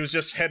him. He was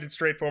just headed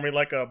straight for me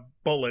like a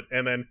bullet,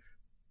 and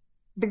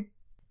then...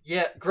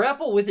 Yeah,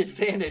 grapple with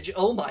advantage.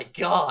 Oh my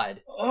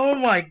god. Oh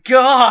my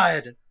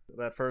god!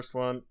 That first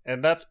one.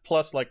 And that's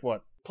plus,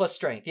 what? Plus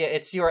strength. Yeah,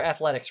 it's your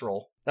athletics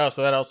roll. Oh,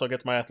 so that also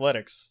gets my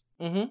athletics.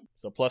 Mm-hmm.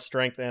 So plus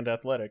strength and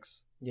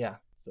athletics. Yeah.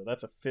 So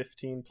that's a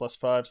 15 plus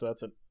 5, so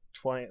that's a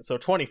 20. So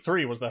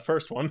 23 was that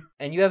first one.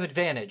 And you have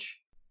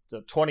advantage.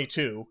 So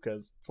 22,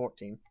 because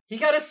 14. He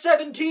got a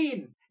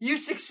 17! You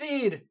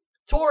succeed!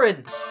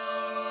 Torin!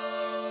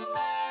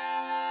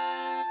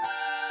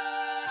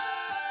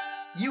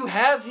 You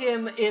have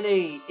him in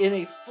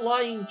a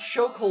flying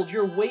chokehold.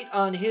 Your weight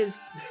on his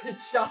it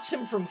stops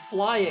him from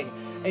flying,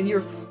 and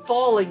you're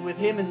falling with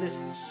him in this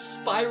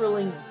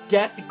spiraling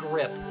death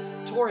grip.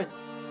 Torin,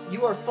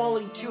 you are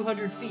falling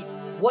 200 feet.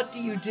 What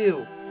do you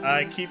do?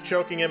 I keep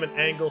choking him at an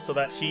angle so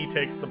that he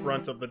takes the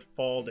brunt of the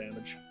fall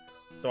damage.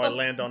 So I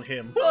land on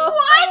him. What?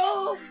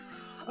 What?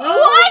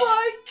 Oh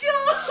my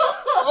god!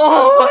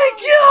 Oh my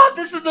god,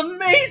 this is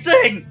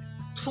amazing!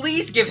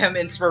 Please give him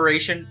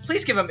inspiration.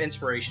 Please give him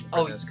inspiration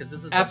for this, because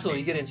this is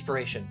absolutely. amazing. You get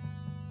inspiration.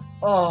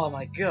 Oh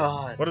my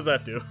god. What does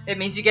that do? It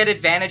means you get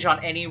advantage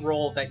on any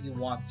roll that you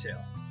want to.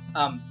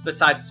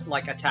 Besides,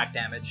 like, attack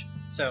damage.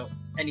 So,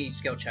 any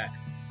skill check.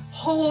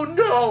 Oh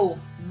no!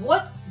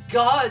 What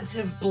gods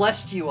have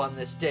blessed you on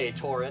this day,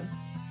 Torin?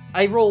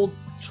 I rolled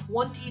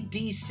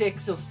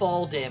 20d6 of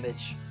fall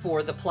damage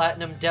for the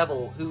Platinum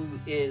Devil, who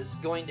is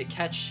going to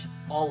catch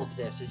all of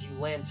this as you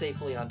land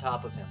safely on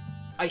top of him.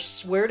 I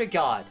swear to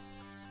God,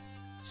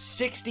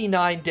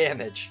 69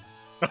 damage.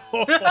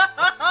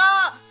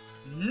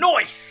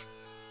 Nice!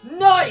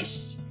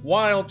 Nice!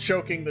 While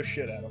choking the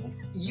shit out of him.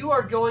 You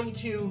are going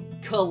to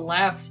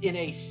collapse in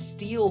a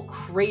steel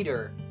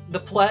crater. The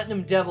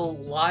Platinum Devil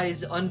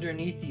lies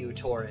underneath you,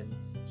 Torin.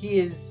 He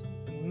is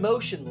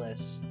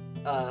motionless,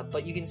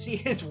 but you can see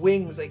his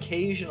wings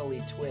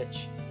occasionally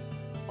twitch.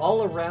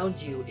 All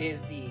around you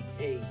is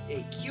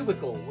a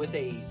cubicle with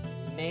a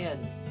man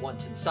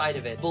once inside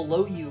of it.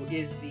 Below you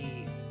is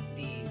the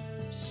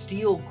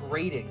steel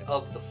grating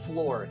of the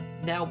floor,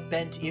 now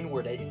bent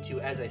inward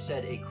into, as I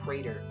said, a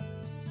crater.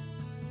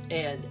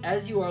 And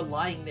as you are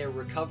lying there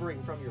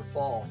recovering from your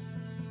fall,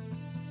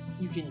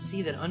 you can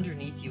see that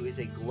underneath you is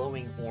a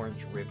glowing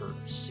orange river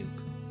of soup.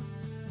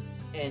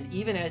 And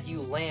even as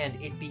you land,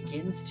 it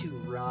begins to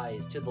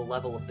rise to the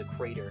level of the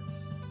crater.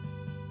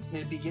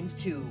 And it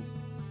begins to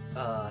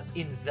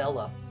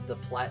envelop the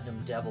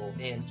Platinum Devil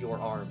and your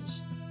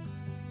arms.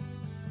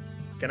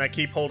 Can I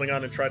keep holding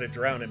on and try to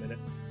drown him in it?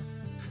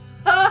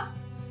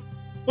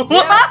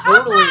 Yeah,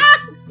 totally.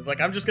 It's like,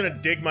 I'm just gonna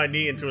dig my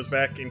knee into his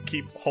back and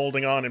keep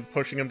holding on and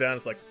pushing him down.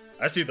 It's like,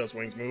 I see those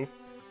wings move.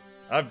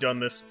 I've done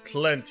this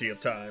plenty of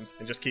times.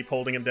 And just keep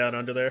holding him down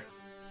under there.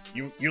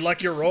 You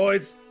like your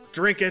roids?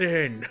 Drink it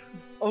in.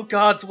 Oh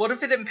gods, what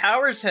if it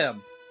empowers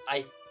him?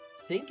 I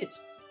think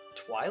it's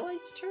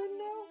Twilight's turn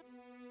now?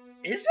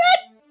 Is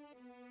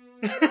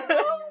it?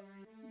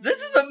 This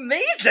is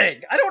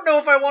amazing! I don't know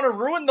if I want to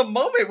ruin the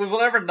moment with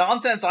whatever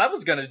nonsense I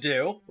was gonna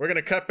do. We're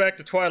gonna cut back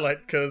to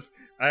Twilight, because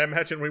I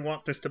imagine we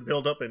want this to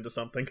build up into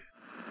something.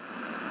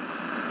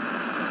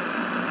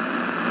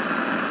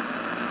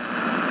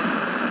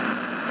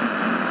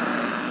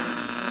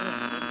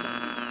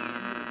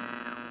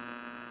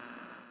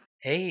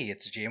 Hey,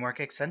 it's J. Mark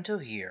Accento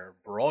here,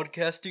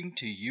 broadcasting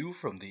to you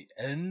from the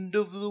end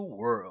of the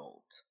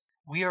world.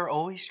 We are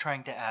always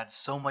trying to add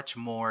so much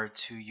more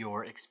to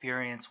your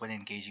experience when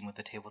engaging with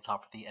the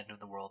Tabletop for the End of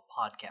the World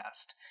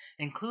podcast,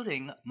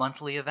 including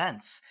monthly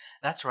events.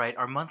 That's right,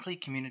 our monthly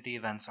community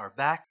events are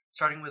back,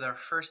 starting with our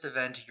first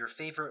event, Your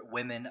Favorite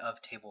Women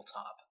of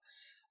Tabletop.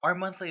 Our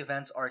monthly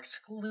events are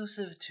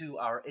exclusive to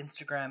our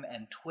Instagram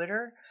and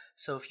Twitter,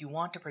 so if you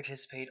want to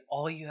participate,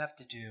 all you have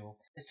to do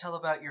is tell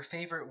about your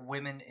favorite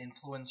women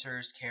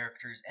influencers,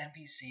 characters,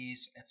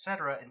 NPCs,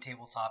 etc. in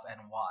Tabletop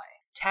and why.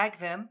 Tag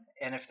them,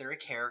 and if they're a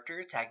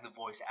character, tag the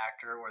voice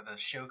actor or the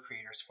show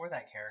creators for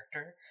that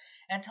character,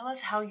 and tell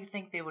us how you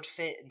think they would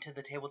fit into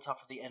the Tabletop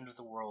for the End of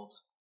the World,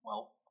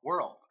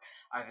 world,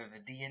 either the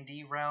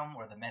D&D realm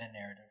or the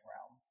meta-narrative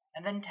realm.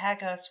 And then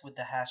tag us with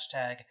the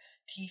hashtag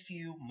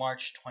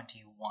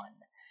TFUMarch21.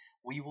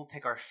 We will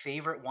pick our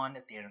favorite one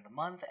at the end of the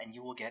month, and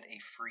you will get a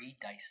free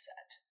dice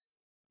set.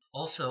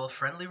 Also, a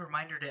friendly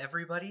reminder to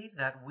everybody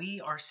that we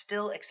are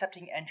still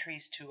accepting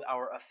entries to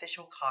our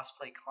official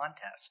cosplay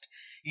contest.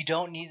 You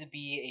don't need to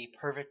be a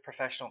perfect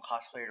professional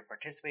cosplayer to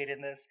participate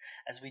in this,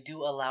 as we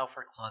do allow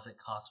for closet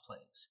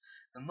cosplays.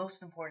 The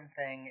most important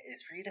thing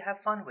is for you to have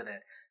fun with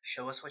it.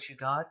 Show us what you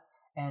got,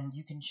 and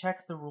you can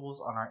check the rules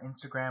on our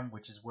Instagram,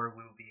 which is where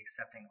we will be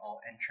accepting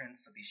all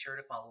entrants, so be sure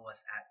to follow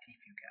us at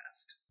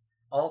TFUcast.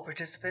 All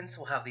participants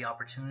will have the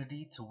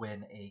opportunity to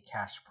win a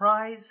cash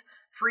prize,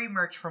 free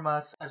merch from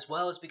us, as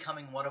well as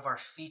becoming one of our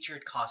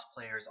featured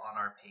cosplayers on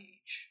our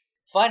page.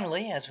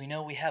 Finally, as we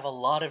know we have a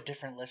lot of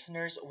different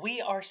listeners,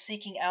 we are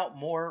seeking out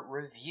more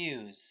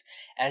reviews.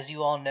 As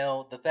you all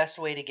know, the best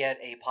way to get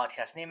a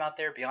podcast name out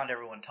there beyond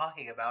everyone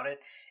talking about it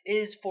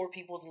is for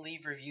people to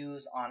leave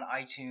reviews on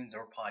iTunes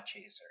or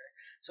Podchaser.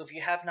 So if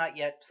you have not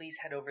yet, please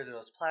head over to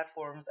those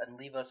platforms and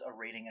leave us a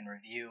rating and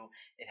review.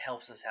 It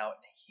helps us out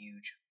in a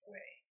huge way.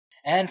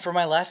 And for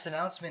my last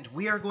announcement,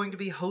 we are going to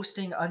be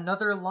hosting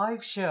another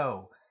live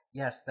show.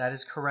 Yes, that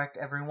is correct,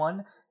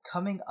 everyone.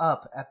 Coming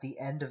up at the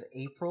end of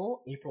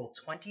April, April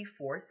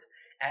 24th,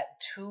 at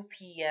 2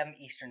 p.m.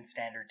 Eastern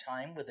Standard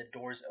Time, with the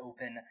doors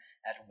open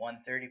at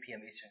 1:30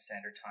 p.m. Eastern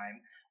Standard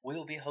Time, we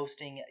will be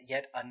hosting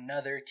yet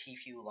another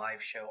TFU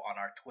live show on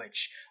our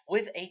Twitch,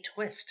 with a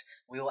twist.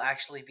 We will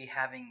actually be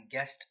having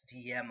guest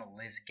DM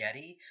Liz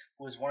Getty,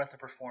 who is one of the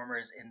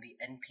performers in the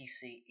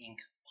NPC Inc.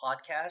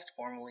 podcast,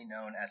 formerly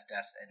known as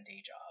Deaths and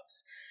Day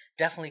Jobs.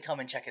 Definitely come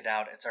and check it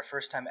out. It's our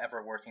first time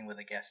ever working with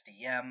a guest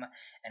DM,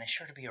 and it's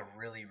sure to be a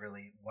really,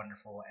 really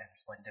wonderful and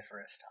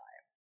splendiferous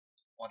time.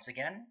 Once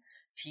again,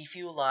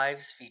 TFU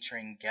Lives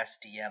featuring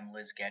guest DM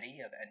Liz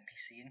Getty of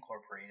NPC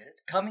Incorporated,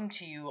 coming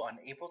to you on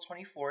April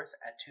 24th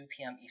at 2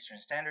 p.m. Eastern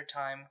Standard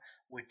Time,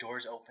 with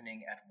doors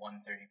opening at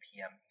 1:30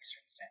 p.m.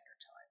 Eastern Standard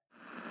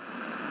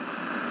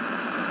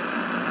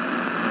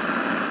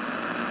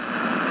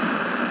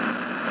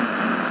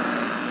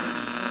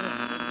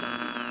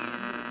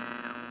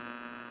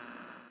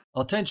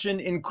Attention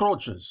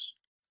encroachers.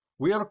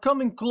 We are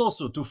coming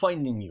closer to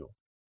finding you.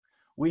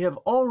 We have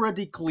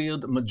already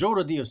cleared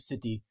majority of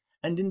city,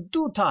 and in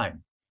due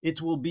time,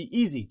 it will be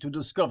easy to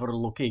discover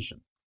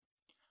location.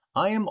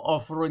 I am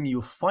offering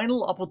you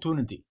final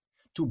opportunity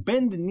to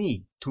bend the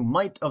knee to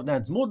might of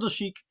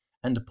Nadsmordashik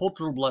and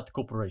Polterblatt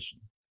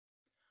Corporation.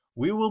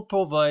 We will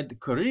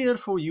provide career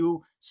for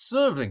you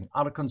serving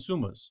our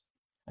consumers,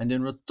 and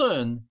in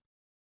return,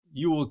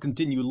 you will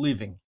continue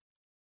living.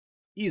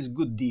 Is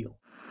good deal.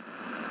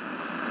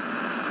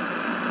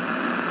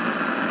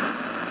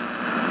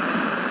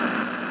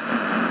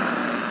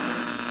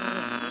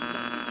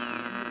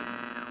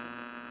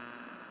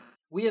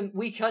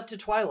 We cut to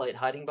Twilight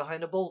hiding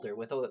behind a boulder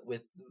with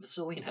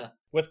Selena.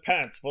 With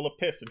pants full of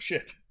piss and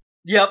shit.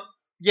 Yep.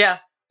 Yeah,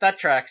 that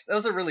tracks. That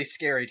was a really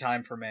scary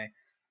time for me.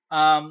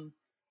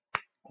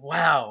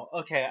 Wow.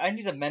 Okay, I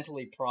need to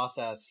mentally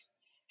process.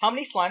 How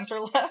many slimes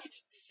are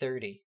left?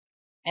 30.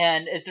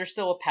 And is there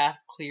still a path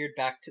cleared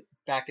back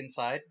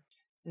inside?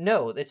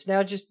 No, it's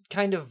now just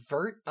kind of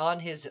Vert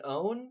on his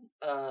own,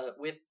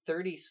 with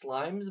 30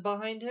 slimes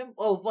behind him.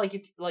 Oh,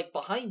 if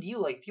behind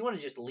you, if you want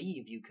to just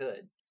leave, you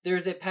could.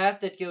 There's a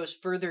path that goes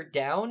further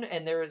down,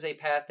 and there is a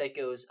path that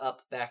goes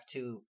up back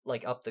to,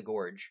 up the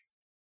gorge.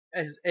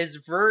 Is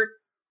Vert...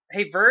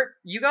 Hey, Vert,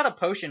 you got a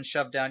potion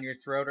shoved down your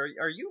throat.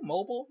 Are you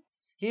mobile?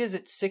 He is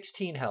at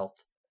 16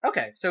 health.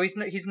 Okay, so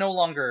he's no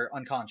longer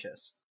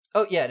unconscious.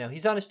 Oh, yeah, no,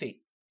 he's on his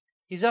feet.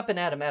 He's up and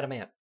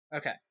adamant.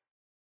 Okay.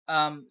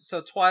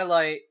 So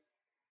Twilight,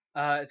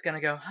 is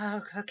gonna go,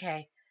 oh,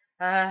 okay.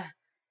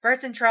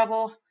 Vert's in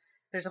trouble.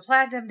 There's a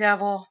Platinum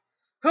Devil.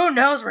 Who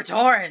knows where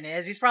Torin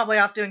is? He's probably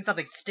off doing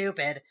something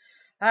stupid.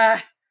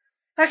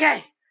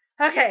 Okay.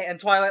 And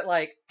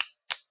Twilight,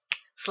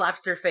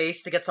 slaps her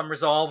face to get some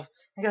resolve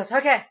and goes,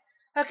 okay,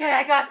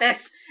 I got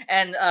this.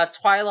 And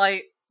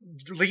Twilight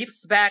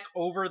leaps back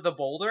over the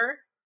boulder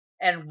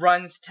and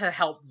runs to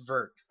help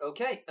Vert.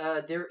 Okay,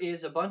 there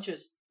is a bunch of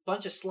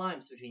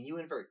slimes between you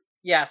and Vert.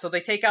 Yeah, so they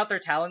take out their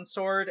Talon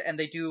Sword and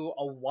they do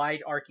a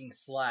wide arcing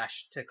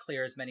slash to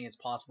clear as many as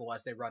possible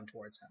as they run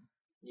towards him.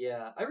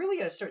 Yeah, I really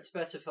gotta start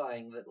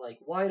specifying that,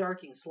 wide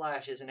arcing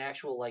slash is an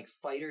actual,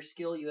 fighter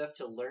skill you have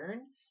to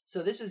learn.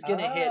 So this is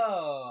gonna hit,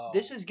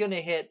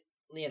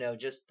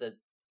 just the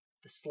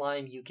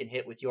slime you can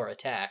hit with your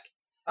attack.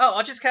 Oh,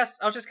 I'll just cast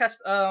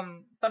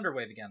Thunder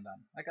Wave again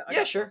then. I got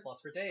sure.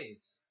 slots for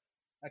days.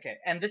 Okay,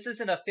 and this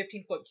is in a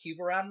 15-foot cube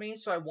around me,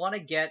 so I want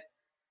to get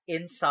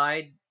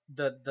inside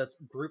the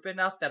group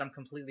enough that I'm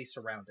completely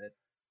surrounded.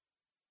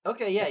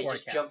 Okay, yeah, you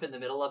just jump in the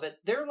middle of it.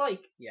 They're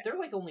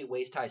only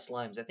waist-high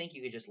slimes. I think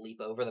you could just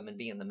leap over them and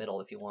be in the middle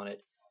if you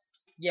wanted.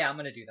 Yeah, I'm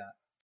gonna do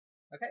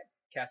that. Okay,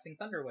 casting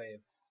Thunder Wave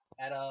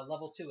at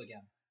level 2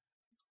 again.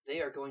 They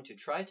are going to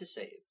try to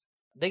save.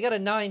 They got a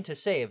 9 to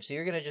save, so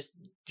you're gonna just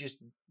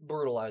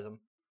brutalize them.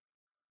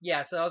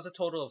 Yeah, so that was a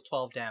total of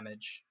 12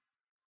 damage.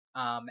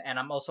 And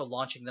I'm also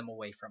launching them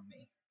away from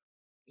me.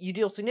 You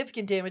deal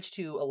significant damage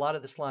to a lot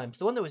of the slimes.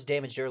 The one that was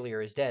damaged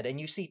earlier is dead, and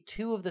you see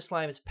 2 of the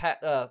slimes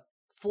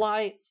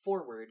fly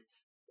forward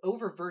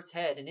over Vert's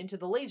head and into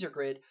the laser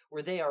grid,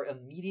 where they are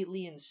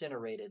immediately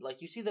incinerated.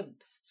 You see them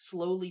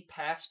slowly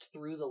passed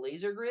through the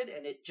laser grid,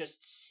 and it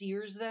just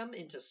sears them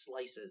into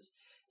slices.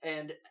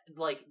 And,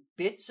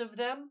 bits of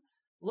them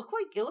looks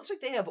like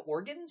they have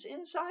organs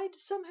inside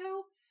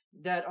somehow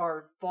that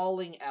are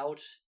falling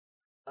out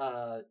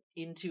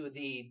into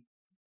the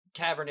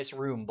cavernous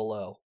room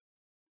below.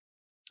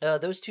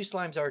 Those 2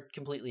 slimes are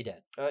completely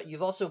dead.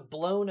 You've also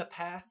blown a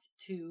path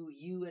to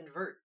you and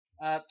Vert.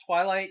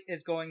 Twilight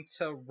is going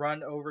to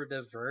run over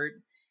to Vert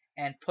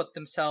and put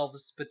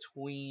themselves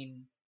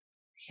between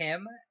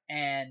him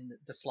and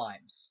the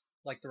slimes,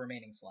 the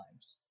remaining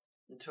slimes.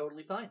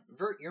 Totally fine.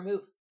 Vert, your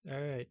move.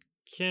 Alright.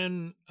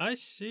 Can I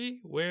see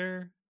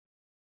where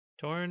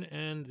Torin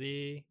and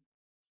the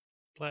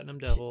Platinum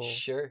Devil...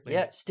 Sure.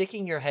 Yeah,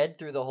 sticking your head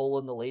through the hole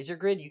in the laser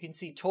grid, you can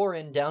see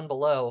Torin down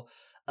below,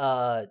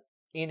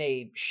 in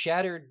a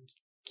shattered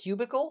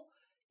cubicle,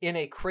 in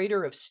a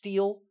crater of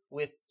steel,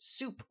 with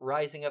soup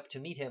rising up to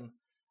meet him.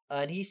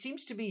 And he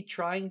seems to be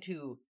trying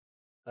to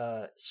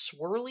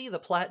swirly the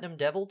Platinum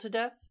Devil to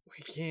death.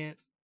 We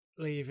can't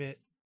leave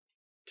it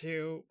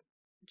to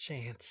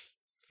chance.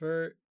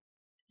 Vert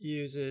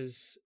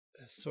uses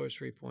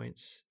sorcery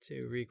points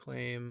to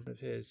reclaim one of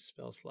his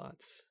spell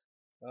slots.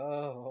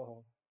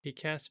 Oh. He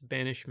casts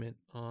Banishment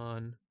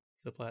on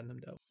the Platinum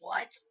Devil.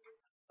 What?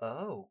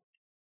 Oh.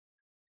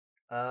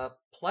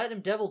 Platinum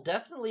Devil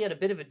definitely at a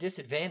bit of a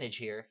disadvantage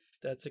here.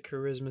 That's a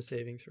charisma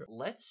saving throw.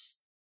 Let's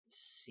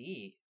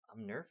see.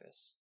 I'm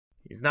nervous.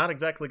 He's not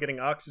exactly getting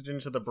oxygen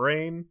to the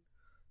brain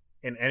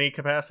in any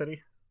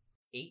capacity.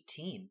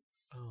 18.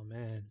 Oh,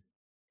 man.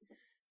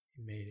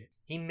 He made it.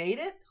 He made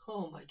it?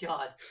 Oh, my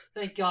God.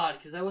 Thank God,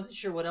 because I wasn't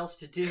sure what else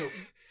to do.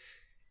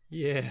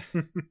 Yeah.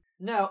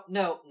 No,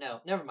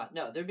 never mind.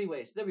 No, there'd be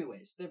ways.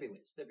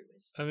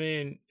 I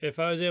mean, if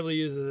I was able to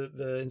use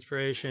the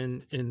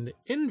inspiration in the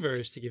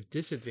inverse to give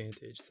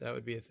disadvantage, that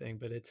would be a thing,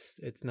 but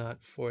it's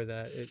not for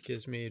that. It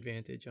gives me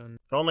advantage on...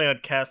 If only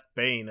I'd cast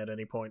Bane at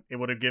any point, it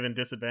would have given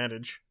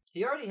disadvantage.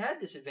 He already had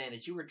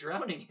disadvantage. You were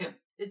drowning him.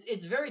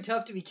 It's very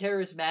tough to be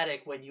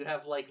charismatic when you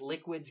have, like,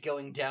 liquids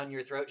going down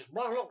your throat. Just...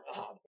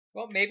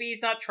 Well, maybe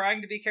he's not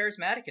trying to be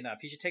charismatic enough.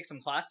 He should take some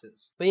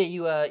classes. But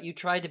yeah, you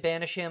tried to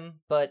banish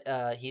him, but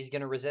he's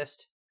gonna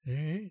resist.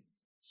 Alright.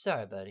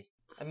 Sorry, buddy.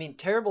 I mean,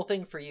 terrible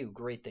thing for you,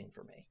 great thing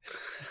for me.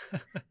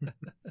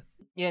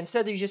 Yeah,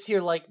 instead you just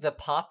hear, like, the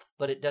pop,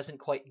 but it doesn't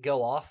quite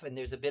go off, and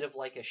there's a bit of,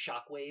 like, a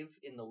shockwave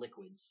in the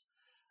liquids.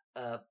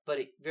 But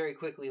it very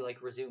quickly,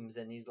 like, resumes,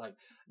 and he's like,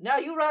 now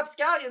you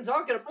rapscallions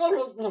aren't gonna...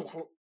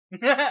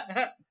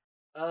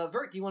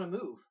 Vert, do you want to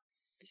move?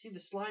 You see the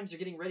slimes are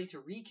getting ready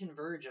to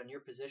reconverge on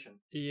your position.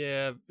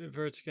 Yeah,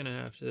 Vert's gonna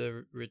have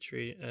to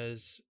retreat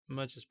as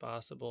much as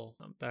possible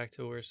back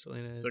to where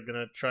Selena is. So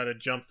gonna try to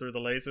jump through the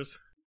lasers?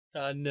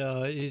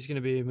 No, he's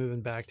gonna be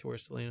moving back to where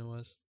Selena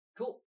was.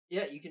 Cool.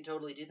 Yeah, you can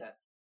totally do that.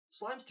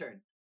 Slime's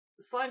turn.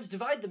 The slimes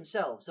divide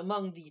themselves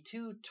among the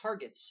two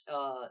targets.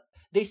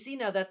 They see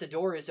now that the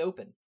door is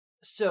open.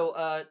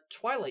 So,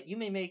 Twilight, you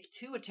may make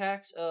 2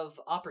 attacks of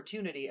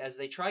opportunity as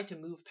they try to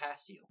move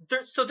past you.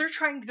 So they're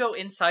trying to go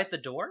inside the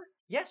door?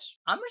 Yes.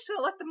 I'm just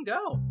gonna let them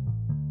go.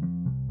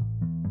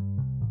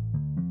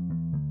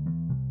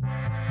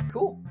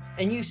 Cool.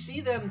 And you see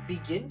them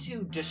begin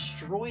to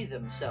destroy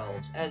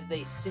themselves as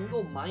they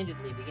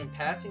single-mindedly begin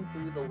passing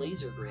through the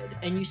laser grid.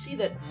 And you see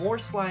that more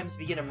slimes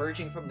begin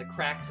emerging from the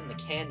cracks in the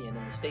canyon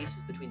and the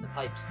spaces between the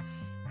pipes.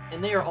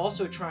 And they are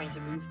also trying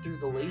to move through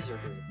the laser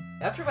grid.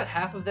 After about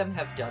half of them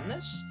have done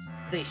this,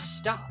 they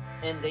stop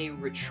and they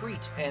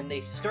retreat and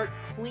they start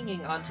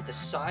clinging onto the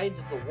sides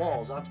of the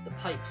walls, onto the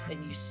pipes,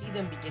 and you see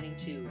them beginning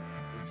to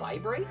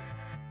vibrate.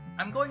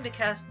 I'm going to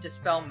cast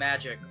Dispel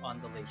Magic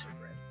on the laser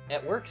grid.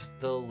 It works.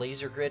 The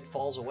laser grid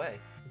falls away.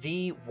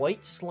 The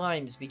white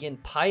slimes begin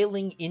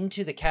piling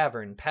into the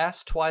cavern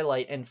past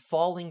Twilight and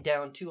falling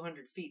down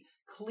 200 feet,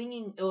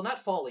 clinging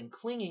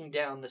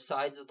down the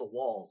sides of the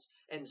walls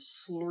and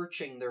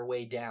slurching their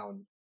way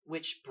down.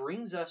 Which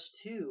brings us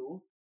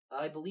to,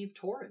 I believe,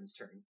 Torin's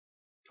turn.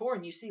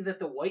 Torin, you see that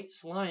the white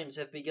slimes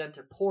have begun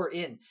to pour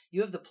in.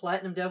 You have the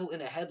Platinum Devil in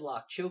a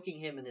headlock, choking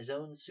him in his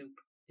own soup.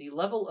 The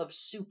level of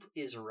soup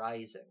is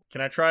rising.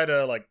 Can I try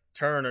to, like,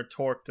 turn or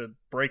torque to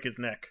break his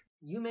neck?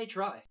 You may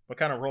try. What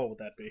kind of roll would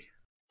that be?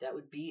 That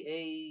would be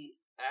a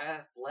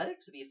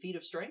athletics. It'd be a feat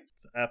of strength.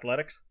 It's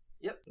athletics?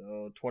 Yep.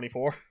 So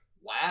 24.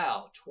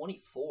 Wow,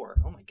 24.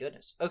 Oh my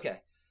goodness.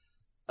 Okay.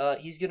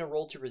 He's gonna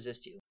roll to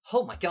resist you.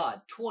 Oh my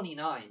god,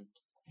 29.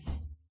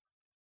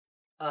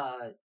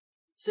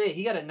 So yeah,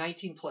 he got a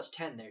 19 plus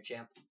 10 there,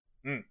 champ.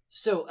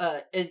 So,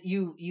 as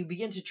you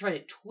begin to try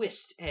to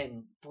twist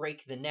and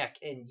break the neck,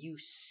 and you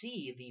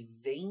see the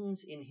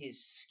veins in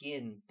his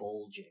skin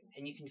bulging,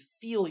 and you can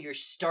feel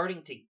it's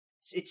starting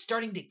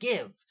to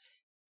give.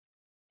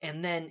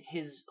 And then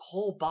his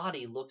whole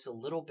body looks a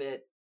little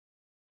bit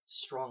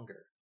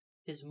stronger.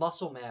 His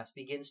muscle mass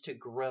begins to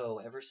grow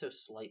ever so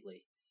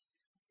slightly.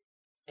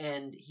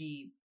 And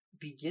he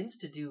begins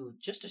to do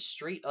just a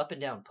straight up and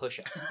down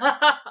push-up.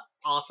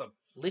 Awesome.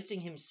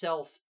 Lifting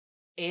himself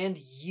and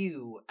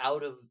you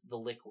out of the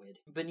liquid.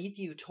 Beneath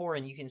you,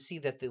 Torin, you can see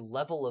that the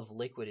level of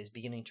liquid is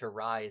beginning to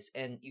rise,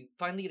 and you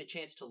finally get a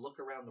chance to look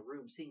around the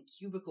room, seeing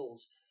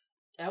cubicles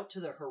out to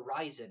the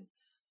horizon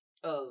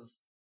of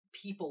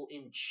people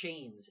in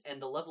chains,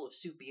 and the level of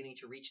soup beginning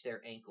to reach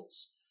their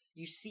ankles.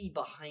 You see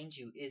behind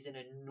you is an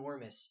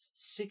enormous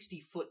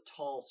 60-foot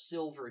tall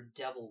silver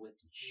devil with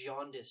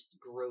jaundiced,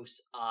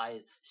 gross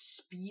eyes,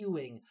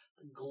 spewing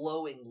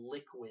glowing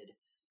liquid.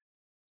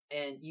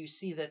 And you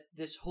see that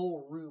this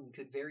whole room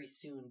could very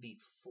soon be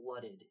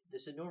flooded.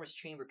 This enormous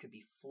chamber could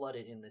be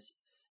flooded in this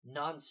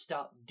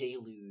non-stop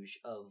deluge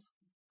of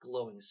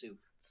glowing soup.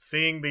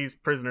 Seeing these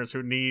prisoners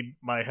who need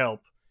my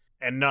help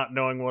and not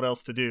knowing what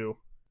else to do,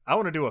 I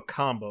want to do a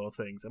combo of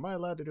things. Am I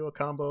allowed to do a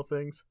combo of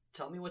things?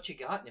 Tell me what you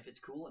got, and if it's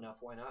cool enough,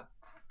 why not?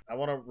 I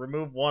want to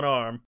remove one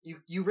arm.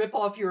 You rip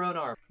off your own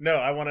arm. No,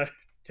 I want to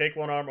take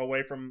one arm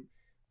away from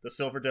the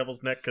Silver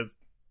Devil's neck because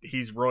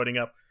he's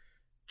roiding up.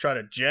 Try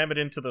to jam it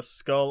into the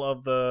skull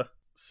of the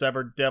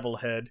severed devil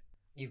head.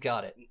 You've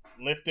got it.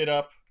 Lift it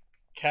up,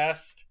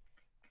 cast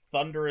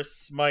Thunderous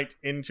Smite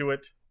into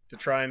it to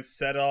try and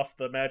set off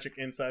the magic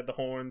inside the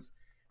horns.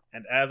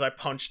 And as I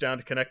punch down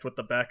to connect with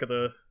the back of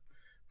the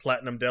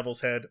Platinum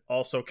Devil's head,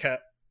 also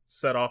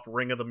set off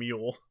Ring of the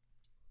Mule.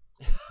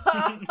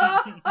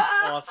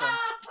 Awesome.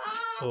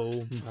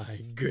 Oh my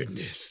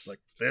goodness. Like,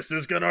 this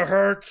is gonna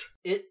hurt!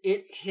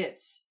 It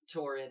hits,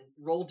 Torin.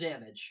 Roll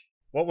damage.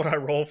 What would I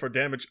roll for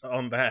damage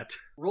on that?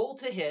 Roll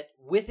to hit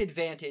with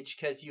advantage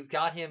because you've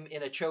got him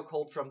in a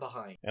chokehold from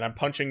behind. And I'm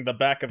punching the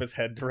back of his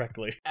head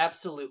directly.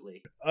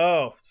 Absolutely.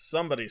 Oh,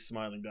 somebody's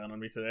smiling down on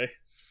me today.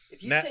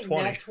 If you Nat say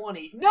 20. nat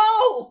 20,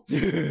 no!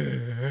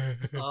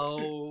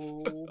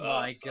 Oh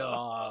my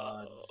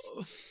god.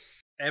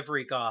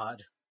 Every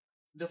god.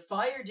 The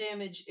fire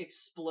damage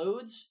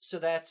explodes, so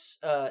that's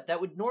that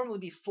would normally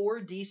be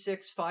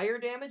 4d6 fire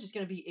damage. It's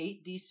going to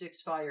be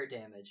 8d6 fire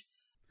damage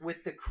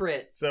with the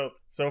crit. So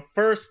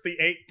first the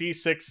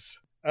 8d6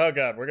 Oh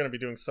god, we're gonna be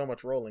doing so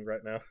much rolling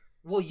right now.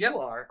 Well, you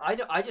are.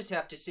 I just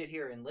have to sit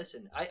here and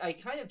listen. I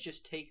kind of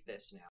just take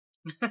this now.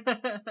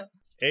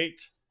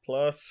 8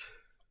 plus...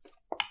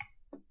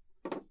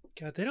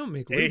 God, they don't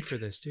make 8 loot for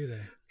this, do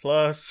they?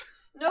 Plus...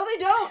 No, they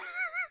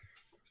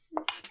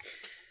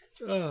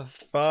don't!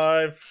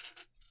 5...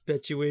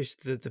 Bet you wish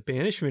that the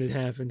banishment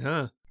had happened,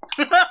 huh?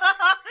 2...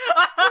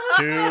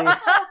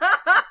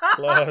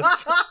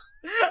 plus...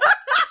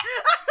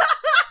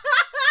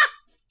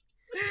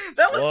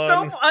 That was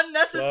 1 so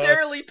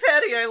unnecessarily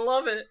petty. I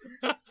love it.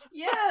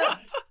 Yeah!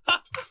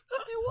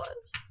 It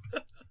was.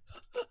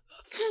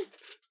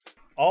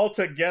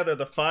 Altogether,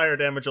 the fire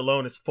damage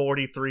alone is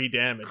 43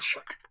 damage.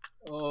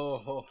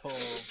 Oh.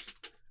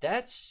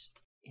 That's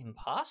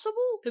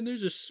impossible? And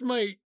there's a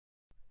smite.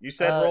 You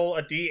said roll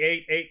a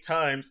d8 8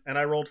 times, and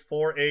I rolled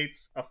 4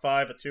 8s, a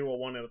 5, a 2, a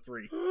 1, and a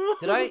 3.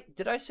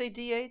 Did I say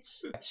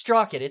d8s?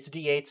 Strocket, it's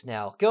d8s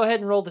now. Go ahead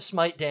and roll the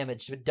smite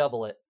damage to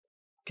double it.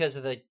 Because,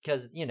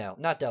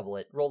 not double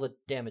it. Roll the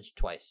damage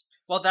twice.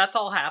 While that's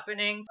all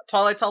happening,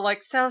 Twilight's all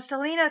like, so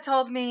Selena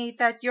told me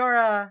that you're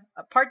a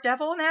part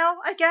devil now,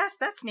 I guess?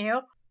 That's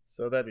new.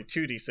 So that'd be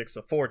 2d6,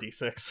 so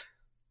 4d6.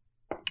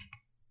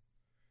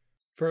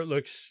 Bert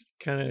looks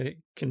kind of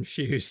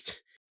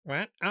confused.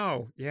 What?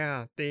 Oh,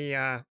 yeah,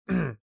 the,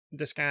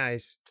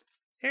 disguise.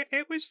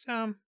 It was,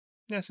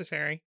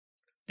 necessary.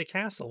 The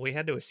castle, we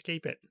had to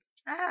escape it.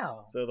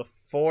 Ow. So the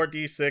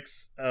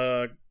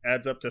 4d6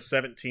 adds up to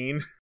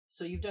 17.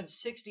 So you've done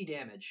 60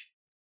 damage,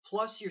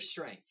 plus your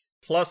strength.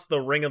 Plus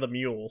the Ring of the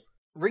Mule.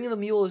 Ring of the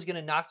Mule is going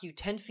to knock you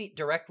 10 feet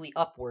directly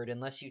upward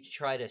unless you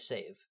try to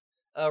save.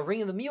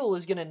 Ring of the Mule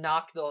is going to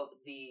knock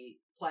the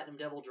Platinum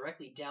Devil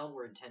directly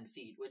downward 10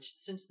 feet, which,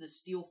 since the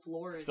steel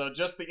floor is... So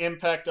just the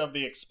impact of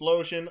the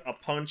explosion, a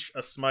punch,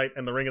 a smite,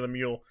 and the Ring of the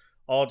Mule,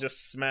 all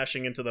just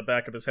smashing into the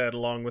back of his head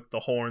along with the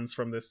horns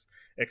from this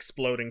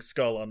exploding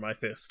skull on my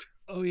fist.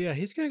 Oh yeah,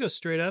 he's gonna go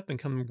straight up and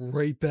come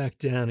right back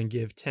down and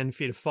give 10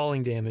 feet of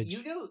falling damage.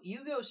 You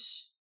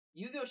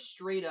go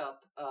straight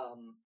up,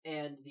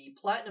 and the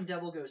Platinum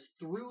Devil goes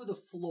through the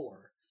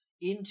floor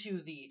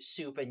into the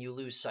soup, and you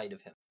lose sight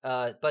of him.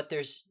 But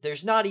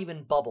there's not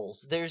even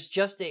bubbles. There's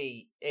just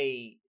a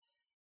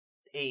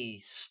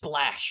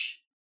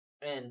splash,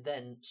 and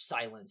then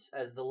silence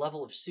as the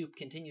level of soup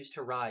continues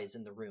to rise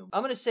in the room.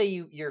 I'm gonna say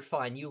you're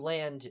fine. You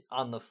land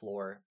on the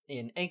floor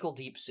in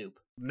ankle-deep soup.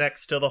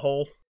 Next to the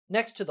hole?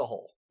 Next to the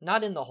hole.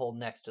 Not in the hole,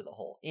 next to the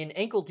hole. In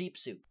ankle-deep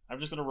soup. I'm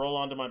just gonna roll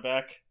onto my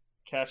back,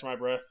 catch my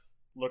breath,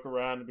 look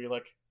around, and be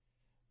like,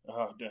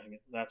 oh, dang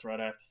it. That's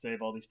right, I have to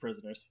save all these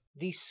prisoners.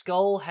 The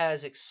skull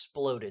has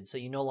exploded, so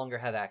you no longer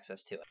have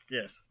access to it.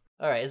 Yes.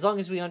 Alright, as long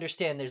as we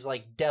understand there's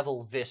like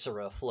devil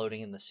viscera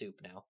floating in the soup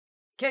now.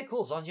 Okay,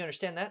 cool, as long as you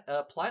understand that.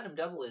 Platinum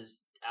Devil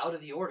is out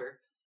of the order.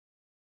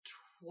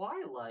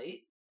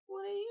 Twilight,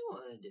 what do you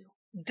want to do?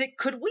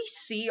 Could we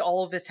see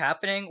all of this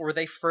happening, or were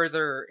they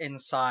further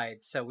inside,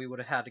 so we would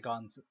have had to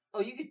gone...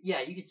 Oh, you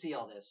could see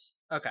all this.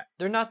 Okay.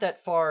 They're not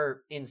that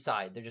far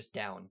inside, they're just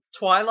down.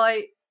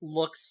 Twilight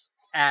looks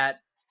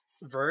at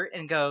Vert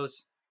and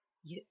goes,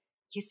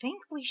 You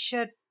think we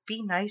should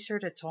be nicer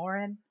to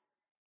Torin?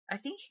 I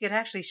think he could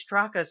actually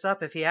struck us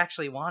up if he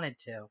actually wanted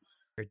to.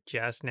 You're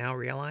just now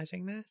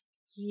realizing that?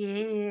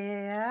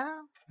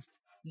 Yeah.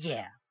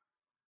 Yeah.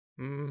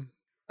 Hmm.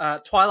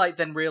 Twilight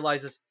then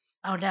realizes,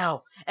 oh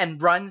no,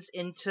 and runs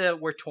into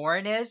where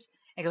Torin is,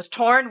 and goes,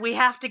 Torin, we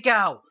have to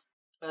go!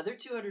 They're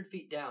 200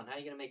 feet down. How are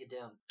you going to make it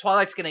down?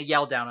 Twilight's going to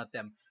yell down at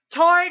them,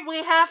 Torin,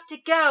 we have to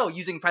go!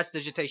 Using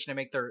prestidigitation to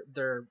make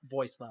their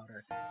voice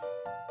louder.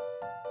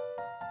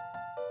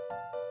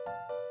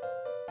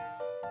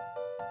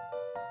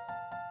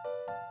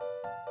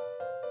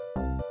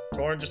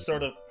 Torin just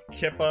sort of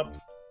kip up,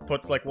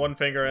 puts like one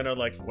finger in her,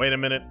 like, wait a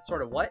minute.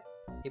 Sort of what?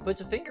 He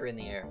puts a finger in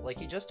the air, like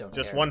you just don't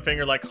Just care. one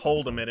finger, like,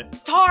 hold a minute.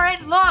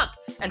 Torin, look!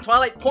 And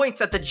Twilight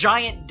points at the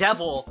giant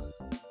devil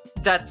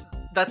that's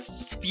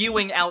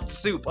spewing out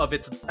soup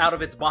out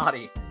of its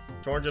body.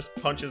 Torin just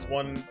punches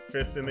one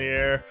fist in the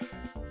air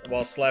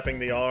while slapping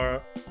the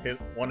arm,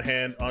 one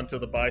hand onto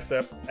the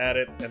bicep at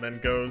it, and then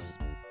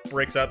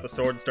breaks out the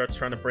sword and starts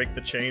trying to break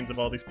the chains of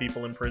all these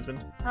people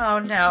imprisoned. Oh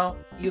no.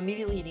 You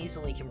immediately and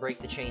easily can break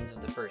the chains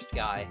of the first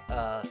guy.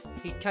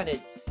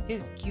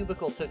 His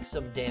cubicle took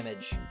some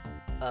damage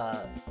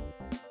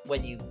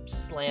when you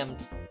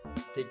slammed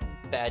the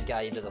bad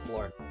guy into the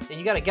floor. And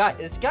you got a guy,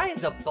 this guy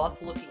is a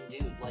buff looking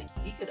dude, like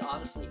he could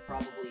honestly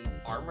probably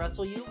arm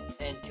wrestle you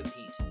and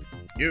compete.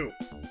 You,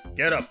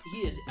 get up. He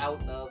is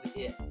out of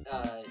it.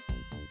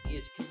 He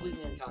is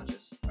completely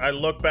unconscious. I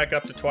look back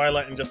up to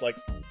Twilight and just like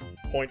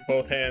point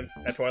both hands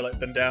at Twilight,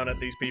 then down at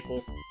these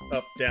people.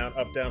 Up, down,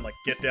 like,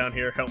 get down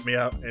here, help me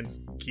out, and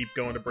keep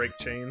going to break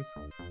chains.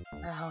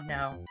 Oh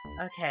no.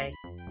 Okay.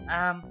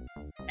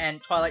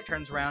 And Twilight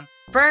turns around.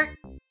 Vert!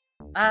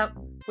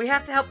 We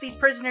have to help these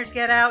prisoners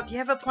get out. Do you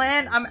have a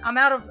plan?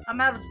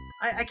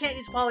 I can't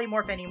use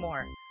polymorph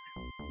anymore.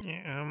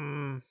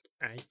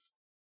 I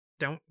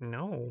don't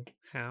know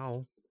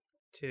how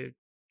to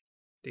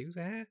do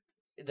that.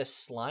 The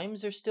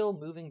slimes are still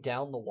moving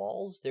down the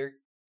walls. They're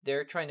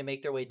They're trying to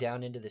make their way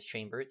down into this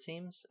chamber, it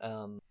seems.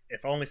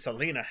 If only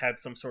Selena had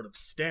some sort of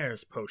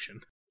stairs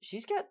potion.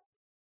 She's got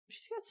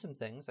some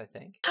things, I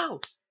think.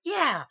 Oh,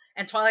 yeah!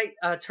 And Twilight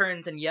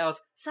turns and yells,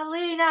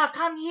 Selena,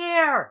 come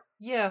here!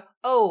 Yeah.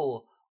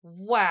 Oh,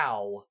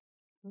 wow.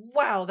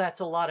 Wow, that's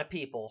a lot of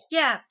people.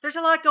 Yeah, there's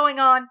a lot going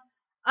on.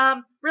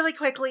 Really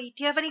quickly,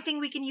 do you have anything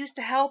we can use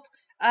to help?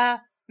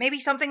 Maybe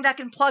something that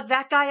can plug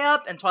that guy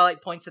up? And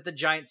Twilight points at the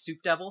giant soup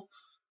devil.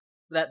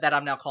 That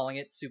I'm now calling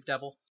it Soup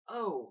Devil.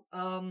 Oh,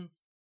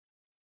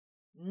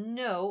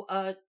 no,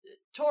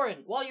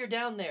 Torin, while you're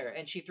down there,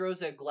 and she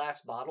throws a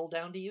glass bottle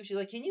down to you, she's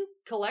like, can you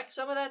collect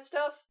some of that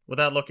stuff?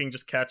 Without looking,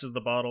 just catches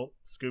the bottle,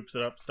 scoops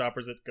it up,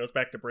 stoppers it, goes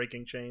back to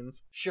breaking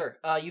chains. Sure.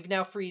 You've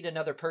now freed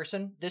another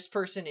person. This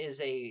person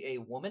is a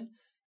woman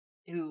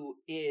who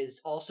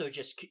is also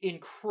just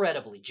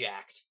incredibly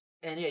jacked.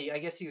 And yeah, I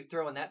guess you're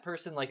throwing that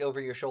person, like, over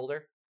your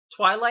shoulder?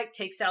 Twilight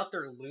takes out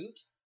their loot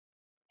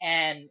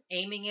and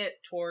aiming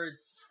it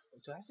towards...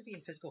 Do I have to be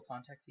in physical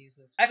contact to use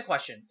this? I have a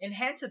question.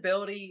 Enhance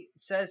ability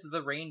says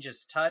the range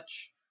is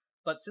touch,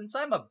 but since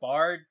I'm a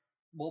bard,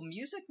 will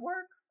music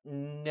work?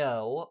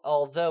 No,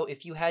 although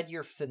if you had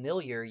your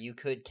familiar, you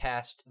could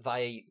cast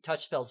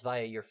touch spells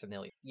via your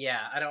familiar. Yeah,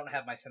 I don't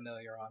have my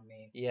familiar on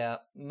me. Yeah,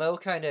 Mo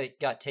kind of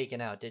got taken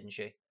out, didn't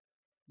she?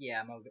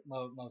 Yeah,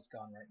 Mo's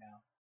gone right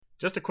now.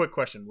 Just a quick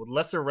question. Would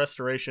Lesser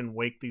Restoration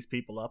wake these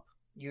people up?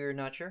 You're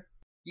not sure?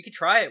 You can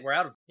try it. We're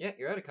out of... Yeah,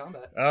 you're out of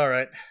combat.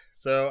 Alright,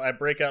 so I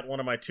break out one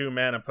of my 2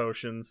 mana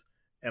potions,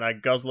 and I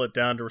guzzle it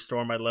down to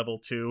restore my level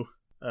 2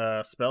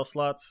 spell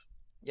slots.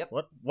 Yep.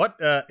 What,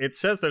 it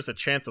says there's a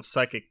chance of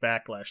psychic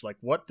backlash. Like,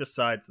 what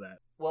decides that?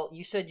 Well,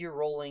 you said you're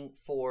rolling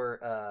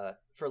for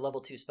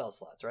level 2 spell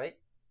slots, right?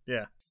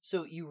 Yeah.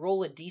 So you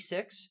roll a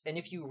d6, and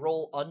if you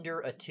roll under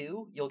a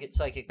 2, you'll get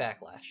psychic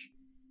backlash.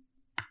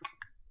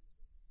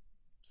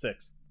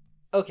 6.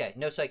 Okay,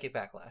 no psychic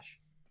backlash.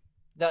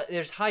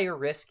 There's higher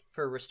risk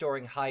for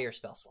restoring higher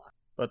spell slot.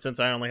 But since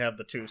I only have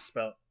the 2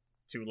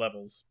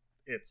 levels,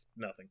 it's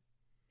nothing.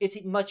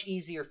 It's much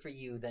easier for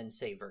you than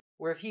Saver.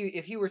 Where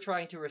if you were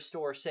trying to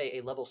restore, say,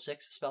 a level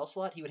 6 spell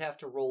slot, he would have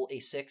to roll a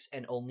 6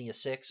 and only a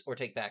 6, or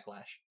take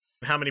backlash.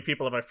 How many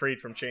people have I freed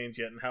from chains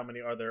yet, and how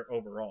many are there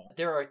overall?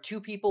 There are 2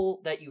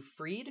 people that you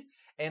freed,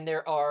 and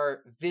there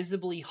are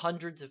visibly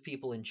hundreds of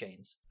people in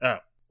chains. Oh.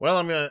 Well,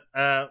 I'm gonna...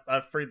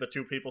 I've freed the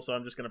 2 people, so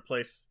I'm just gonna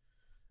place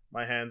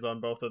my hands on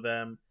both of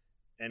them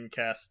and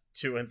cast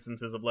 2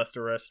 instances of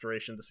Lesser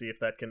Restoration to see if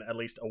that can at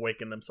least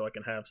awaken them so I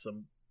can have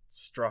some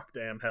struck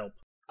damn help.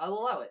 I'll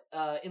allow it.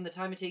 In the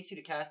time it takes you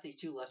to cast these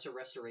 2 Lesser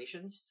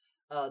Restorations,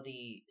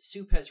 the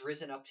soup has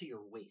risen up to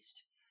your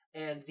waist.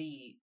 And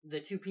the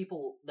 2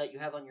 people that you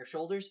have on your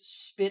shoulders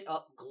spit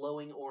up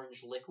glowing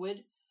orange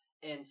liquid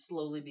and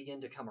slowly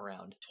begin to come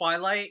around.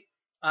 Twilight,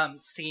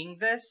 seeing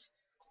this,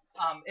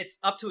 it's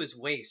up to his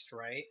waist,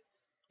 right?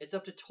 It's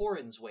up to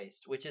Torin's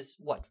waist, which is,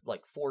 what,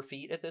 like 4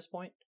 feet at this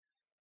point?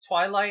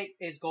 Twilight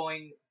is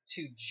going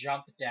to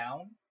jump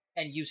down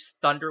and use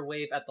Thunder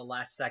Wave at the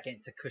last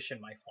second to cushion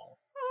my fall.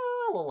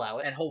 I'll allow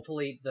it. And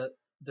hopefully the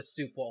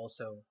soup will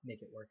also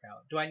make it work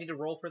out. Do I need to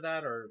roll for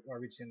that, or are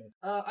we just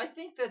gonna... I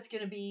think that's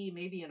gonna be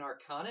maybe an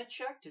Arcana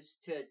check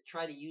to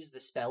try to use the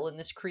spell in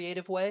this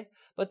creative way,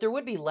 but there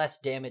would be less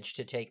damage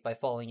to take by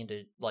falling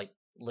into, like,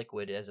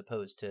 liquid as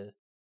opposed to,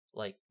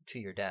 like, to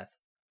your death.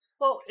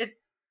 Well,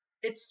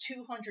 it's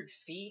 200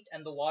 feet,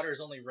 and the water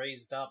is only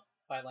raised up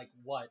by, like,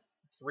 what,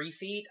 3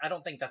 feet? I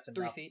don't think that's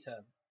enough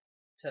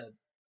to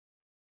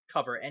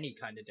cover any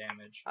kind of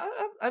damage.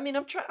 I mean,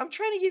 I'm trying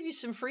to give you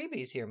some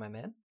freebies here, my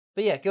man.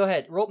 But yeah, go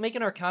ahead. Make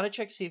an Arcana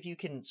check to see if you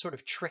can sort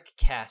of trick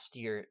cast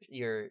your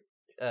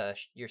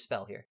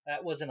spell here.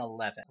 That was an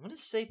 11. I'm gonna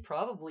say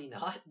probably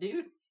not,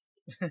 dude.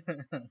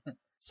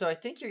 So I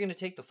think you're gonna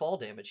take the fall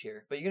damage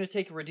here, but you're gonna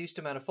take a reduced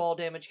amount of fall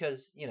damage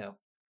because,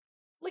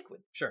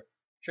 liquid. Sure.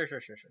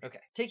 Okay.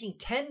 Taking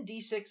 10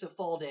 d6 of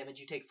fall damage,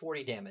 you take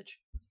 40 damage.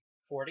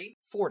 40?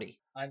 40.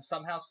 I'm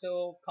somehow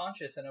still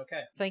conscious and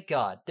okay. Thank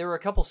God. There were a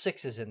couple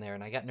 6s in there,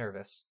 and I got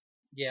nervous.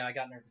 Yeah, I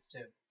got nervous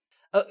too.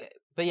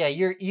 But yeah,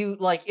 you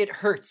like, it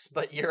hurts,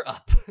 but you're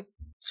up.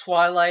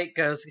 Twilight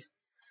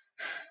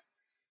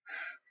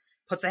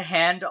puts a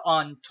hand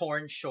on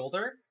Torn's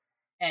shoulder,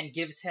 and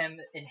gives him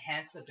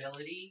enhance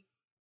ability,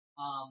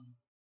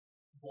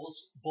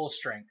 bull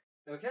strength.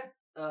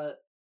 Okay.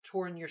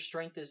 Torn, your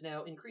strength is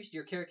now increased.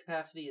 Your carry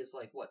capacity is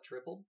like, what,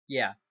 tripled?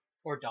 Yeah,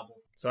 or double.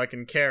 So I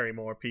can carry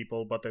more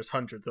people, but there's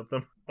hundreds of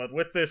them. But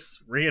with this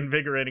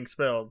reinvigorating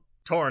spell,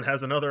 Torn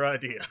has another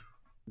idea.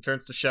 He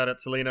turns to shout at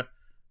Selena.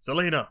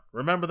 Selena,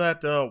 remember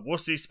that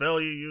wussy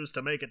spell you used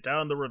to make it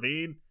down the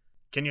ravine?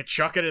 Can you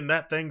chuck it in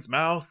that thing's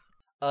mouth?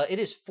 It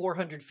is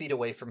 400 feet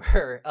away from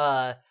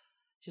her.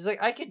 She's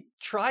like, I could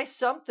try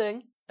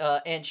something.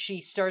 And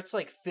she starts,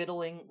 like,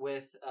 fiddling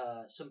with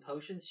some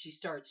potions. She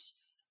starts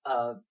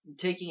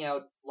taking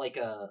out like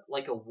a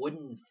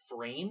wooden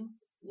frame,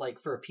 like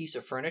for a piece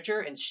of furniture,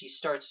 and she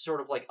starts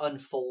sort of like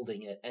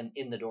unfolding it and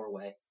in the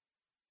doorway.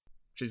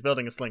 She's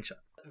building a slingshot.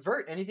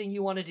 Vert, anything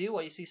you want to do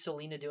while you see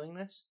Selena doing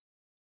this?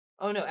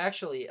 Oh no,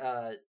 actually,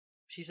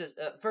 She says,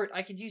 Vert,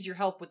 I could use your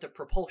help with the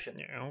propulsion.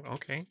 Yeah,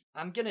 okay.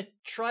 I'm gonna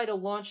try to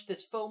launch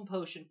this foam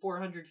potion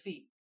 400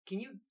 feet. Can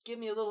you give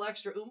me a little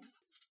extra oomph?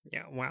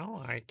 Yeah,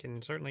 well, I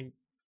can certainly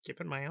give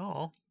it my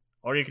all.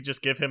 Or you could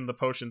just give him the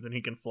potions and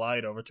he can fly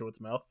it over to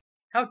its mouth.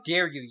 How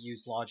dare you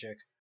use logic?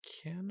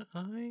 Can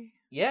I?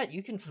 Yeah,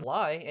 you can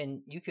fly,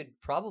 and you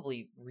could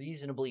probably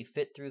reasonably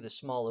fit through the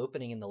small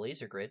opening in the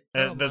laser grid.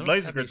 The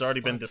laser grid's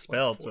already been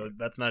dispelled, so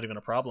that's not even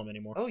a problem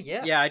anymore. Oh,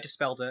 yeah. Yeah, I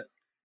dispelled it.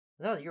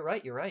 No, you're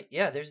right.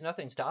 Yeah, there's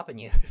nothing stopping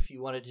you if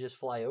you wanted to just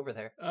fly over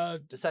there.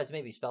 Besides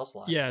maybe spell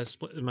slots. Yeah,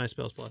 my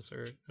spell slots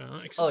are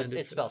extended. Oh,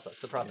 it's spell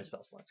slots. The problem is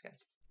spell slots,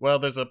 guys. Well,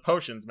 there's a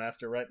potions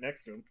master right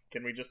next to him.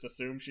 Can we just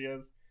assume she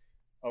has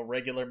a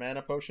regular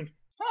mana potion?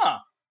 Huh.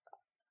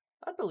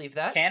 I'd believe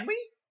that. Can we?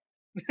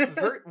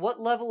 Vert, what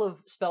level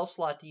of spell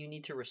slot do you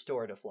need to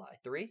restore to fly?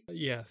 3?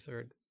 Yeah,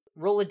 3rd.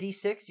 Roll a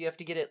d6. You have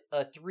to get it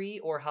a 3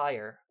 or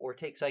higher, or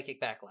take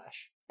psychic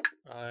backlash.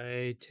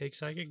 I take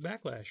psychic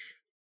backlash.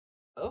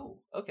 Oh,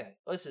 okay.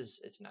 Well, it's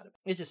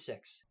just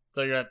 6.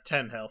 So you're at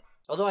 10 health.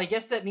 Although I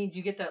guess that means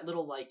you get that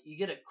little, you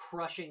get a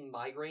crushing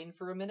migraine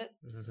for a minute.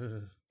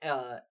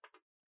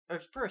 Or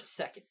for a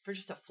second, for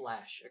just a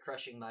flash, a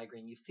crushing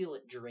migraine. You feel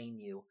it drain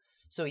you.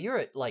 So you're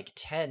at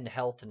 10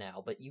 health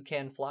now, but you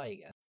can fly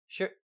again.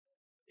 Sure.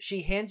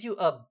 She hands you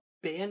a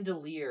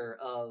bandolier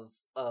of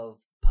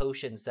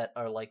potions that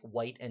are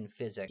white and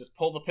physic. Just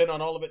pull the pin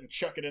on all of it and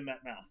chuck it in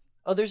that mouth.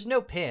 Oh, there's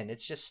no pin.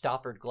 It's just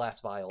stoppered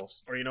glass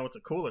vials. Or it's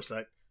a cooler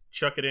sight.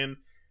 Chuck it in,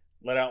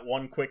 let out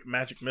one quick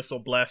magic missile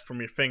blast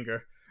from your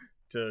finger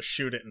to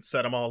shoot it and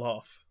set them all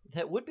off.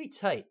 That would be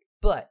tight,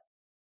 but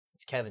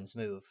it's Kevin's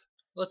move.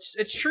 Well,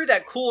 it's true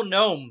that cool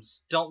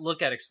gnomes don't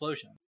look at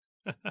explosion.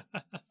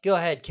 Go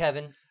ahead,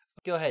 Kevin.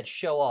 Go ahead,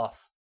 show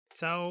off.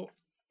 So,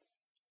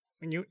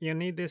 you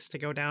need this to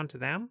go down to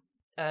them?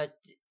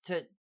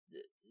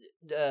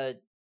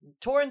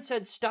 Torin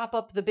said stop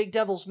up the big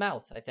devil's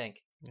mouth, I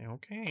think.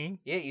 Okay.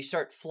 Yeah, you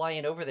start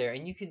flying over there,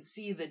 and you can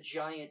see the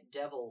giant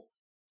devil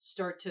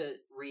start to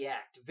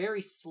react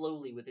very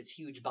slowly with its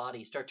huge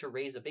body, start to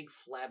raise a big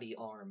flabby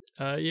arm.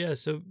 Yeah,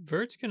 so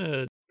Vert's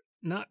gonna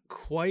not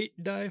quite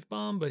dive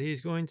bomb, but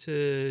he's going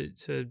to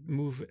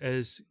move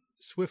as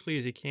swiftly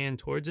as he can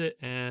towards it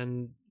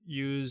and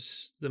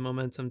use the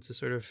momentum to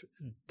sort of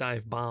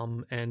dive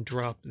bomb and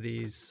drop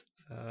these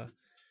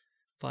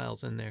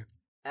files in there.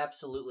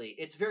 Absolutely.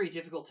 It's very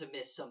difficult to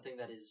miss something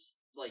that is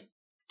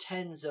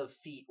tens of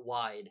feet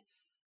wide.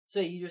 So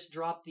you just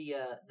drop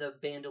the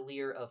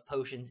bandolier of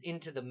potions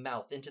into the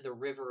mouth, into the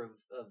river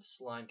of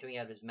slime coming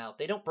out of his mouth.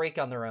 They don't break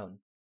on their own.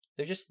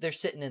 They're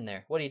sitting in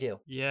there. What do you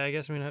do? Yeah, I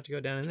guess I'm gonna have to go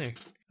down in there.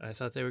 I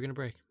thought they were gonna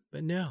break,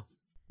 but no.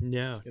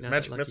 Is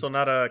magic missile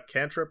not a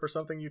cantrip or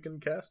something you can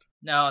cast?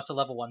 No, it's a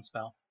level 1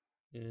 spell.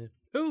 Yeah.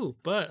 Ooh,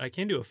 but I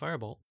can do a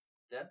firebolt.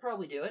 That'd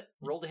probably do it.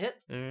 Roll to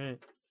hit. All right,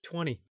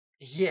 20.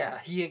 Yeah,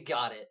 you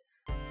got it.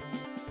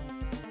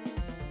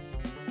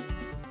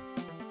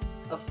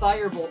 A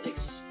firebolt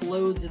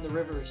explodes in the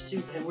river of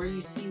soup, and where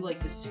you see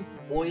the soup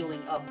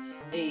boiling up,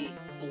 a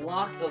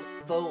block of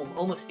foam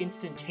almost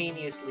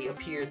instantaneously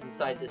appears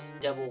inside this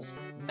devil's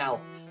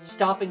mouth,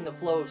 stopping the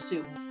flow of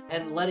soup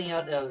and letting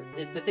out the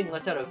thing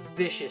lets out a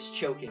vicious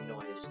choking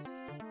noise.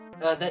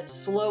 That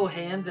slow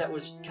hand that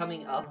was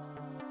coming up,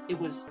 it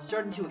was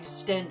starting to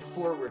extend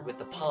forward with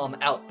the palm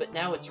out, but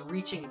now it's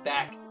reaching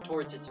back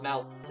towards its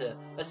mouth to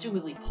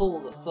assumedly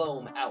pull the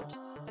foam out,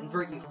 and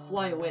Vert, you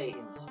fly away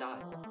in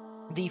style.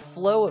 The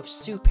flow of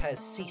soup has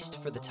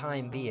ceased for the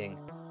time being.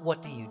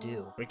 What do you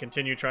do? We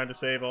continue trying to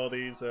save all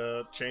these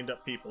chained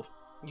up people.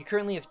 You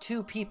currently have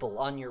 2 people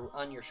on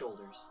your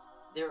shoulders.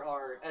 There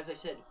are, as I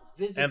said,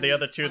 visibly... And the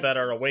other 2 that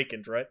are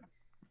awakened, right?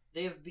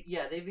 They've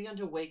begun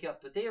to wake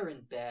up, but they are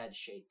in bad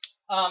shape.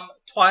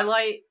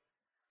 Twilight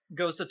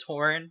goes to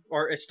Torin,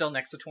 or is still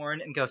next to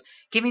Torin, and goes,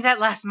 "Give me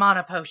that last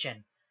mana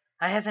potion.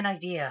 I have an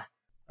idea."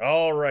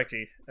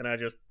 Alrighty. And I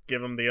just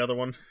give him the other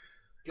one.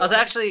 I was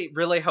actually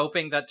really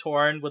hoping that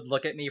Torin would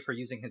look at me for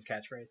using his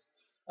catchphrase.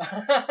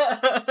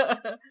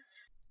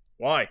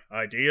 Why?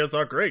 Ideas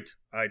are great.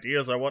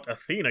 Ideas are what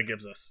Athena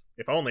gives us.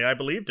 If only I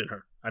believed in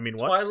her. I mean,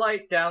 what?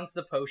 Twilight downs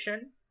the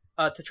potion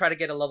to try to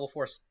get a level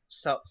 4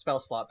 spell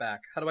slot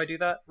back. How do I do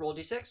that? Roll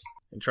d6.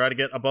 And try to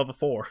get above a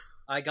 4.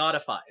 I got a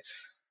 5.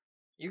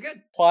 You're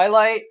good.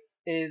 Twilight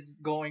is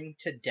going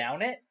to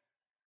down it.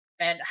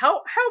 And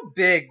how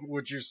big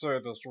would you say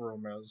this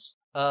room is?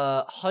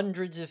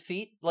 Hundreds of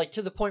feet.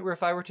 To the point where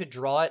if I were to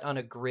draw it on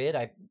a grid,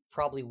 I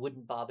probably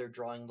wouldn't bother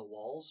drawing the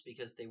walls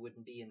because they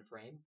wouldn't be in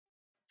frame.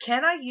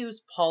 Can I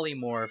use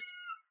polymorph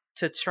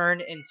to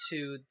turn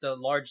into the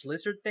large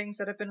lizard things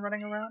that have been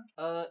running around?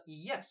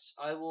 Yes.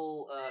 I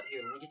will,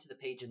 here, let me get to the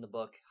page in the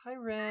book. Hi,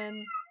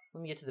 Ren.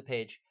 Let me get to the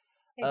page.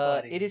 Hey,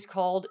 buddy. It is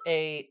called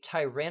a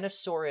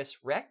Tyrannosaurus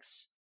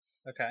Rex.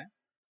 Okay.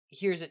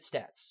 Here's its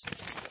stats.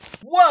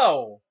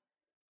 Whoa!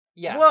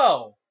 Yeah.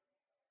 Whoa!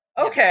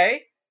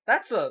 Okay.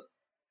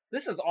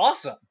 This is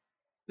awesome.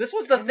 This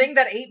was the thing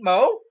that ate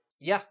Mo?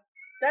 Yeah.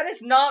 That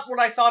is not what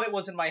I thought it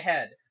was in my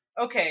head.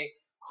 Okay,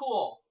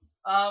 cool.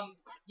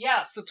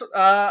 Yeah, so,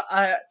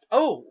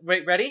 oh,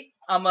 wait, ready?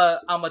 I'm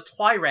a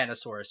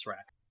Tyrannosaurus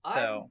Rex.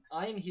 So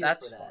I'm here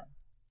that's for that. fun.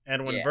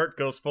 And when Yeah. Vert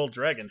goes full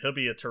dragon, he'll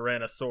be a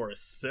Tyrannosaurus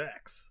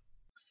Sex.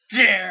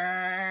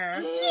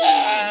 Yeah!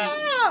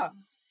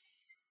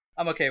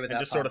 I'm okay with And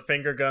that. just sort of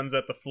finger guns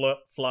at the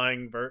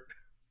flying Vert.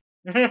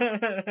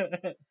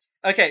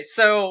 Okay,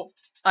 so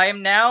I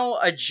am now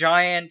a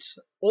giant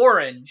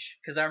orange,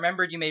 because I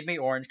remembered you made me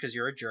orange because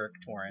you're a jerk,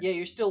 Torin. Yeah,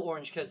 you're still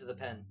orange because of the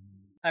pen.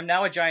 I'm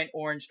now a giant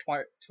orange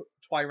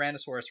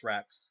Tyrannosaurus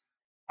Rex.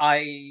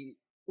 I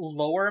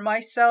lower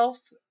myself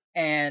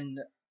and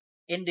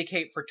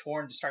indicate for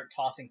Torn to start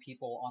tossing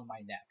people on my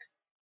neck,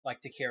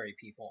 like to carry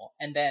people.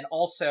 And then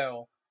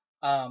also,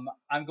 I'm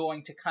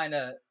going to kind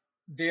of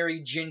very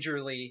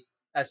gingerly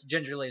as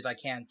I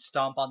can,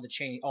 stomp on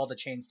all the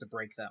chains to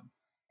break them,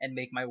 and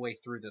make my way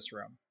through this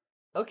room.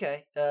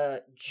 Okay,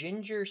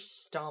 ginger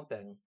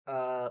stomping.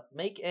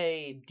 Make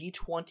a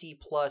d20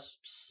 plus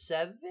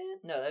 7?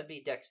 No, that'd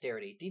be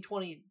dexterity.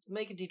 D20,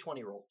 make a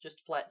d20 roll.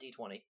 Just flat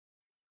d20.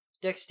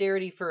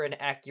 Dexterity for an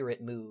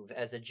accurate move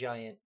as a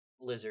giant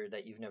lizard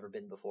that you've never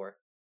been before.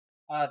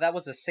 That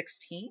was a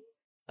 16?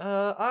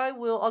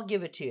 I'll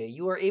give it to you.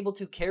 You are able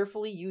to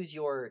carefully use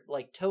your,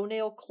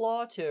 toenail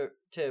claw to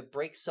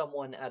break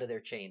someone out of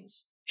their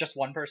chains. Just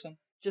one person?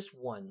 Just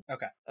one.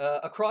 Okay.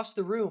 Across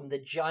the room, the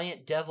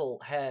giant devil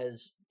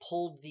has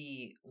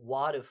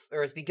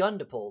has begun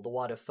to pull the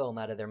wad of foam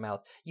out of their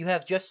mouth. You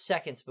have just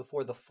seconds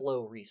before the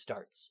flow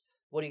restarts.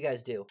 What do you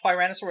guys do?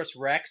 Tyrannosaurus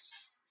Rex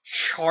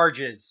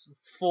charges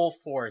full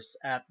force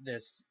at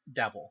this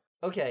devil.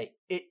 Okay,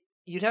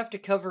 you'd have to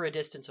cover a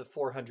distance of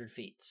 400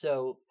 feet.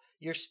 So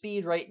your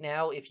speed right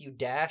now, if you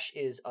dash,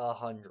 is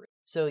 100.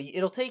 So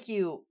it'll take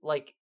you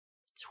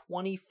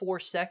 24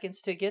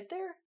 seconds to get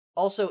there.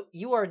 Also,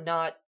 you are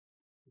not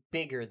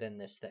bigger than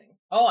this thing.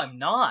 Oh, I'm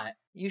not.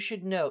 You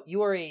should know,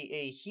 you are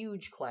a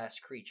huge class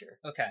creature.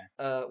 Okay.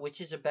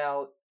 Which is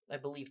about, I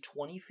believe,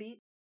 20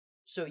 feet.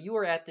 So you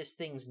are at this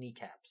thing's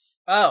kneecaps.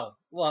 Oh,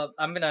 well,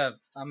 I'm gonna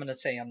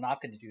say I'm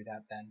not gonna do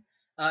that then.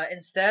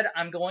 Instead,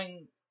 I'm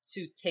going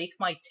to take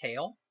my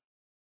tail,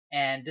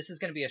 and this is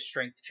gonna be a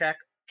strength check.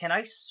 Can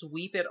I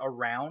sweep it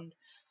around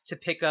to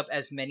pick up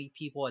as many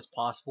people as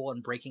possible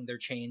and breaking their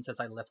chains as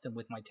I lift them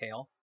with my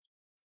tail?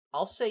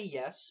 I'll say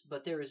yes,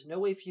 but there is no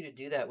way for you to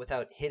do that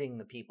without hitting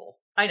the people.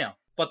 I know,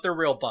 but they're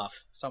real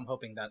buff, so I'm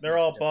hoping that they're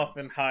all buff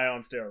and high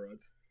on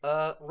steroids.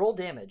 Roll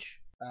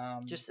damage.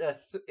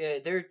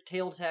 Their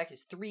tail attack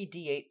is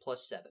 3d8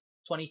 plus 7.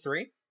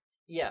 23?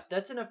 Yeah,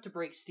 that's enough to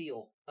break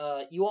steel.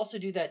 You also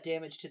do that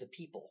damage to the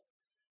people.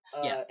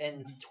 Yeah.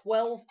 And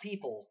 12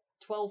 people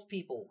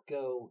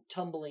go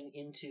tumbling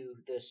into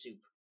the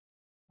soup.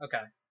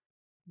 Okay.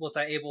 Was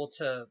I able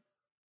to...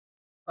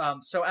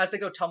 so as they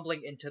go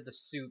tumbling into the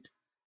soup,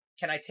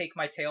 can I take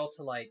my tail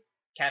to,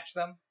 catch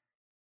them?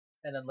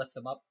 And then lift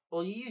them up?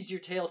 Well, you use your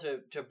tail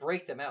to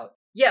break them out.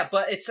 Yeah,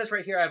 but it says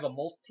right here I have a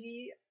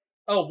multi...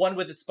 Oh, one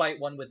with its bite,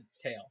 one with its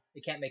tail.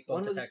 It can't make both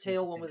One with attacks its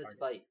tail, with the one same with its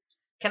target. bite.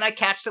 Can I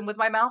catch them with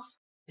my mouth?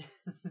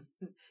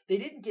 They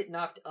didn't get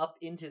knocked up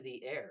into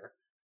the air.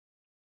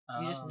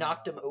 You just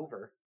knocked them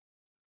over.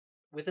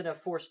 With enough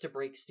force to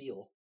break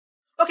steel.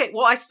 Okay,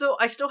 well, I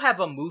still have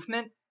a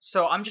movement,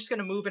 so I'm just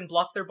gonna move and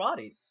block their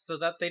bodies, so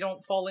that they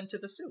don't fall into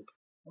the soup.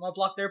 I'm gonna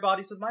block their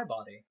bodies with my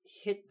body.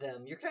 Hit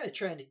them. You're kind of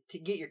trying to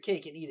get your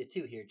cake and eat it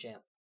too here,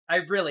 champ. I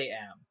really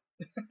am.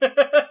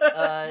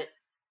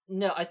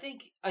 No, I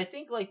think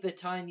the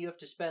time you have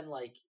to spend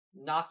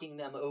knocking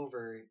them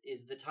over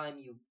is the time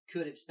you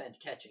could have spent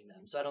catching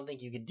them. So I don't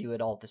think you could do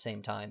it all at the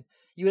same time.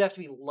 You would have to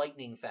be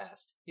lightning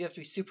fast. You have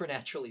to be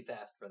supernaturally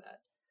fast for that.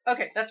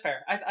 Okay, that's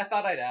fair. I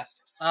thought I'd ask.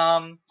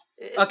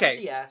 It's okay.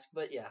 worth the ask,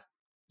 but yeah.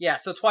 Yeah,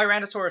 so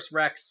Tyrannosaurus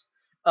Rex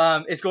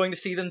is going to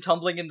see them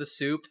tumbling in the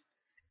soup,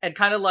 and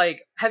kind of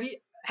have you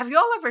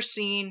all ever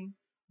seen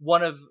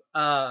one of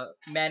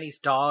Manny's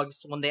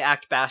dogs when they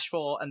act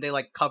bashful and they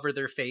cover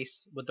their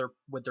face with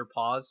their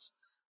paws?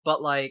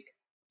 But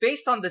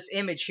based on this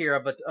image here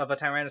of a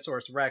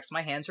Tyrannosaurus Rex,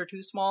 my hands are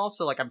too small,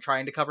 so I'm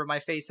trying to cover my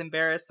face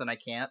embarrassed and I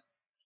can't.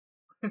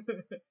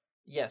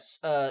 Yes,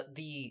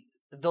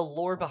 the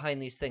lore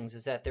behind these things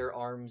is that their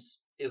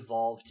arms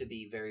evolve to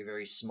be very,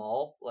 very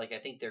small. I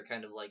think they're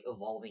kind of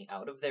evolving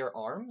out of their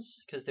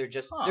arms because they're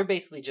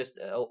basically just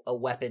a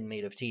weapon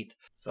made of teeth.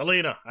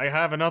 Selena, I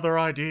have another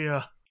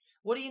idea.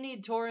 What do you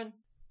need, Torin?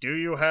 Do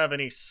you have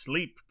any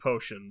sleep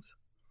potions?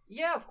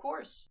 Yeah, of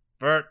course.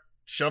 Vert,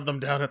 shove them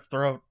down its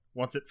throat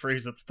once it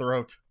frees its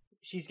throat.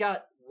 She's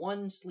got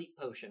one sleep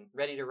potion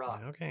ready to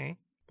rock. Okay.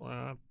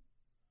 All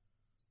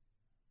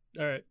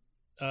right.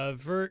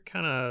 Vert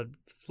kind of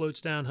floats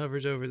down,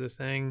 hovers over the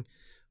thing,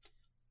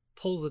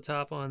 pulls the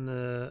top on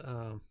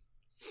the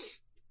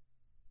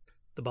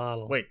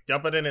bottle. Wait,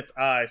 dump it in its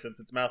eye since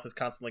its mouth is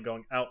constantly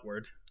going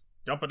outward.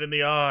 Dump it in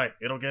the eye.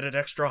 It'll get it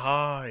extra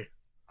high.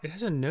 It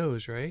has a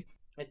nose, right?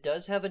 It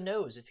does have a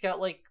nose. It's got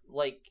like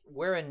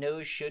where a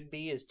nose should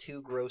be is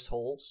 2 gross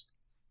holes.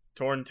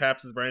 Torn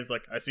taps his brain. He's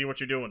like, I see what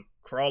you're doing.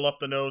 Crawl up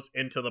the nose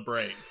into the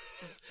brain.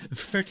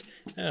 Vert,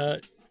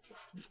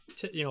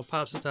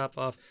 pops the top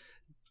off,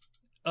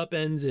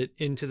 upends it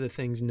into the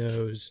thing's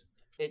nose.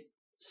 It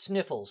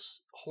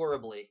sniffles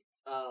horribly,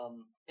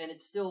 and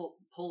it's still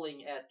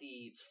pulling at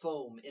the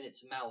foam in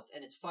its mouth,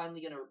 and it's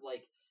finally gonna,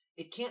 like,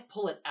 it can't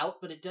pull it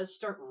out, but it does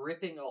start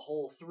ripping a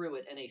hole through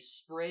it, and a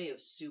spray of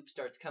soup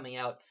starts coming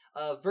out.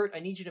 Vert, I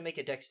need you to make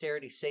a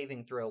dexterity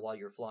saving throw while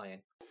you're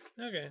flying.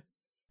 Okay.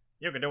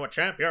 You can do it,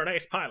 champ. You're an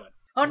ace pilot.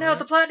 Oh no,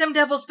 the Platinum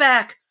Devil's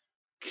back!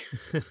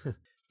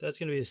 That's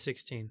going to be a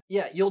 16.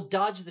 Yeah, you'll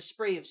dodge the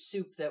spray of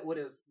soup that would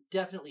have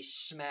definitely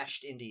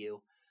smashed into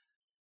you.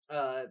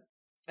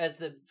 As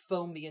the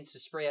foam begins to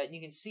spray out, and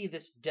you can see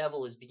this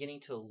devil is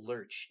beginning to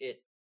lurch.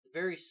 It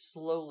very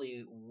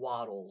slowly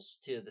waddles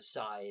to the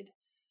side.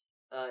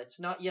 It's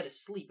not yet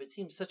asleep. It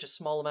seems such a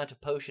small amount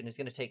of potion is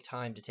going to take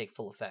time to take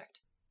full effect.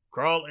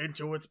 Crawl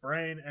into its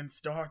brain and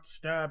start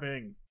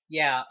stabbing.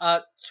 Yeah,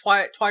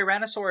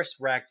 Tyrannosaurus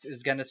Rex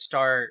is gonna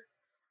start.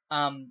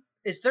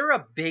 Is there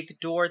a big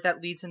door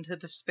that leads into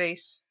the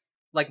space?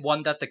 Like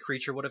one that the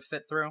creature would have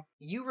fit through?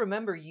 You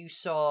remember you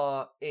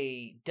saw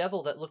a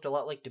devil that looked a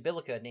lot like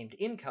Debilica named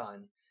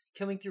Incon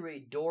coming through a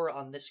door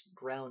on this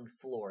ground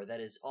floor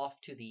that is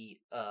off to the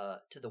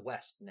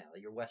west now,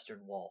 your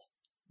western wall.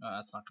 Oh,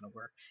 that's not gonna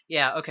work.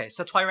 Yeah, okay,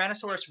 so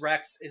Tyrannosaurus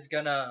Rex is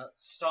gonna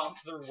stomp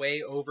their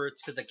way over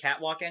to the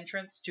catwalk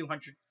entrance,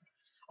 200...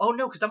 Oh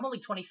no, because I'm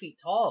only 20 feet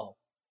tall.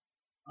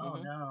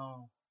 Oh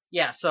no.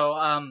 Yeah, so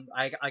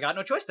I got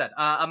no choice then.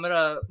 I'm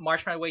gonna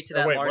march my way to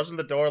that. Wait, wasn't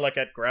the door like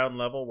at ground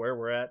level where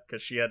we're at?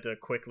 Because she had to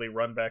quickly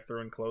run back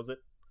through and close it.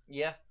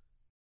 Yeah.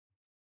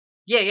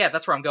 Yeah,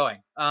 that's where I'm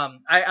going.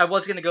 I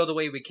was gonna go the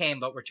way we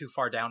came, but we're too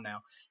far down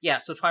now. Yeah,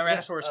 so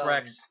Tyrannosaurus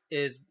Rex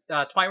is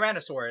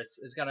Tyrannosaurus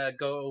is gonna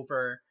go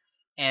over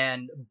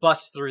and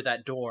bust through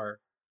that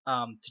door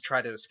to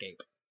try to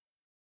escape.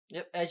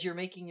 Yep, as you're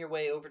making your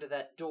way over to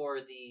that door,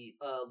 the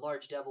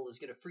large devil is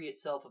going to free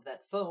itself of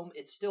that foam.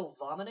 It's still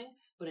vomiting,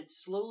 but it's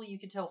slowly, you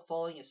can tell,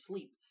 falling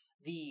asleep.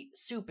 The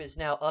soup is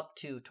now up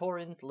to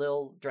Torin's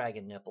lil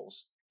dragon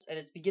nipples, and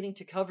it's beginning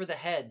to cover the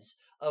heads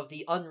of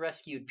the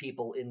unrescued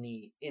people in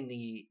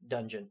the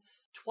dungeon.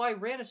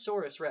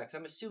 Tyrannosaurus Rex,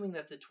 I'm assuming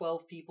that the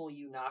 12 people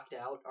you knocked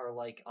out are,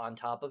 like, on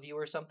top of you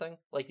or something?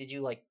 Like, did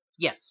you, like...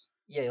 Yes.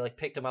 Yeah, you, like,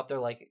 picked them up, they're,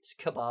 like,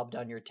 kebabbed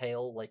on your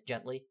tail, like,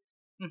 gently?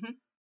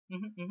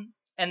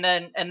 And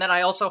then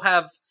I also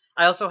have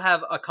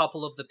a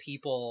couple of the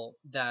people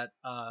that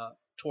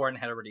Torin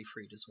had already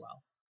freed as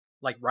well,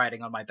 like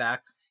riding on my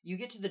back. You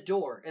get to the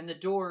door, and the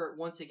door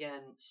once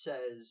again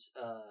says,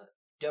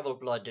 "Devil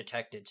blood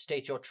detected.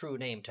 State your true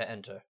name to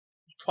enter."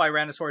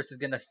 Tyrannosaurus is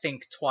gonna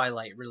think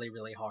Twilight really,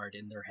 really hard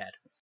in their head,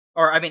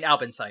 or I mean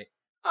Albinsight.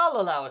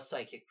 I'll allow a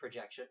psychic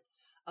projection.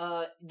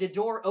 The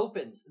door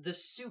opens. The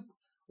soup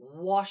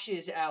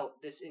washes out.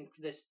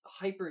 This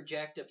hyper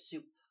jacked up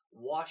soup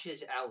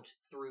washes out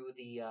through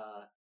the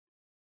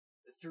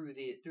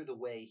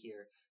way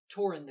here.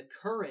 Torin, the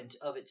current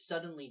of it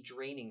suddenly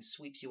draining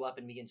sweeps you up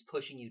and begins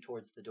pushing you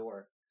towards the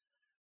door.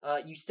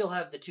 You still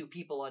have the two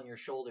people on your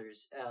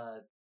shoulders,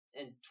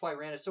 and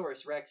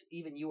Tyrannosaurus Rex,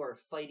 even you are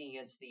fighting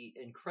against the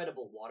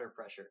incredible water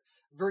pressure.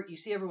 Vert, you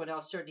see everyone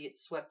else starting to get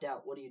swept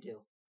out. What do you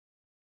do?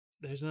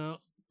 There's not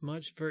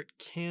much Vert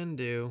can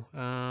do.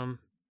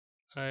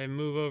 I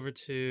move over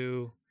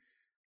to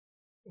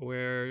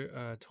where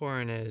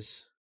Torin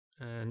is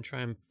and try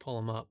and pull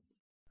him up.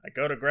 I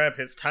go to grab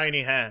his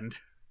tiny hand.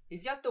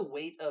 He's got the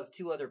weight of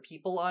two other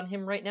people on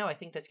him right now. I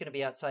think that's going to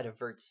be outside of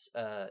Vert's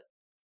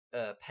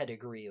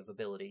pedigree of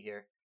ability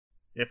here.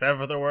 If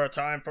ever there were a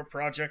time for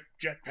Project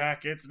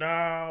Jetpack, it's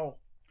now!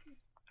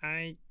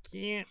 I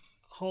can't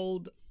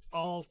hold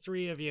all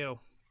three of you.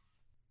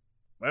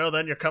 Well,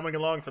 then you're coming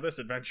along for this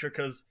adventure,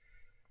 cause...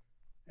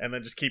 And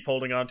then just keep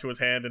holding on to his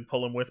hand and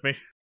pull him with me.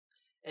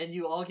 And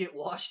you all get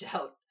washed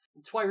out.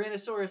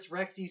 Tyrannosaurus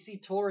Rex, you see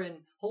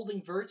Torin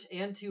holding Vert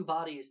and two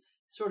bodies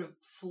sort of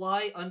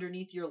fly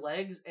underneath your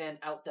legs and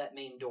out that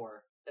main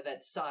door.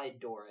 That side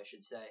door, I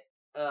should say.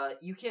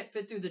 You can't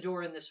fit through the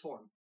door in this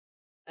form.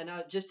 And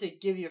just to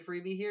give you a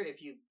freebie here,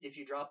 if you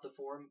drop the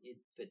form, you'd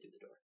fit through the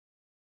door.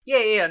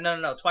 Yeah,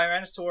 no.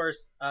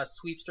 Tyrannosaurus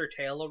sweeps their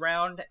tail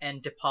around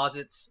and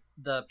deposits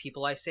the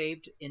people I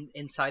saved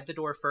inside the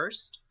door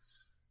first.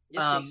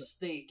 Yep,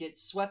 they get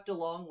swept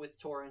along with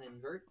Torin and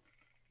Vert.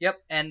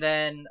 Yep, and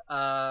then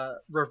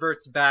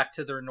reverts back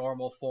to their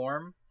normal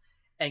form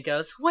and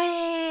goes, "Way!"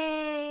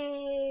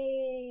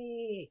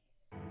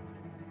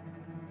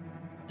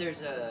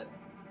 There's a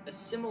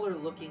similar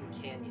looking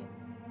canyon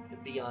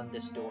beyond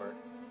this door,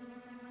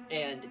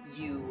 and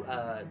you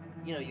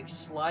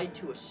slide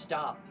to a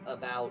stop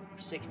about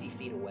 60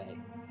 feet away,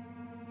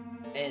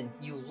 and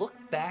you look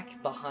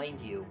back behind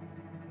you,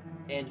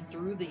 and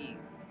through the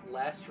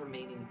last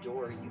remaining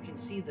door, you can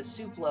see the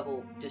soup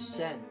level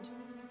descend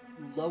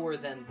lower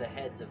than the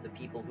heads of the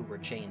people who were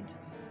chained,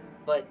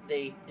 but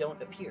they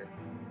don't appear.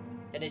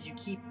 And as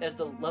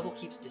the level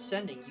keeps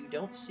descending, you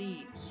don't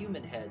see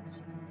human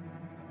heads,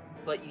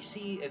 but you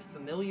see a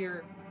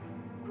familiar,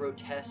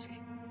 grotesque,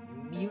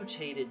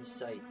 mutated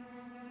sight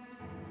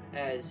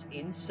as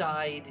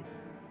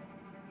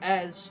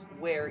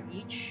where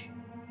each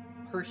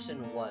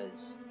person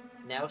was,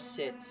 now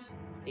sits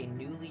a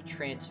newly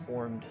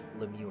transformed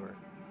lemur.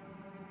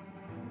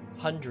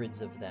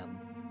 hundreds of them,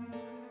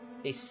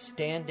 a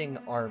standing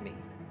army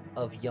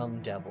of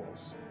young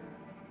devils,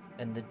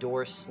 and the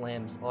door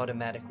slams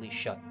automatically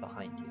shut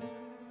behind you.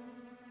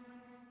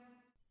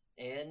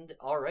 And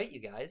alright, you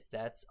guys,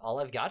 that's all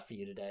I've got for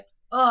you today.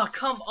 Oh,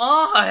 come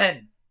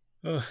on!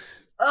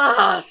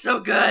 So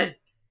good!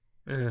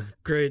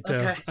 Great, though.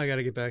 Okay. I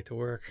gotta get back to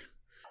work.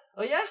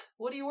 Oh yeah?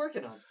 What are you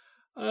working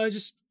on?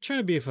 Just trying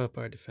to beef up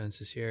our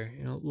defenses here.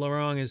 You know,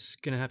 Laurent is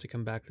gonna have to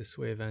come back this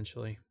way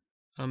eventually.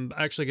 I'm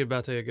actually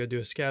about to go do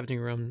a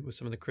scavenging run with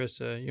some of the Chris.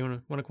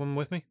 You wanna come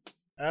with me?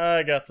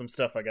 I got some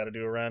stuff I gotta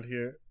do around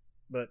here,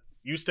 but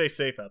you stay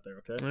safe out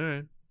there, okay?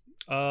 Alright.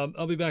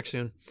 I'll be back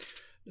soon.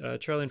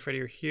 Charlie and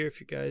Freddy are here if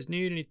you guys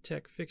need any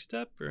tech fixed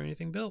up or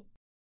anything built.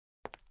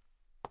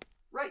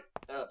 Right.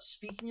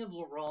 Speaking of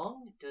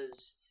Laurent,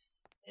 does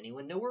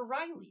anyone know where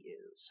Riley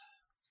is?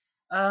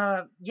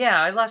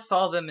 Yeah, I last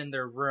saw them in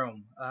their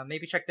room.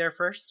 Maybe check there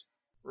first?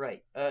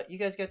 Right. You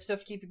guys got stuff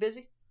to keep you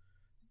busy?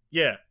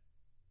 Yeah.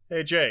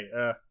 Hey, Jay,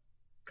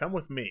 come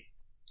with me.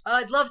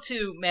 I'd love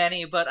to,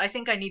 Manny, but I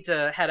think I need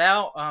to head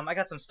out. I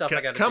got some stuff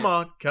I gotta do.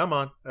 Come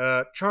on.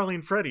 Charlie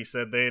and Freddy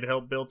said they'd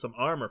help build some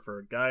armor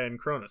for Gaia and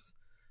Cronus.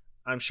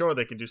 I'm sure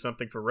they can do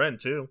something for Ren,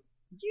 too.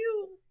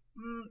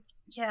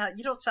 Yeah,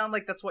 you don't sound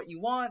like that's what you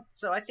want,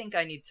 so I think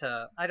I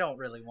don't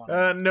really want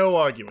to. No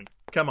arguing.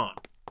 Come on.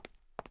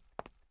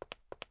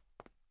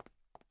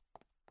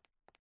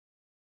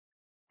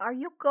 Are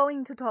you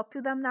going to talk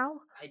to them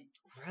now? I'd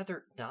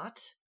rather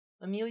not,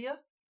 Amelia.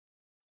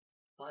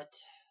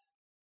 But...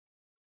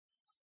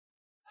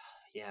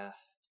 yeah.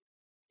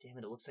 Damn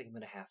it looks like I'm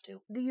gonna have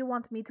to. Do you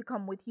want me to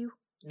come with you?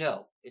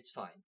 No, it's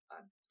fine.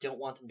 I don't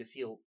want them to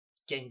feel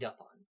ganged up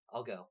on.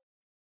 I'll go.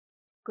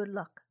 Good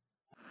luck.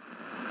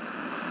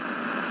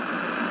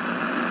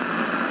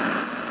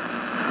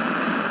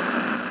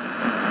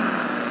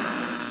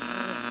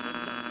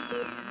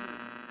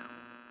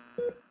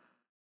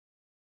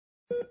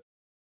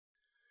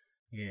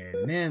 Yeah,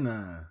 and then,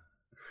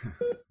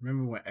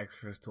 remember when X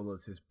first told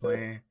us his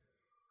plan?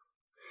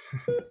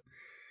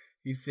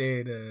 He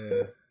said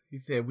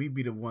we'd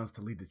be the ones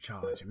to lead the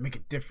charge and make a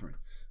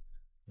difference.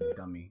 You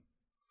dummy.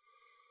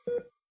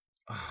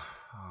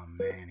 Oh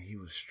man, he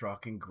was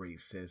struck and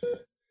great, sis.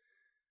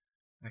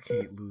 I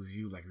can't lose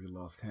you like we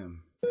lost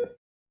him.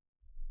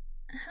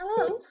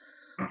 Hello?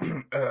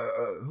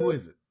 Who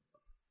is it?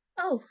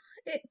 Oh,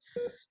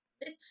 it's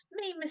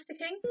me, Mr.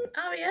 King.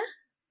 Aria.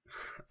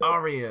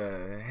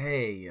 Aria,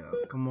 hey,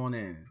 come on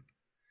in.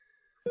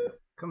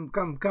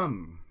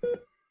 Come.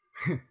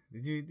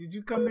 Did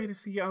you come here to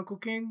see your Uncle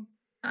King?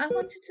 I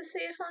wanted to see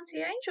if Auntie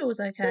Angel was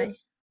okay.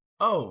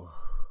 Oh,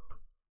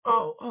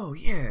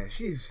 yeah,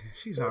 she's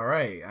all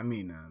right. I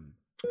mean,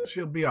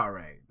 she'll be all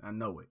right. I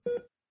know it.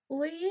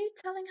 Were you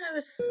telling her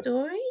a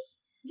story?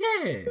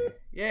 Yeah.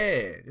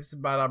 It's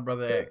about our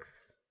brother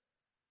X.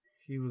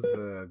 He was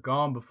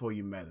gone before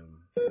you met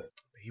him.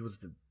 He was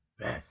the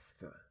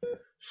best,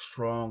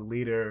 strong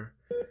leader,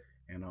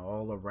 and an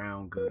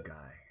all-around good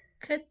guy.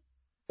 Could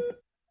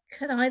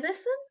I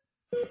listen?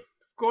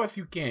 Of course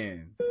you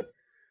can.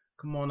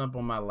 Come on up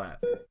on my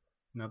lap.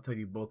 And I'll tell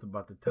you both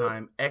about the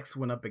time X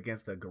went up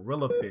against a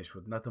gorilla fish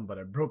with nothing but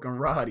a broken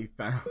rod he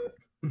found.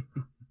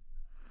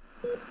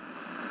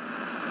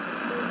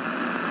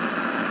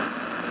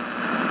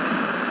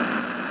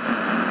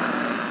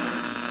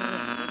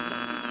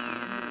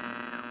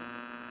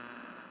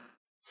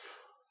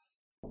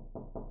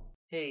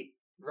 Hey,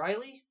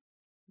 Riley?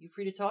 You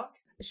free to talk?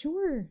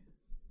 Sure.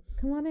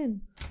 Come on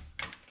in.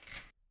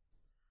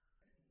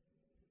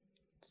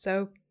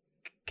 So,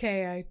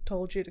 Kay, I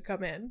told you to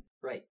come in.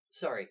 Right.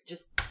 Sorry.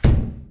 Just...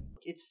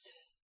 It's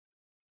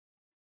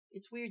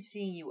weird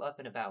seeing you up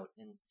and about,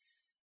 and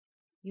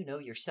you know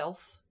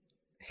yourself.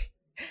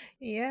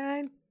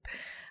 Yeah,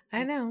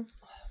 I know.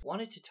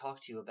 Wanted to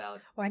talk to you about...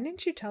 Why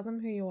didn't you tell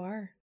them who you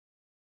are?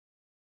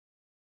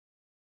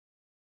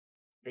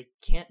 They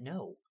can't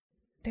know.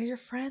 They're your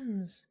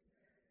friends.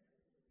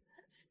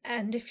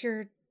 And if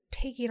you're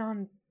taking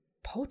on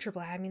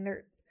Poultryblad, I mean,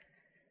 they're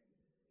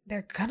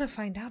gonna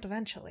find out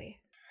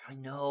eventually. I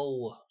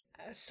know.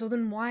 So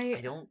then why...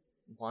 I don't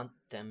want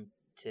them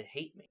to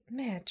hate me.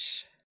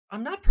 Mitch.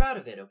 I'm not proud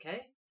of it,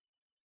 okay?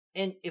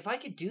 And if I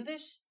could do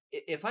this,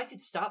 if I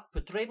could stop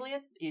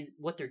Poultryblad is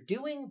what they're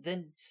doing,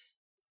 then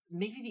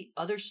maybe the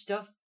other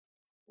stuff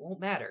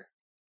won't matter.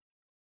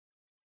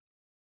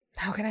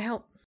 How can I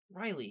help?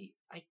 Riley,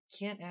 I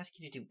can't ask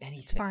you to do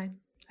anything. It's fine.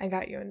 I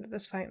got you into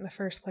this fight in the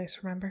first place,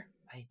 remember?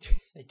 I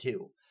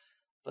do.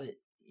 But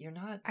you're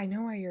not... I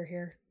know why you're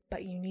here,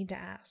 but you need to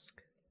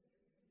ask.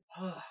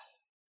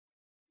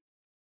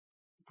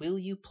 Will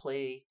you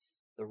play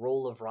the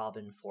role of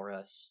Robin for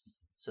us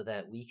so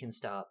that we can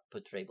stop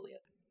Poultryblad?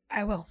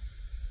 I will.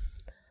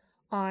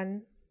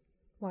 On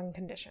one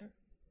condition.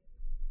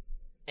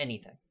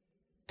 Anything.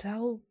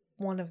 Tell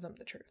one of them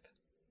the truth.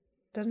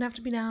 Doesn't have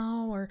to be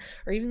now or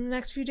even the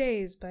next few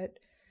days, but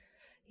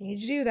you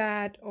need to do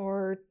that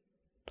or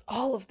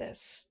all of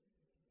this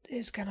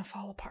is gonna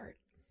fall apart.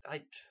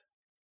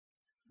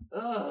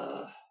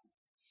 I'll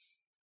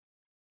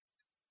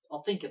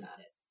think about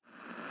it.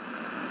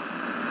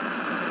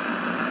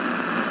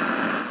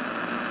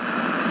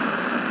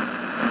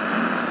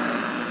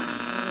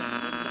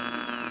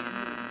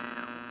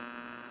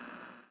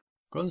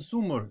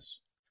 Consumers,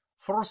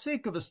 for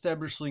sake of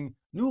establishing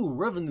new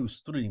revenue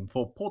stream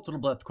for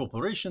Porterblatt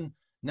Corporation,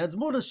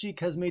 Nadsmodashik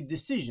has made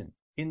decision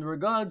in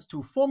regards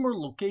to former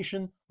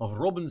location of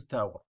Robin's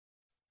Tower.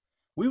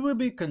 We will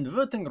be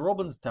converting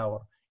Robin's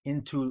Tower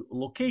into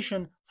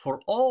location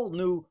for all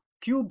new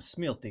cube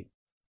smelting.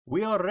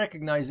 We are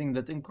recognizing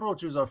that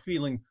encroachers are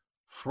feeling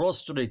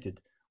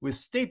frustrated with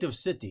state of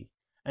city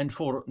and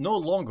for no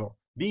longer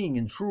being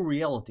in true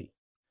reality.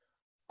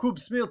 Cube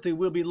smelting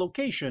will be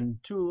location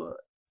to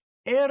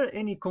air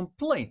any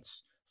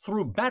complaints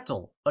through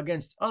battle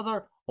against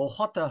other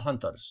Ohata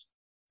hunters.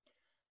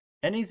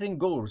 Anything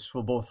goes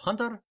for both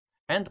hunter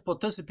and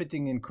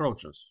participating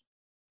encroachers.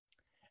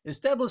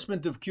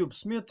 Establishment of Cube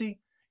Smirty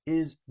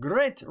is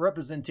great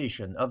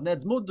representation of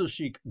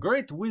Nadsmodashik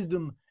great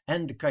wisdom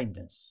and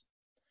kindness.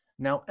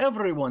 Now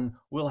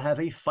everyone will have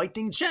a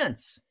fighting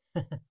chance.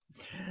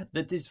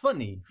 That is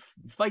funny,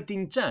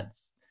 fighting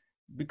chance,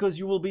 because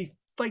you will be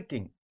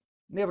fighting.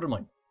 Never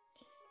mind.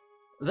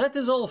 That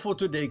is all for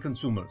today,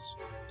 consumers.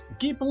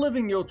 Keep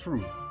living your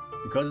truth,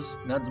 because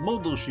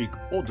Nadsmodashik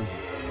orders it.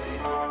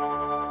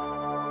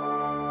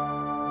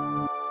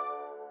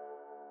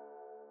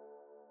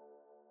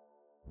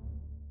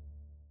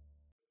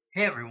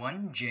 Hey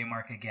everyone,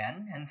 J-Mark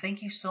again, and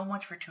thank you so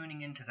much for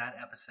tuning in to that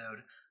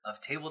episode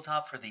of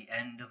Tabletop for the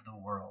End of the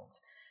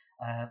World.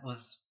 It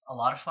was a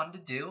lot of fun to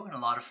do and a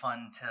lot of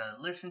fun to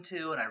listen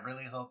to, and I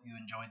really hope you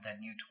enjoyed that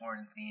new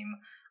Torn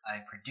theme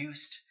I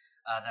produced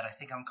that I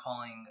think I'm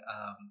calling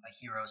A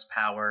Hero's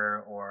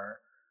Power or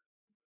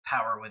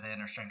Power Within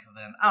or Strength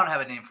Within. I don't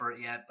have a name for it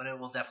yet, but it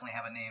will definitely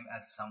have a name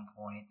at some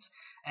point.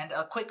 And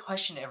a quick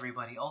question to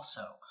everybody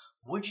also.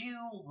 Would you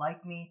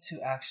like me to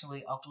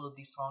actually upload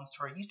these songs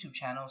to our YouTube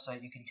channel so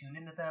that you can tune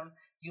into them?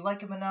 You like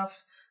them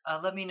enough?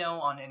 Let me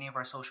know on any of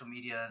our social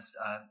medias.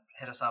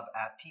 Hit us up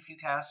at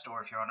TFUcast,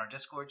 or if you're on our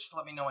Discord, just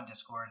let me know on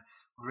Discord.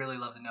 We'd really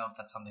love to know if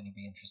that's something you'd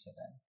be interested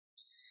in.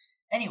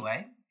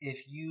 Anyway,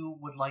 if you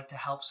would like to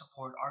help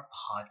support our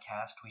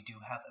podcast, we do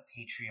have a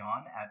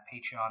Patreon at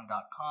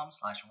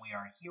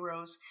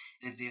patreon.com/weareheroes.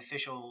 It is the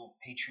official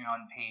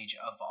Patreon page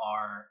of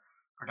our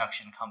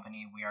production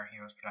company, We Are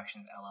Heroes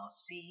Productions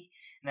LLC.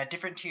 And at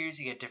different tiers,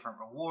 you get different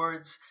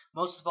rewards.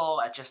 Most of all,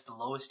 at just the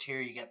lowest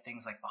tier, you get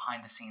things like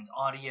behind-the-scenes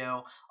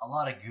audio, a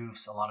lot of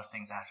goofs, a lot of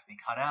things that have to be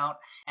cut out,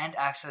 and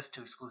access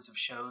to exclusive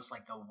shows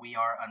like the We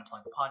Are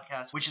Unplugged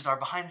podcast, which is our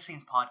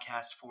behind-the-scenes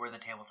podcast for the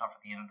Tabletop for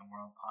the End of the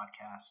World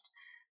podcast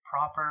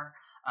proper.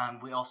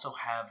 We also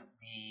have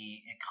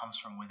the It Comes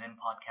From Within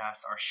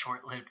podcast, our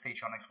short-lived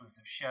Patreon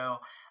exclusive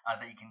show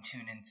that you can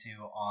tune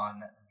into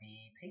on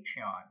the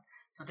Patreon.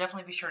 So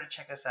definitely be sure to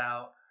check us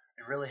out.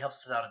 It really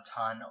helps us out a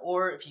ton.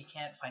 Or if you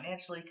can't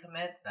financially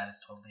commit, that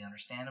is totally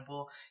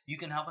understandable. You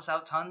can help us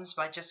out tons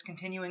by just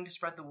continuing to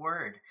spread the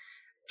word.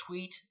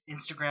 Tweet,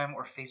 Instagram,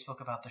 or Facebook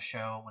about the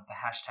show with the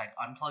hashtag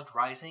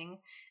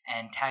UnpluggedRising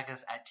and tag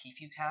us at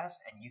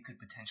TFUcast, and you could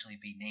potentially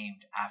be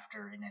named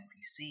after an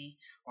NPC,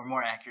 or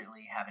more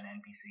accurately, have an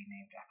NPC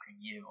named after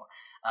you.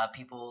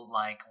 People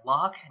like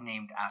Locke,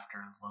 named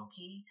after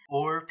Loki,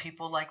 or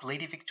people like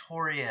Lady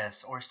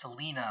Victorious or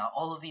Selena.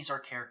 All of these are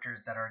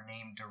characters that are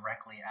named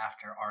directly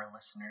after our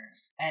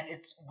listeners. And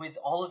it's with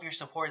all of your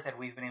support that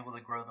we've been able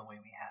to grow the way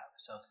we have.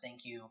 So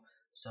thank you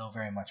so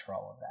very much for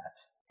all of that.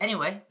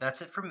 Anyway,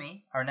 that's it for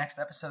me. Our next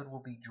episode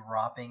will be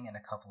dropping in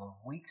a couple of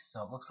weeks,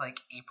 so it looks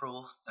like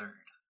April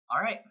 3rd.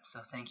 Alright,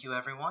 so thank you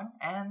everyone,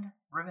 and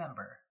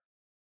remember,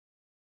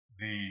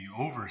 the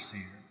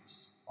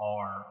Overseers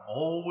are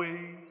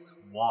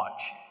always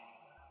watching.